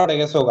দ্বিতীয় কার্ডে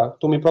গেছো গা,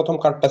 তুমি প্রথম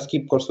কার্ডটা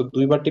স্কিপ করছো,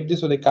 দুইবার টিপ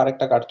দিছো, দেখে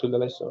আরেকটা কার্ড তুলে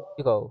লাইছো।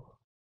 কি কও?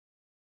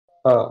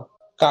 হ্যাঁ,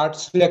 কার্ড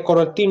সিলেক্ট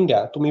করো তিনটা,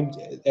 তুমি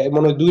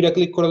মনে হয় দুইটা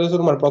ক্লিক করে দিয়েছো,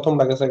 তোমার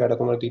প্রথমটা গেছে গা, এটা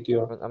তোমার দ্বিতীয়।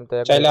 আমি তো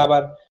একটাই চাইলে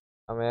আবার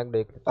আমি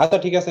একটাই ক্লিক আচ্ছা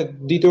ঠিক আছে,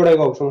 দ্বিতীয়টাই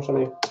গাও, সমস্যা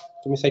নেই,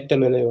 তুমি সাইডটা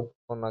লয়ে লাইও।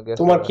 কোন গেছে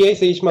তোমার গা। কি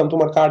হয়েছে ইসমাম,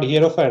 তোমার কার্ড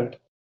হিরোফ্যান্ট?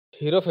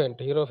 হিরোফেন্ট,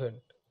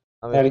 হিরোফেন্ট।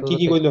 আমি আর কি শুরু কি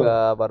থেকে কইলো?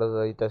 আবার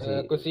যাইতাছি,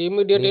 Because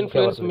immediate লিংকে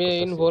আবার influence ক্লিক may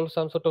করতেছি। involve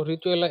some sort of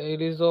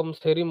ritualism,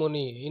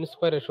 ceremony,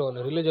 inspiration,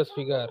 religious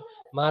figure,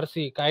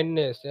 mercy,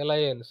 kindness,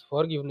 alliance,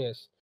 forgiveness.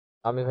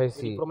 আমি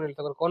পাইছি Very prominent.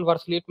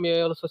 Conversely, it may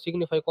also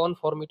signify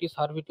conformity,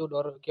 servitude,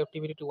 or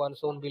captivity to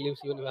one's own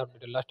beliefs, even if you have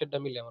last এটা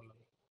মিলে আমার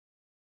লাগে।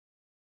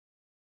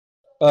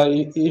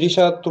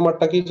 রিশাদ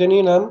তোমারটা কি জানি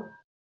নাম?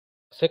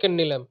 সেকেন্ড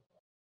নিলাম,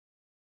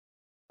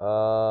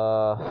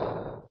 আহ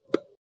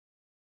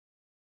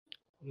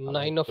আমি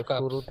 9 of তো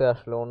cups। শুরুতে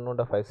আসলে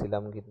অন্যটা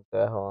পাইছিলাম, কিন্তু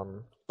এখন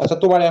আচ্ছা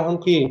তোমার এখন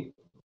কি?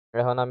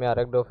 এখন আমি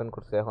আরেকটা ওপেন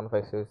করছি, এখন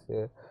পাইছি হচ্ছে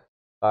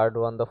card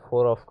one the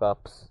four of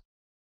cups.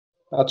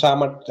 আচ্ছা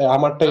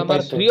আমারটাই আমার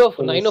পাইছো 3 of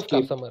তুমি 9 of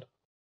স্কিপ। cups আমার।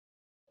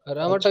 আর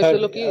আমারটা আচ্ছা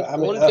ছিল কি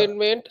আমি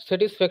contentment,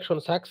 satisfaction,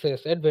 success,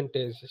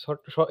 advantage,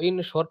 in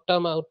short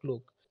term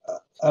outlook,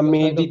 আমি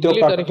sign of দ্বিতীয়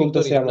কার্ড military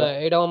তুলতেছি victory। না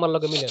আমার। এটাও আমার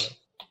লগে মিলে না।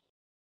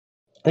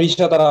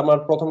 রিশাদ আর আমার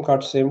প্রথম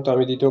কার্ড সেম, তো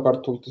আমি দ্বিতীয় কার্ড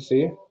তুলতেছি।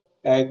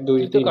 1 2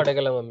 তৃতীয় 3। কার্ডে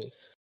গেলাম আমি।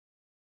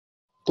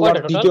 তোমার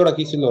কয়টা টোটাল? দ্বিতীয়টা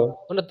কি ছিল?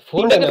 মানে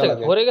তিনটা নেওয়া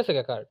লাগে। ভরে গেছে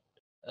কার্ড।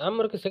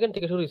 আমার কি সেকেন্ড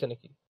থেকে শুরু হইছে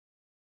নাকি?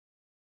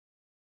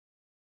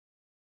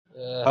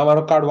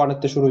 আমারও কার্ড 1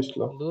 এর শুরু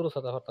হইছিল। দূর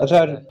সাদা হতা। আচ্ছা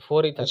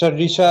 4ই থাক। আচ্ছা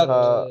রিশাদ,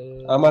 হ্যাঁ,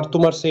 আমার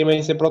তোমার সেম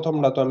আইছে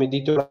প্রথমটা, তো আমি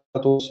দ্বিতীয়টা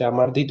তুলছি।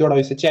 আমার দ্বিতীয়টা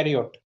হইছে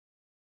চ্যারিয়ট।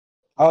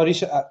 আর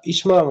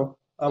ইসমাম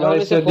আমার এখন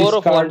হইছে হইছে 4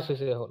 of ডিসকার্ড। wands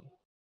হইছে এখন।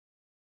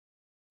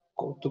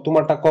 তো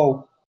তোমারটা কও।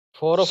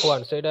 4 of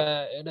wands এটা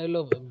হলো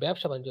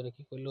ব্যবসা বাণিজ্য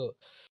নাকি কইলো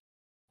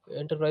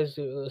enterprise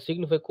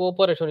signify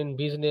cooperation in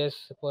business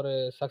পরে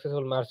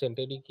সাকসেসফুল মার্চেন্ট।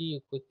 এডি কি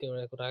কইতে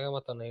মানে রাগা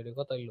মাথা নাই এডি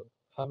কথা হইলো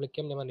পাবলিক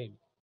কেমনে মানে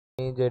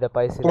আমি যেটা তোমার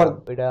পাইছিলাম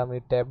এটা আমি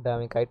ট্যাবটা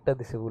আমি কাইটটা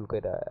দিছি ভুল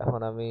কইরা।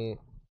 এখন আমি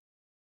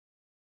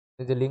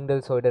যে লিঙ্কটা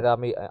দিছি ওইটা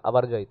আমি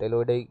আবার যাই, তাইলে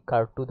ওইটাই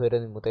কার্ড 2 ধরে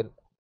নিমু, তাই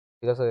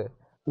ঠিক আছে?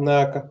 না,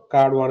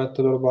 কার্ড 1 এর তো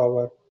ধরবো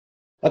আবার।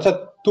 আচ্ছা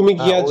তুমি না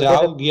গিয়া যাও,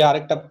 ওইটাতে গিয়া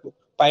আরেকটা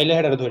পাইলে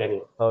হেডারে ধরে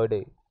নিও।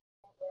 ওইটাই।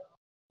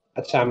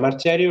 আচ্ছা আমার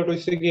চ্যারিয়ট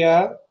হইছে গিয়া,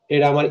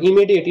 এটা আমার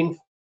ইমিডিয়েট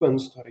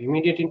ইনফ্লুয়েন্স ধরে।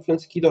 ইমিডিয়েট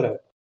ইনফ্লুয়েন্স কি ধরে?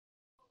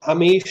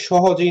 আমি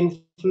সহজে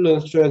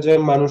ইনফ্লুয়েন্স হয়ে যায়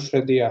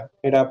মানুষরে দিয়া।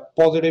 এটা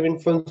পজিটিভ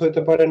ইনফ্লুয়েন্স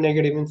হইতে পারে,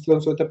 নেগেটিভ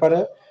ইনফ্লুয়েন্স হইতে পারে।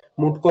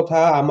 মোট কথা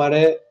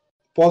আমারে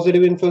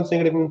পজিটিভ ইনফ্লুয়েন্স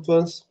নেগেটিভ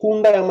ইনফ্লুয়েন্স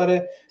কোনটাই আমারে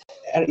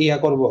ইয়া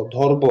করব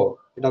ধরবো,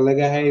 এটা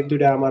লেগে হয় এই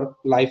দুইটা আমার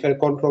লাইফের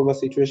কন্ট্রোল বা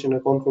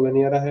সিচুয়েশনের কন্ট্রোলে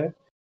নিয়ে রাখে।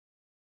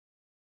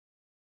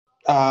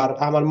 আর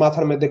আমার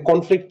মাথার মধ্যে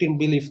কনফ্লিক্টিং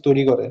বিলিফ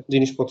তৈরি করে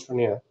জিনিসপত্র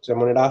নিয়ে।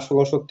 যেমন এটা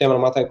আসলে সত্যি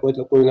আমার মাথায়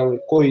কইলাম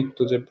কই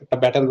তো যে একটা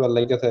ব্যাটেল ওয়ার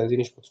লাইগাছে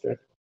জিনিসপত্রের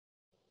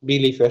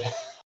বিলিফের।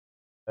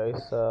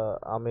 গাইস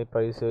আমি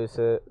পাইছি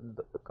হইছে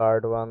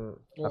কার্ড 1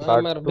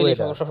 কার্ড আমার 2 বিলিফ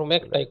এটা সবসময়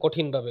একটাই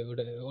কঠিন ভাবে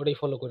ওটাই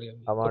ফলো করি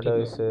আমি আমারটা কঠিন ভাবে।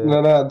 হইছে না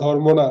না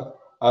ধর্ম না,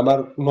 আমার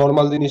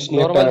নরমাল জিনিস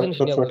নিয়ে একটা নরমাল জিনিস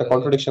নিয়ে সবসময় একটা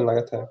কন্ট্রাডিকশন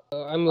লাগাতে হয়।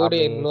 আমি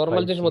ওটাই আমি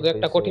নরমাল জিনিসের পাইছি মধ্যে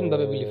একটা হইছে কঠিন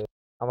ভাবে বিলিফ।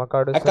 আমার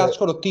কার্ড এক হইছে কাজ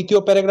করো, তৃতীয়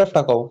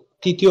প্যারাগ্রাফটা কও।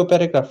 তৃতীয়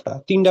প্যারাগ্রাফটা,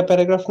 তিনটা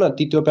প্যারাগ্রাফ না,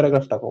 তৃতীয়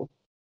প্যারাগ্রাফটা কও।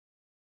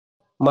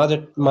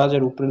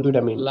 মাঝের উপরে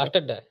দুইটা মিনিট,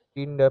 লাস্টেরটা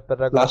 3টা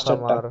প্যারাগ্রাফ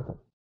লাস্টেরটা আমার।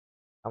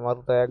 আমার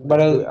তো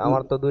মানে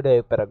আমার তো 2টাই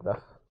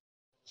প্যারাগ্রাফ।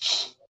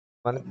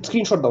 মানে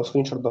স্ক্রিনশট দাও,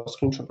 স্ক্রিনশট দাও,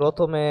 স্ক্রিনশট দাও।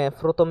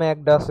 প্রথমে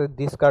একটা আছে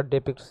this card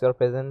ডিপিক্টস your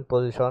present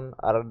position,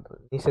 আর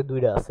নিচে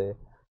 2টা আছে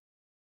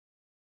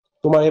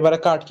তোমার এবারে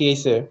কার্ড কি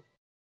আইছে?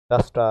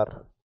 ডাস্টার।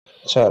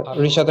 আচ্ছা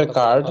রিশাদের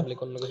কার্ড। পাবলিক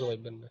অন্য কিছু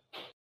ভাববেন না।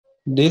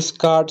 This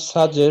card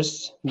suggests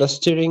the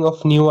steering of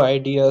new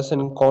ideas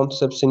and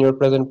concepts in your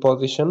present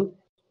position.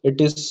 It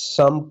is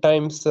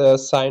sometimes a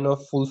sign of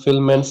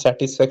fulfillment,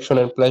 satisfaction,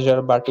 and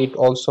pleasure, but it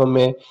also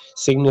may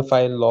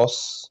signify loss,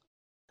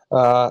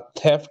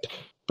 theft,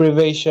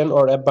 privation,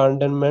 or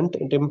abandonment.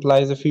 It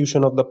implies a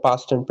fusion of the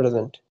past and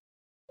present.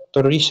 তো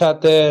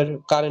রিশাতের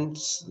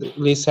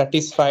currently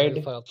satisfied,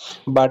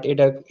 but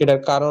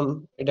এটার কারণ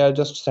এটা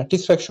just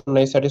satisfaction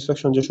নাই।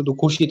 Satisfaction যে শুধু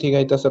খুশি থেকে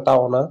আইতেছে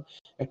তাও না,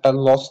 একটা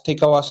লস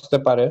থেকেও আসতে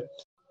পারে।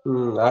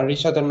 আর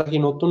রিশাতের নাকি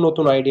নতুন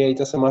নতুন আইডিয়া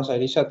আইতেছে মাথায়।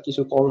 রিশাত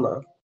কিছু কম না।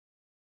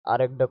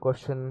 আরেকটা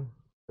কোশ্চেন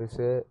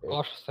হইছে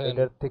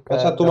এটার থেকে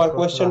আচ্ছা একটা তোমার প্রশ্ন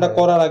কোয়েশ্চেনটা হয়।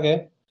 করার আগে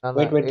না না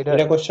ওয়েট এটা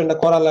এটা কোয়েশ্চেনটা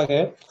করার আগে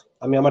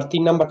আমি আমার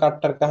 3 নাম্বার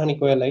কার্ডটার কাহিনী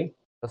কয়ে লাই।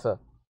 আচ্ছা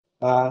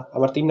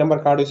আমার 3 নাম্বার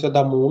কার্ড হইছে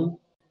the moon.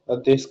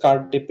 This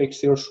card ডিপিক্টস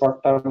your short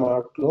term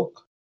Outlook.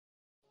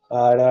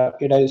 আর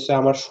এটা হচ্ছে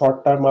আমার শর্ট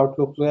টার্ম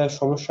আউটলুক লয়ে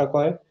সমস্যা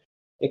কয়।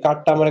 এই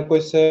কার্ডটা আমারে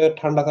কইছে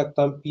ঠান্ডা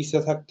থাকতাম, পিসে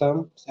থাকতাম,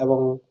 এবং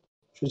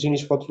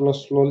জিনিসপত্র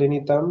স্লোলি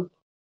নিতাম।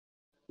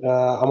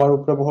 আমার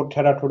উপরে বহুত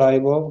ঠেড়া ঠোড়া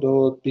আইব, তো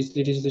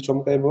বিজলি টিজলি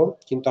চমকাইবো,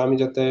 কিন্তু আমি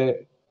যাতে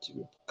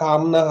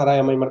কাম না হারাই,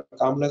 আমি আমার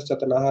কামনেস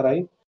যাতে না হারাই,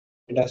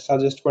 এটা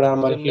সাজেস্ট করে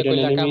আমার যেমনে হিডেন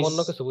কইলা কাম এনিমিস। অন্য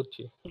কিছু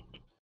বুঝছি।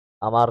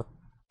 আমার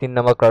 3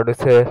 নাম্বার কার্ড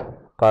হইছে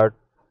কার্ড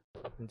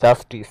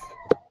জাস্টিস।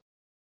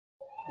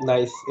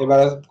 নাইস, এবার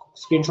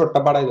স্ক্রিনশটটা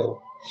বাড়াই দাও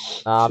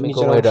না আমি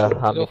নিচের কমু এটা,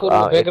 অংশে। আমি ফুল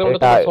ব্যাকগ্রাউন্ডে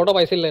এটা তোমার ছোট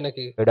পাইছিল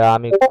নাকি? এটা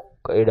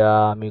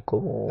আমি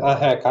কমু।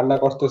 হ্যাঁ কান্না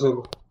করতেছে।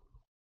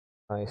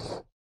 নাইস,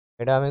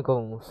 এটা আমি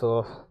কমু। সো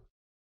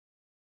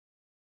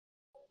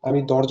আমি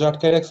দরজা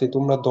আটকাই রাখছি,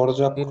 তোমরা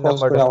দরজা 3 ক্রস করে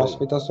নাম্বারটা আওয়াজ কই?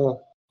 পাইতাছো।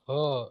 ও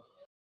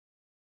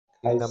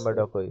 3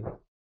 নাম্বারটা কই?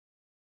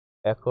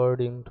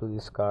 According to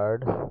this card,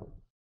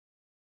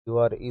 you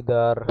are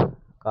either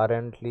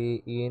currently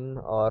in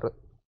or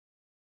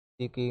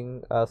seeking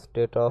a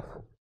state of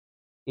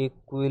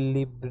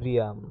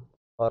equilibrium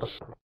or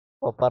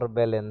proper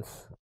balance.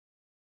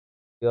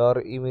 Your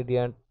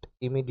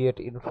immediate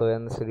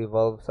influence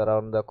revolves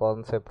around the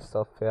concepts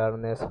of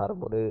fairness,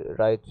 harmony,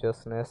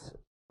 righteousness,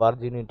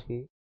 virginity,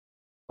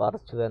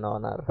 virtue, and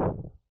honor.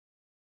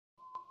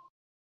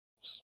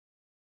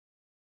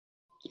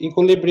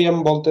 Equilibrium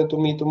বলতে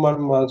তুমি তোমার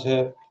মাঝে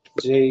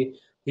যে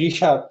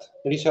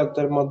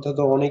রিশাতের মধ্যে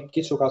তো অনেক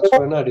কিছু কাজ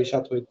করে না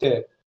রিশাত হইতে।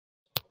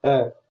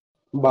 হ্যাঁ,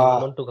 বা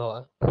মন্টু খাওয়া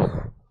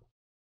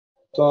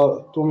তো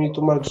তুমি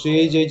তোমার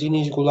যে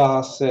জিনিসগুলা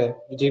আছে,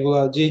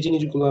 যে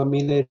জিনিসগুলা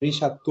মিলে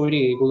রিশাদ তৈরি,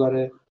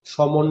 এগুলারে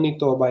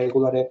সমন্বিত বা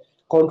এগুলারে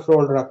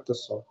কন্ট্রোল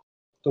রাখতেছো,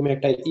 তুমি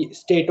একটা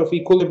স্টেট অফ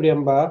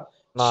ইকুইলিব্রিয়াম বা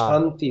না,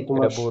 শান্তি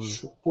তোমার এটা ভুল।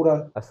 পুরা।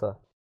 আচ্ছা,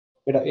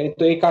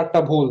 তো এই কার্ডটা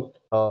ভুল।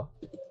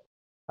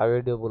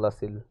 আইডিয়া ভুল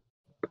আছিল।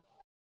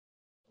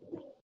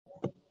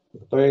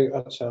 তো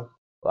আচ্ছা,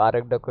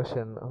 আরেকটা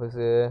কোয়েশ্চেন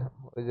হয়েছে,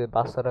 ওই যে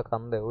বাচ্চারা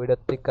কান্দে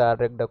ওইটার থেকে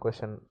আরেকটা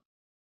কোয়েশ্চেন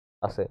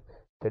আছে,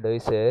 সেটা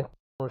হইছে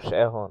মানুষ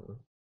এখন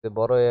যে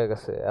বড় হয়ে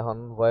গেছে এখন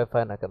ভয়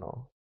পায় না কেন?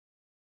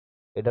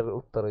 এটার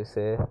উত্তর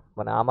হইছে,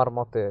 মানে আমার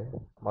মতে,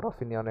 আমার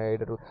অপিনিয়নে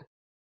এটার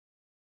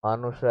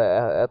মানুষ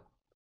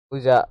ওই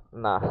যা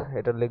না,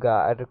 এটার লিগা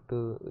আর একটু,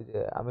 ওই যে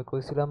আমি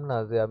কইছিলাম না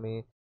যে আমি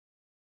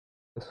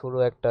ছোট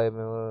একটা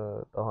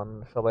তখন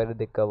সবাই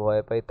দেখা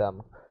ভয় পাইতাম,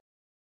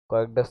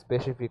 কয়েকটা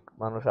স্পেসিফিক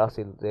মানুষ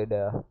আছিল যে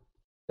এটা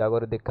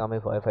জাগরে দেখে আমি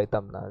ভয়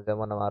পাইতাম না,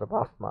 যেমন আমার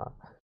বাপ মা,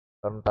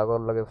 কারণ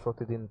তাগর লাগে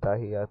প্রতিদিন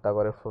তাহি আর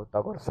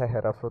তাগর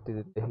চেহারা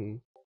প্রতিদিন দেখি,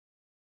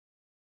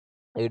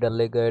 এইটার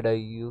লেগা এটা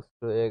ইউজ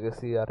হয়ে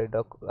গেছি আর এটা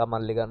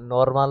আমার লেগা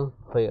নর্মাল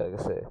হয়ে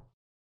গেছে।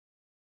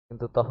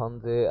 কিন্তু তখন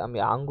যে আমি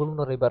আঙ্গুল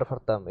নড়াইবার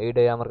পারতাম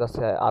এইটাই আমার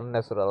কাছে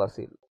আনন্যাচারাল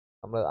আছিল।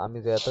 আমি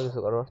যে এত কিছু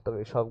করতে পারতাম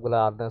এই সবগুলা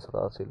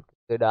আনন্যাচারাল আছিল,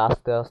 এটা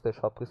আস্তে আস্তে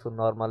সবকিছু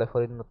নর্মালে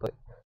পরিণত হয়।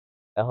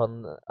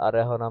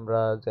 এখন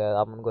আমরা যে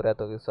আমন করে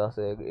এত কিছু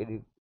আছে এডি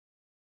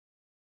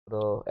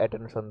কোনো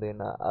অ্যাটেনশন দিই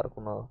না আর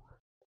কোনো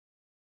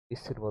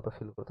স্থির মতো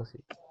ফিল করতেছি।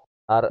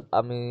 আর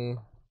আমি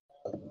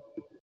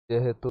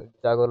যেহেতু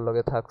জাগর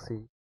লগে থাকছি,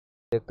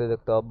 দেখতে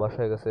দেখতে অভ্যাস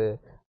হয়ে গেছে,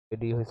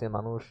 এডি হয়েছে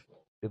মানুষ,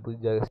 এডি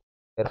বুঝা গেছে।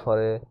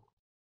 এরপরে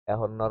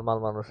এখন নর্মাল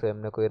মানুষ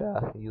এমনি কইরা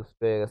ইউজ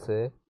পেয়ে গেছে,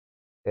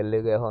 এর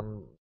লেগে এখন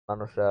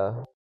মানুষরা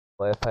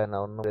ভয় পায় না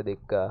অন্য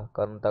দিককা,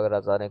 কারণ তারা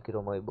জানে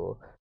কিরম হইব।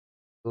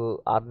 তো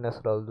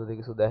আনন্যাচারাল যদি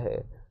কিছু দেখে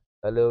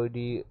তাহলে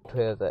ওইডি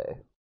হয়ে যায়।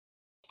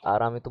 আর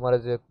আমি তোমার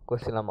যে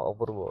করছিলাম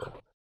অপূর্ব,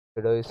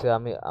 সেটা হচ্ছে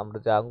আমরা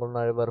যে আঙ্গুল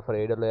নাড়িবার পরে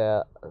এটা লইয়া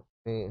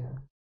তুমি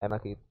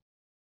নাকি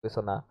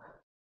কিছু না,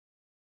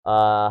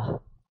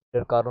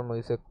 এর কারণ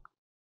হইছে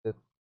যে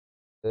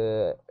যে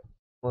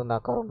না,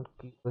 কারণ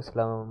কি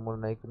কইছিলাম আমার মনে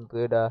নাই, কিন্তু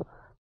এটা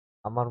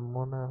আমার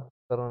মনে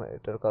কারণ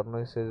এটার কারণ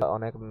হইছে যে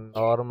অনেক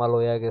নর্মাল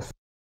হইয়া গেছে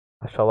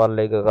সবার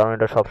লেগে, কারণ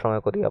এটা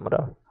সবসময় করি আমরা।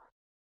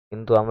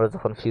 কিন্তু আমরা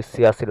যখন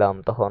পিসি আসছিলাম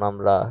তখন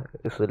আমরা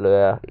কিছু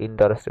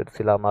ইন্টারেস্টেড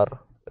ছিলাম, আর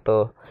তো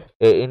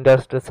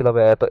ইন্টারেস্টেড ছিলাম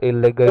এত এর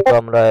লেগেই তো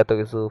আমরা এত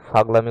কিছু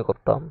ফাগলামি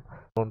করতাম,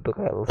 মন্টু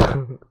খেল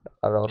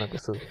আর অনেক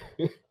কিছু।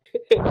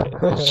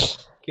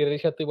 কি রে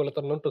রিশাদ, তুই বলে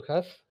তোর নন্টু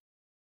খাস?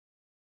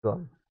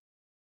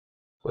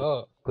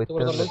 তুই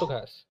বলে তোর নন্টু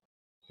খাস,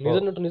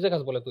 নিজের নন্টু নিজে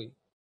খাস বলে তুই?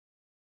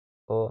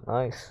 ও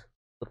নাইস।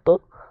 তো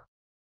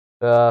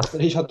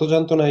রিশাদ তো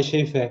জানতো না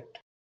সেই ফ্যাক্ট।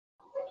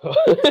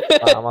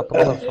 আমার তো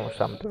বলার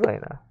সমস্যা, আমি তো জানি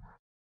না,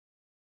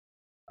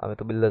 আমি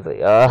তো বিল্লা যাই।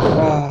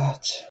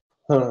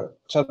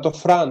 আচ্ছা, তো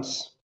ফ্রান্স,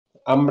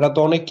 আমরা তো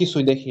অনেক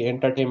কিছুই দেখি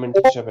এন্টারটেইনমেন্ট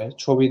হিসেবে,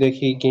 ছবি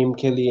দেখি, গেম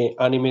খেলি,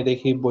 অ্যানিমে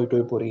দেখি, বই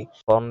টই পড়ি।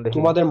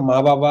 তোমাদের মা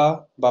বাবা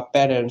বা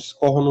প্যারেন্টস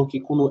কখনো কি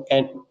কোনো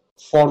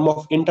ফর্ম অফ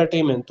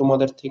এন্টারটেইনমেন্ট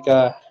তোমাদের থেকে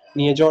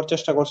নিয়ে যাওয়ার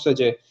চেষ্টা করছে,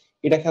 যে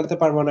এটা খেলতে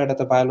পারবো না,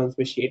 এটাতে ভায়োলেন্স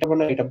বেশি, এটা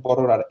মানে এটা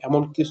বড়রা,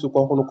 এমন কিছু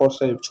কখনো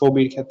করছে?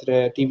 ছবির ক্ষেত্রে,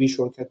 টিভি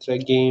শোর ক্ষেত্রে,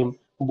 গেম,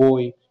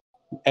 বই,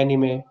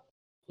 অ্যানিমে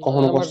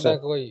কখনো করছে?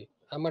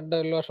 আমারটা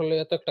হলো আসলে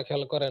এত একটা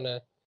খেয়াল করে না,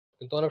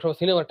 কিন্তু অনেক সময়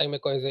সিনেমার টাইমে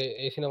কয় যে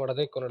এই সিনেমাটা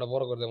দেখ, কোনটা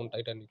বড় করে, যেমন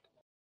টাইটানিক।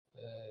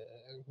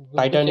 বেশি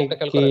টাইটানিক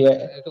একটা খেয়াল কি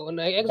করে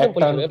না, এক্সাম্পল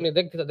একটা ছিল, আপনি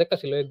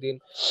দেখতেছিল একদিন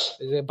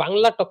যে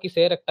বাংলা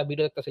টকিসের একটা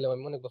ভিডিও দেখতেছিলাম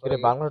আমি অনেক বছর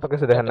আগে, বাংলাটা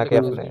কিছু দেখেন নাকি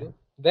টাইটানিক আপনি? ছিল,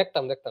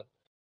 দেখতাম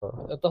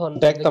তখন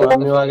দেখতাম,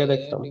 আমিও দেখতেছে আগে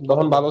দেখতাম, এমনি বড়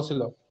তখন করে ভালো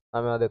ছিল।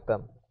 আমিও দেখতাম।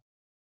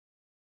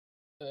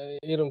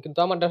 এরকম, কিন্তু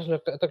আমার আসলে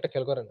এত একটা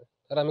খেয়াল করে না।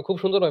 আর আমি খুব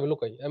সুন্দরভাবে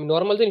লুকাই, আমি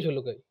নর্মাল জিনিসও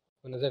লুকাই,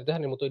 মানে যে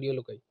দেখানোর মতো এডিও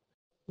লুকাই।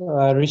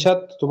 রিশাদ,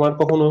 তোমার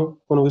কখনো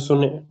কোনো কিছু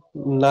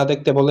না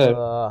দেখতে বলে?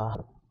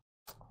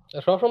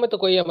 আর সবসময় তো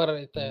কই আমার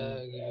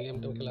গেম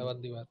টেম খেলা বাদ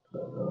দিবার।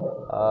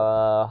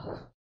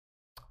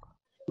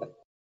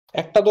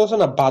 একটা তো আছে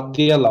না বাদ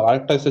দিয়ে লাও,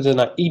 আরেকটা হচ্ছে যে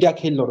না ইডা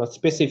খেললো না,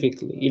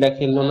 স্পেসিফিকলি ইডা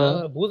খেললো না,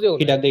 বুঝেও না,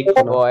 ইডা দেখো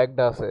না।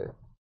 একটা আছে,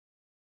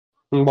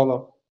 বলো।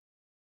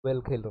 ওয়েল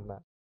খেলো না।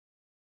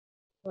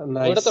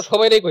 নাইস। ওটা তো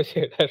সবাইরই কইছে,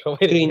 এটা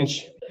সবাইরই ক্রিঞ্জ।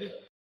 কইছে।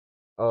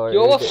 কি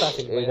অবস্থা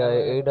আছিল ভাই,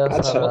 এইটা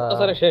আচ্ছা, ছাড়া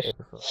অত্যাচারে শেষ।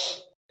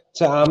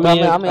 আচ্ছা, তো আমি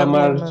আমি আমি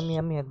আমার আমি আমি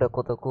আমি একটা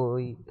কথা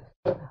কই,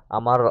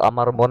 আমার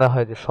আমার মনে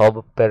হয় যে সব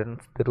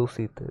প্যারেন্টসদের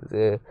উচিত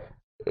যে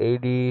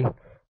এইডি,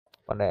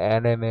 মানে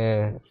অ্যানিমে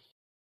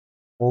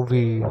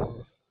মুভি,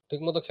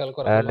 ঠিকমতো খেয়াল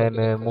করা পোলাপানকে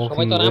দেখতে,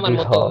 সবাই তো আর এডি আমার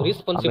মতো আমি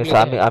রেসপন্সিবলি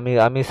আমি দেখে না। আমি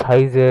আমি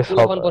চাই যে সব,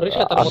 পোলাপান পর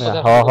রিশাতের আমি মতো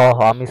দেখা শুরু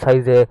করছে। আমি চাই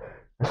যে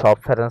সব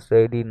প্যারেন্টস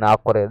এডি না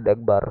করে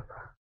দেখবার,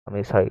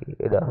 আমি চাই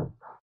এটা,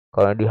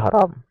 কারণ এডি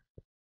হারাম।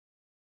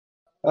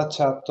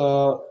 আচ্ছা, তো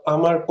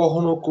আমার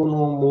কখনো কোনো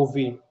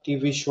movie,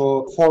 TV show,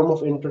 form of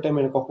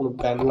entertainment কখনো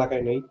ব্যান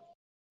লাগাই নাই।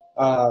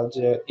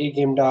 যে এই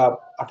গেমটা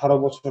 18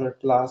 বছরের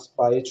প্লাস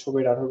বা এই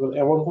ছবির 18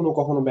 এমন কোনো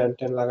কখনো ব্যান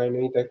ট্যান লাগাই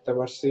নাই, দেখতে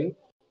পারছি।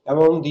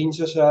 এবং দিন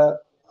শেষে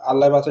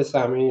আল্লাহ বাঁচাইছে,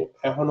 আমি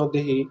এখনো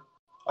দেখি।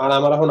 আর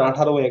আমার এখন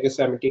 18 হয়ে গেছে,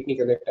 আমি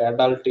টেকনিক্যালি একটা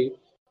অ্যাডাল্টই।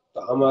 তো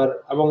আমার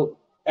এবং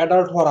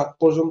অ্যাডাল্ট হওয়ার আগ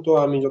পর্যন্ত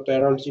আমি যত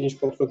অ্যাডাল্ট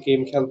জিনিসপত্র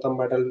গেম খেলতাম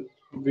বা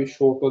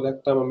শো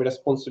দেখতাম, আমি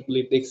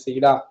রেসপন্সিবলি দেখছি,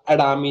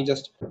 এটা আমি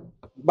জাস্ট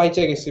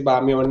বাইচা গেছি বা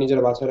আমি আমার নিজের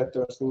বাঁচায় রাখতে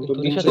পারছি। কিন্তু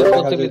কিন্তু দিন রিশাদ শেষে দেখা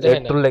রেসপন্সিবলি যায় যে দেখে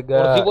না, একটু লেগা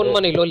ওর জীবন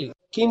মানে ললি।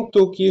 কিন্তু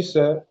কি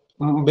হচ্ছে,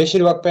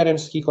 বেশিরভাগ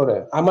প্যারেন্টস কি করে,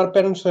 আমার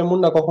প্যারেন্টস এমন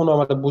না কখনো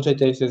আমাদের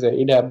বুঝাইতে চাইছে যে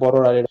এটা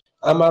বড়রা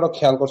আমারও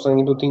খেয়াল করছে না,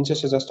 কিন্তু দিন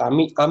শেষে জাস্ট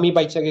আমি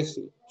বাইচা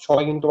গেছি,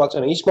 সবাই কিন্তু বাঁচে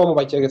না। ইসমামও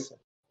বাইচা গেছে,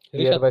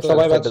 ইয়ার রিশাদ বাইসা তো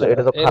সবাই গেছে, বাঁচে না।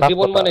 এটা তো এর খারাপ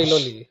জীবন কথা। মানে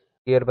ললি।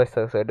 ইয়ার বাইসা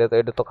গেছে,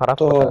 এটা তো খারাপ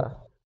তো কথা,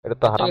 এটা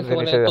তো বাচ্চা হারাম গেছে মানে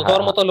জিনিসের তো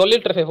তোর মতো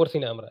ললির ট্রেফে পড়ছি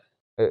না আমরা।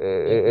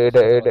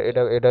 এটা এটা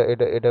এটা এটা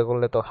এটা এটা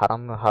করলে তো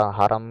হারাম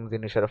হারাম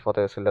জিনিসের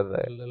পথে চলে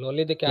যায়।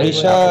 ললি দেখে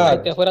রিশাদ,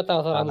 আইতে পড়া তা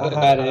হারাম করে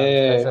দেয়, আহারে,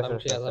 হারাম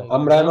সে হারাম করে।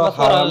 আমরা এনো নামাজ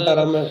পড়া হারাম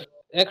টারামে,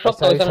 এক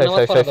সপ্তাহ হইছে না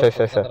নামাজ পড়া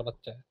দরকার দাদার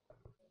বাচ্চা।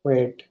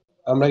 ওয়েট,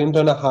 আমরা কিন্তু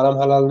না হারাম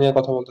হালাল নিয়ে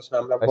কথা বলতেছি না,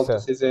 আমরা আচ্ছা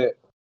বলতেছি যে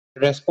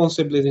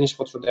রেসপন্সিবলি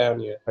জিনিসপত্র দেওয়া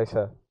নিয়ে।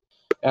 আচ্ছা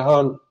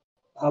এখন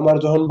আমার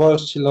যখন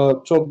বয়স ছিল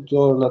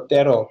 14 না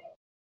 13,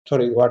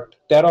 সরি হোয়াট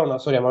 13 না,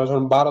 সরি আমার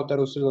যখন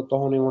 12-13 ছিল,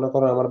 তখনই মনে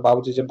করো আমার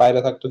বাবুজি যে বাইরে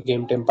থাকতো,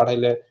 গেম টেম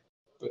পাঠাইলে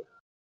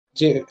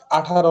যে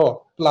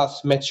 18+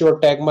 ম্যাচিওর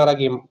ট্যাগ মারা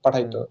গেম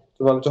পাঠাইতো,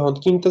 তোমার যখন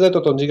কিনতে যেত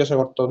তখন জিজ্ঞাসা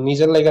করতো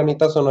নিজের লেগা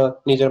নিতাছো না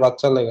নিজের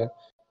বাচ্চার লেগা,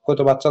 কত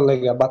বাচ্চার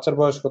লেগা, বাচ্চার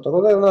বয়স কত,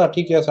 বলে না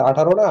ঠিকই আছে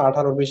 18 না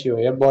 18 বেশি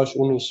হয়, এর বয়স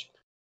 19।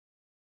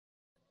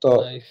 তো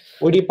নাইস।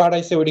 ওইটি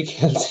পাঠাইছে, ওইটি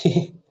খেলছি,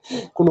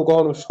 কোনো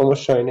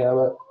সমস্যা হয়নি।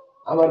 আমার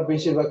আমার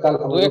বেশিরভাগ কাল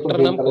দু আমার যত একটার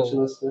গেম নাম কও, কালেকশন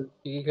আছে,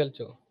 কি কি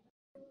খেলছো?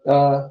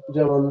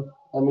 যেমন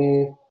আমি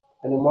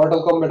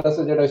মর্টাল কম্ব্যাট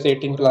আছে যেটা হচ্ছে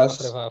 18+।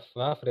 ওরে বাপ রে বাপ,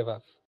 বাপ রে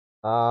বাপ।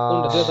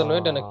 কোনটা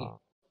 2009 নাকি?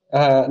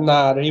 না,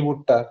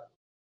 রিবুটটা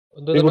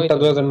 2009 তো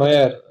 2009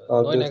 এর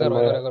 9 না 11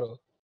 11 11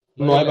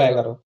 9 9 না বা 11।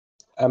 11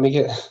 আমি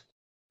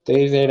তো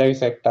এই যে এটা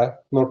হচ্ছে একটা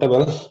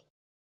নোটেবল,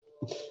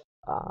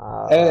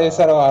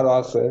 এছাড়াও আরো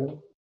আছে।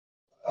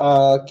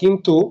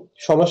 কিন্তু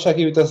সমস্যা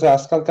কি হইতেছে,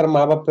 আজকালকার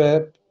মা বাপে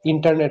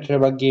ইন্টারনেট রে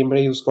বা গেম রে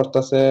ইউজ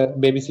করতেছে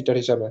বেবি সিটার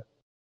হিসাবে,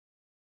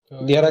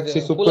 দিয়ে রাখছি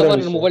চুপ করে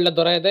ফুলাফানের রইছে। মোবাইলটা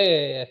ধরায় দেয়,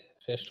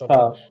 শেষ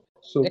হ্যাঁ,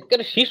 সর্বনাশ।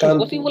 একেবারে শিশু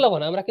কচি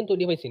ফুলাফান, আমরা কিন্তু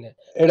ওটি পাইছি না।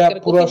 এটা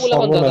একেবারে পুরো কচি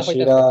ফুলাফান যা যা সর্বনাশী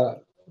পাইতাছে। এরা।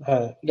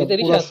 হ্যাঁ, এই এটা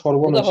যে পুরো রিশাদ,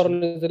 সর্বনাশী। উদাহরণ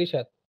যে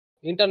রিশাদ,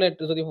 ইন্টারনেট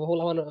যদি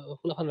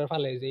ফুলাফানের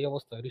ফালে যে এই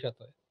অবস্থা রিশাদ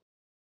হয়।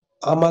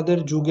 আমাদের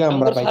যুগে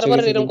আমরা আমগোর বাইচে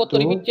সার্ভারের গেছি, এরকম কত কিন্তু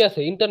রিপিচে আছে,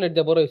 ইন্টারনেট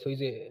দিয়ে বড় হইছে। ওই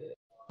যে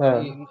হ্যাঁ,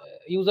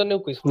 ইউজার নেম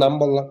কই, নাম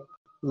স্নুক, বললাম,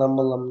 নাম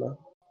বললাম না।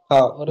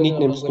 হ্যাঁ, অরিজিনাল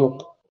নিকনেম নাম কইলাম স্নুক,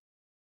 না।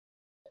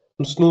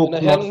 স্নুক না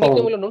হ্যাঁ, নট নিকনেম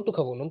ফাউন্ড। হলো নন্টু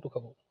খাবো, নন্টু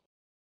খাবো।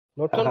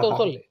 নট ফাউন্ড তো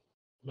চললে,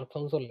 নট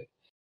ফাউন্ড চললে।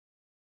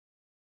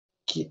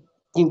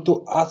 কিন্তু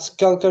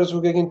আজকালকার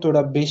যুগে কিন্তু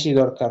এটা বেশি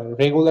দরকার,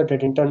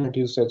 রেগুলেটেড ইন্টারনেট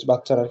ইউসেজ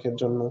বাচ্চারা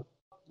জন্য।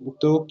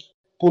 তো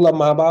পুলা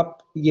মা বাপ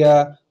ইয়া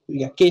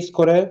ইয়া কেস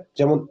করে,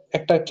 যেমন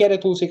একটা কেড়ে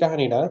তুলছি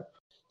কাহিনীটা,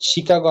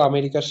 শিকাগো,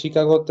 আমেরিকার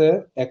শিকাগোতে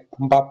এক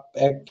বাপ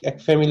এক এক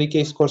ফ্যামিলি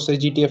কেস করছে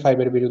GTA 5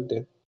 এর বিরুদ্ধে।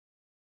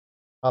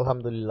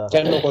 আলহামদুলিল্লাহ।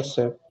 কেন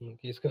করছে,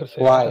 কিস করছে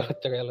ওয়াই?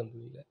 বাচ্চা গায়ে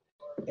আলহামদুলিল্লাহ।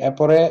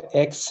 এরপরে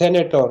এক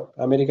সেনেটর,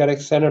 আমেরিকার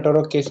এক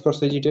সেনেটরও কেস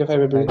করছে GTA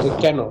 5 এর বিরুদ্ধে।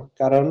 কেন?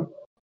 কারণ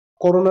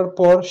করোনার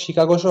পর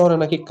শিকাগো শহরে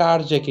নাকি কার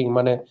জ্যাকিং,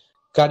 মানে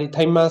গাড়ি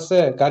থাইমা আছে,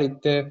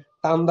 গাড়িতে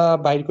টান্দা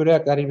বাইর করে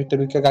গাড়ির ভিতরে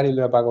ঢুকে গাড়ি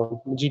লয়ে পাগল,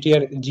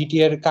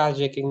 জিটিএর কার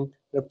জ্যাকিং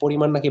এর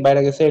পরিমাণ নাকি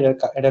বাইরে গেছে।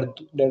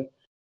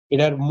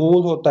 এটার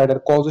মূল হত্যা,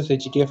 এটার কজ হচ্ছে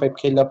GTA 5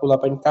 খেলা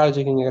পোলাপাইন কার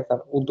জ্যাকিং এর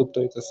উদ্যুক্ত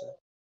হইতেছে।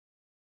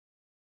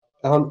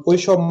 এখন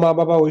ওইসব মা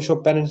বাবা, ওইসব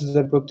প্যারেন্টস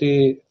দের প্রতি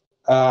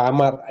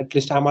আমার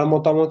অ্যাটলিস্ট আমার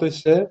মতামত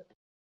হচ্ছে,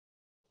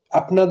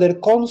 আপনাদের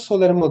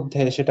কনসোলের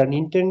মধ্যে, সেটা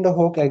নিনটেন্ডো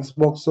হোক,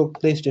 এক্সবক্স হোক,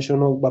 প্লে স্টেশন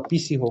হোক বা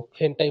পিসি হোক,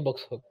 হেন্টাই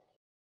বক্স হোক,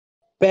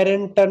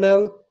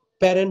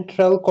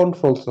 প্যারেন্টাল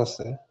কন্ট্রোলস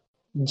আছে।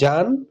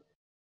 যান,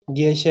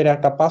 গিয়ে সে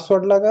একটা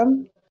পাসওয়ার্ড লাগান,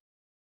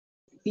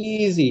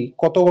 ইজি,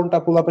 কত ঘন্টা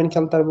পোলাপেন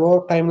খেলতে পারবো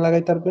টাইম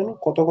লাগাইতে পারবেন,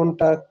 কত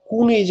ঘন্টা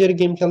কোন এজের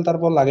গেম খেলতে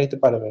পারবো লাগাইতে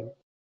পারবেন,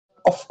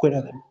 অফ করে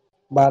দেন,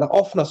 বা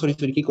অফ না, সরি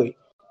সরি কি কই,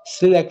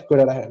 সিলেক্ট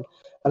করে রাখেন।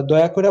 আর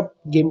দয়া করে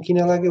গেম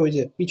কিনা লাগে ওই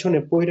যে পিছনে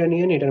পয়রা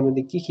নিয়ে এটার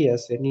মধ্যে কি কি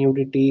আছে,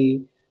 নিউডিটি,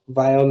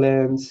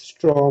 ভায়োলেন্স,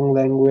 স্ট্রং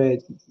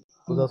ল্যাঙ্গুয়েজ,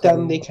 ইতান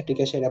দেখে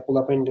টিকে সেরা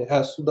পোলাপেন্ডে,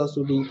 হ্যাঁ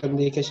সুদাসুদি, ইতান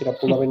দেখে সেরা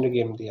পোলাপেন্ডে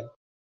গেম দিয়ে।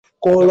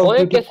 কল অফ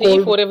অনেক ডিউটি গেছে ই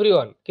ফর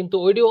এভরিওয়ান, কিন্তু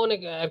ওইডিও অনেক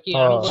আর কি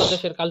আমগো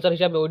দেশের কালচার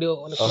হিসাবে ওইডিও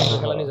অনেক সময়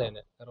খেলানি যায়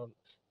না, কারণ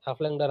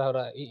হাফল্যাংডার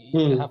ওরা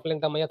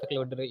হাফল্যাংটা মাইয়া থাকলে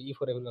ওদের ই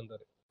ফর এভরিওয়ান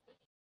ধরে।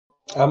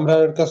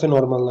 আমরার কাছে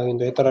নরমাল না,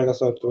 কিন্তু এটার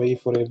কাছে হয়তো এই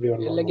ফর এভরিওয়ান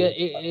এর নরমাল। লাগে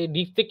এই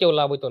দিক থেকে কেউ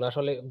লাভ হইতো না,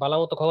 আসলে ভালো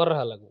মতো খবর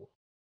রাখা লাগবে।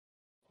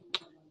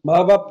 মা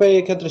বাপে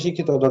এক্ষেত্রে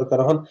শিক্ষিত দরকার।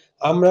 এখন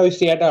আমরা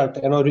হইছি অ্যাডাল্ট,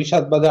 এখন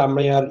রিশাদ বাদে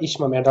আমরা আর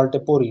ইসমাম অ্যাডাল্টে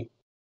পড়ি,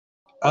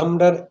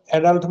 আমরা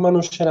অ্যাডাল্ট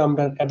মানুষের,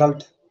 আমরা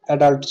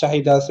অ্যাডাল্ট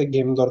চাহিদা আছে,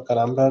 গেম দরকার।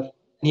 আমরা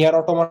নিয়ার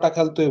অটোমাটা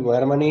খেলতে হইব,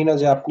 এর মানে এই না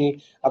যে আপনি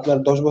আপনার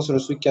 10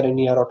 বছরের সুইকারে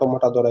নিয়ার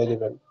অটোমাটা ধরাই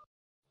দিবেন।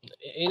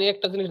 এনে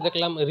একটা জিনিস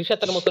দেখলাম,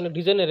 রিশাতের মতন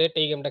ডিজেনারেট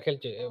এই গেমটা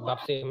খেলছে,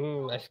 ভাবছে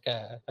আজকে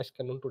আজকে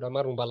নুনটুটা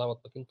মারুম ভালো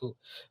মতো, কিন্তু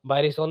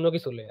বাইরে এসে অন্য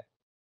কিছু লয়ে।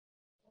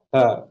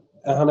 হ্যাঁ,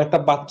 এখন একটা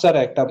বাচ্চারা,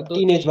 একটা কিন্তু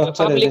টিনেজ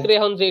বাচ্চারা যে পাবলিক রে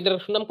এখন যে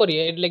এটার সুনাম করি,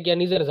 এর লাগিয়া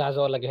নিজের যা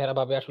যাওয়া লাগে, হেরা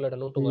ভাবে আসলে এটা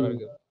নুনটু মারার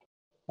গেম।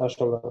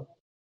 আসলে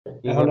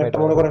কি এখন গেম একটা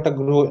এটা? মনে করেন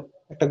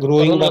একটা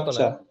গ্রোয়িং জন্মত না।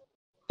 বাচ্চা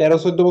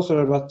 13-14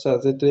 বছরের বাচ্চা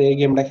যেতে এই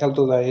গেমটা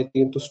খেলতে যায়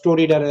কিন্তু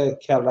স্টোরিটারে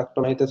খেয়াল রাখতো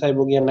না, এতে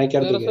চাইবো গিয়ে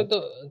নায়িকার দিকে।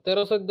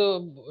 13-14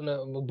 না,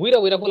 বুইরা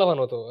বুইরা পোলাপান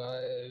হতো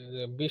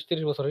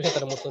 20-30 বছর হয়েছে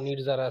তার মতো নিট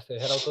যারা আছে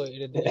হেরাও তো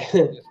এটা দেখে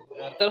গেছে।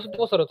 আর 13-14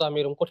 বছরে তো আমি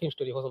এরকম কঠিন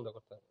স্টোরি পছন্দ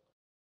করতাম।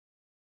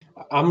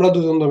 আমরা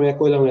দুজন তো আমি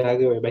কইলাম এর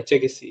আগে বাচ্চা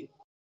গেছি।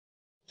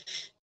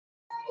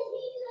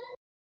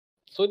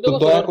 14 তো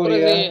বছর দয়া হওয়ার পরে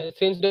করিয়া যে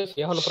চেঞ্জ হয়েছে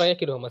এখন প্রায়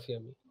একই রকম আছি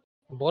আমি,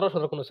 বড়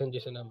সড়ো কোনো চেঞ্জ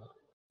হয়েছে না আমার।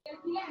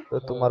 তো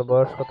তোমার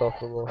বয়স কত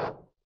অপূর্ব?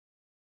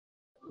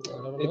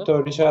 এই তো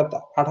রিশাত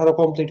 18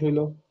 কমপ্লিট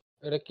হইলো।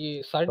 এটা কি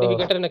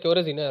সার্টিফিকেটের নাকি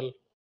অরিজিনাল?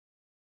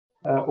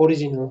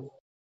 অরিজিনাল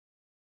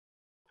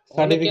অনেকে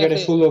সার্টিফিকেটে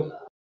আছে 16।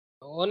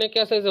 অনেকে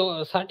আছে যে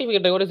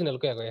সার্টিফিকেট অরিজিনাল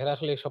কয়ে কয়, এরা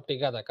আসলে সবটি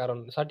গাদা, কারণ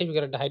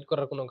সার্টিফিকেট হাইড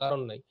করার কোনো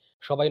কারণ নাই,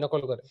 সবাই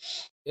নকল করে।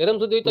 এরকম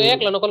যদি তো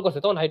একলা নকল করছে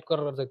তখন হাইড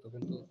করার যাইতো,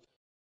 কিন্তু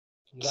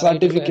যারা এইটুকু হ্যাঁ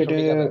সার্টিফিকেটে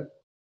সবটি গাদা।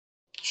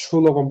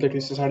 16 কমপ্লিট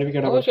হইছে,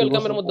 সার্টিফিকেট আবার 2 অফিসিয়াল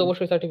কামের বছর মধ্যে পর।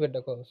 অবশ্যই সার্টিফিকেট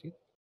দেখা উচিত।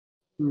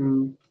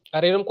 হুম।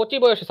 আর এরকম কচি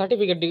বয়সে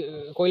সার্টিফিকেট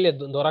কইলে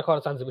ধরা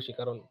খাওয়ার চান্স বেশি,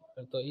 কারণ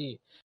তো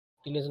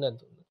টিনেজ না,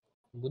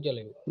 বুঝা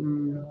লাগবে।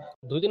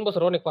 2-3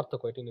 বছর অনেক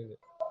পার্থক্য টিনেজে।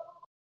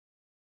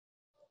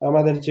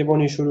 আমাদের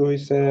জীবনই শুরু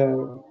হইছে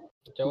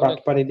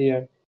বাটপাড়ি দিয়ে।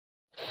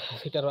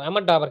 সেটার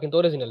আমারটা আবার কিন্তু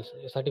অরিজিনাল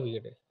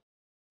সার্টিফিকেটে,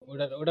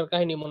 ওটার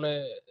কাহিনী মনে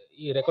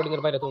রেকর্ডিং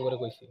এর বাইরে তুমি করে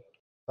কইছি।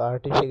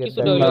 সার্টিফিকেট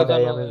কিছুটা হইলেও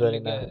জানো আমি জানি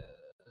না।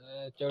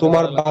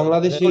 তোমার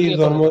বাংলাদেশি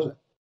জন্ম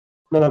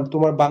রেকর্ডিং না,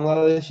 তোমার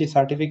বাংলাদেশি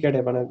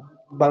সার্টিফিকেটে মানে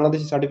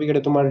বাংলাদেশি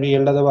সার্টিফিকেটে তোমার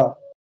রিয়েলটা দেবা?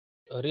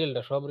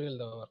 রিয়েলটা সব রিয়েল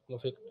দাও আমার, কোনো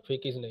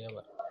ফেকিজ নেই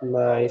আমার।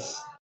 নাইস।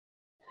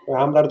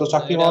 আমরা তো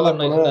চাকরি এটা পাওয়া আবার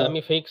লাগবে নাইস না। না,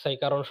 আমি ফেক চাই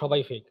কারণ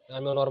সবাই ফেক,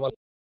 আমিও নরমাল।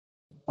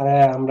 আরে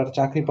আমরা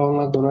চাকরি পাওয়া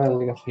লাগবে না,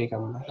 এদিকে ফেক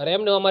আমরা। আর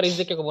এমনিও আমার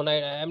ইজদিকে কব না,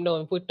 এমনিও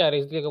আমি পুইটটা আর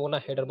ইজদিকে কব না,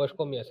 এটার বয়স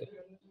কমই আছে।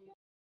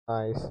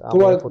 নাইস।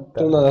 তোমার আমি ফুটতা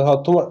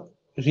তোমার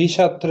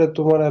রিশাত রে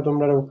তোমরা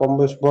কম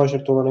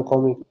বয়সের তো মানে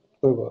কমই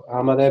করবো,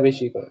 আমাদের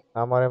বেশি করে।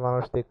 আমারে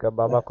মানুষ দেখা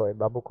বাবা কয়,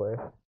 বাবু কয়।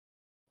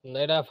 না,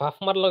 এটা ফাফ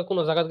মারলে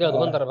কোনো জায়গা গেলে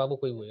দোকানদার বাবু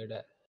কইব, এটা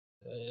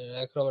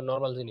একদম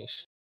নরমাল জিনিস।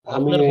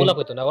 আমি আপনার ভুলা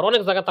কইতো না, আবার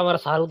অনেক জায়গাতে আমার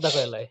সার উদ্দা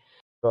কয়ে লাই।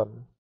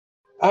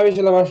 আমি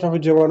ছিলাম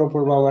আশরাফুজ্জামান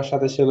অপূর্ব, আমার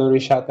সাথে ছিল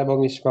রিশাত এবং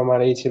ইসমাম,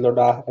 আর এই ছিল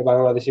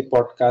বাংলাদেশি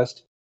পডকাস্ট।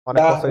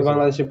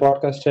 বাংলাদেশি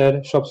পডকাস্টের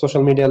সব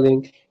সোশ্যাল মিডিয়া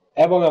লিংক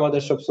এবং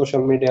আমাদের সব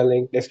সোশ্যাল মিডিয়া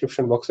লিংক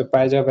ডেসক্রিপশন বক্সে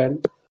পেয়ে যাবেন।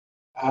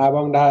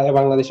 এবং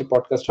বাংলাদেশি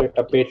পডকাস্টের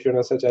একটা পেট্রিয়ন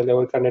আছে, চাইলে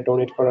ওইখানে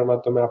ডোনেট করার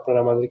মাধ্যমে আপনারা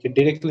আমাদেরকে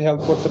ডিরেক্টলি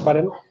হেল্প করতে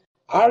পারেন।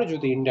 আর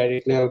যদি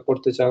ইনডাইরেক্টলি হেল্প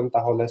করতে চান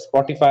তাহলে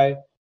স্পটিফাই,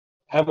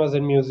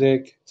 অ্যামাজন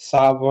মিউজিক,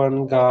 সাবন,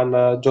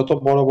 গানা, যত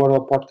বড় বড়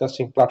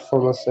পডকাস্টিং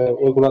প্ল্যাটফর্ম আছে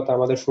ওইগুলাতে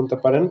আমাদের শুনতে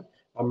পারেন।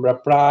 আমরা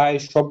প্রায়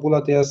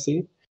সবগুলাতে আছি।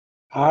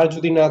 আর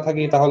যদি না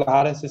থাকি তাহলে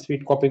আরএসএস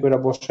ফিড কপি করে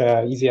বসে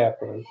ইজি অ্যাপ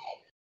করেন,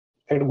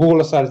 একটা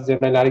গুগলে সার্চ দিয়ে,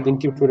 নাহলে আরেকদিন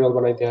টিউটোরিয়াল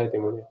বানাইতে হয়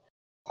তেমনি।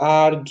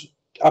 আর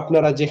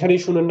আপনারা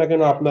যেখানেই শুনেন না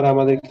কেন আপনারা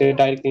আমাদেরকে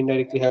ডাইরেক্টলি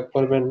ইনডাইরেক্টলি হেল্প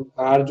করবেন।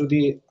 আর যদি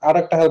আর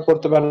একটা হেল্প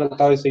করতে পারেন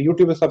তা হচ্ছে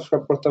ইউটিউবে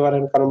সাবস্ক্রাইব করতে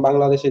পারেন, কারণ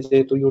বাংলাদেশে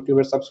যেহেতু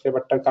ইউটিউবের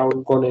সাবস্ক্রাইবারটা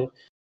কাউন্ট গনে,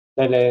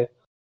 তাহলে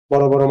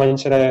বড় বড়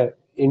মানুষেরা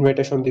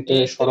ইনভাইটেশন দিতে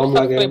শরম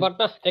লাগে। সাবস্ক্রাইবার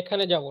না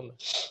এখানে যাব না,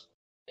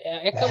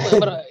 এক কাম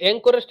আমরা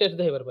অ্যাঙ্করের স্টেজ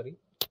দেখাইবার পারি।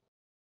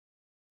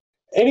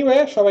 এনিওয়ে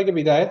সবাইকে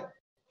বিদায়।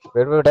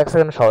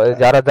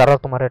 যারা যারা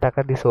তোমার টাকা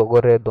দিছো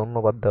ওগরে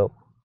ধন্যবাদ দাও।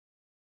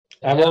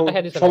 এবং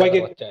সবাইকে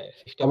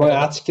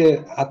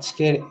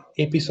আজকের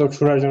এপিসোড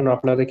শোনার জন্য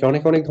আপনাদেরকে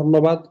অনেক অনেক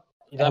ধন্যবাদ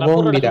এবং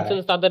বিদায়।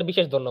 তাদের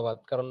বিশেষ ধন্যবাদ,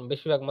 কারণ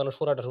বেশিরভাগ মানুষ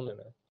পুরাটা শুনে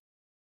না।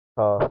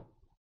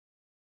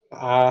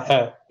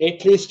 হ্যাঁ,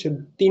 এটলিস্ট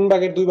 3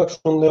 ভাগের 2 ভাগ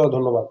শুনলেও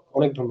ধন্যবাদ,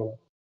 অনেক ধন্যবাদ।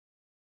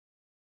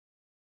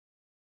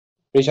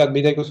 রিশাদ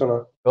বিদায় করছো না?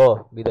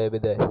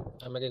 বিদায়।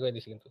 আমাকে কই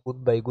দিছি কিন্তু।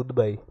 Good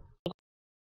bye.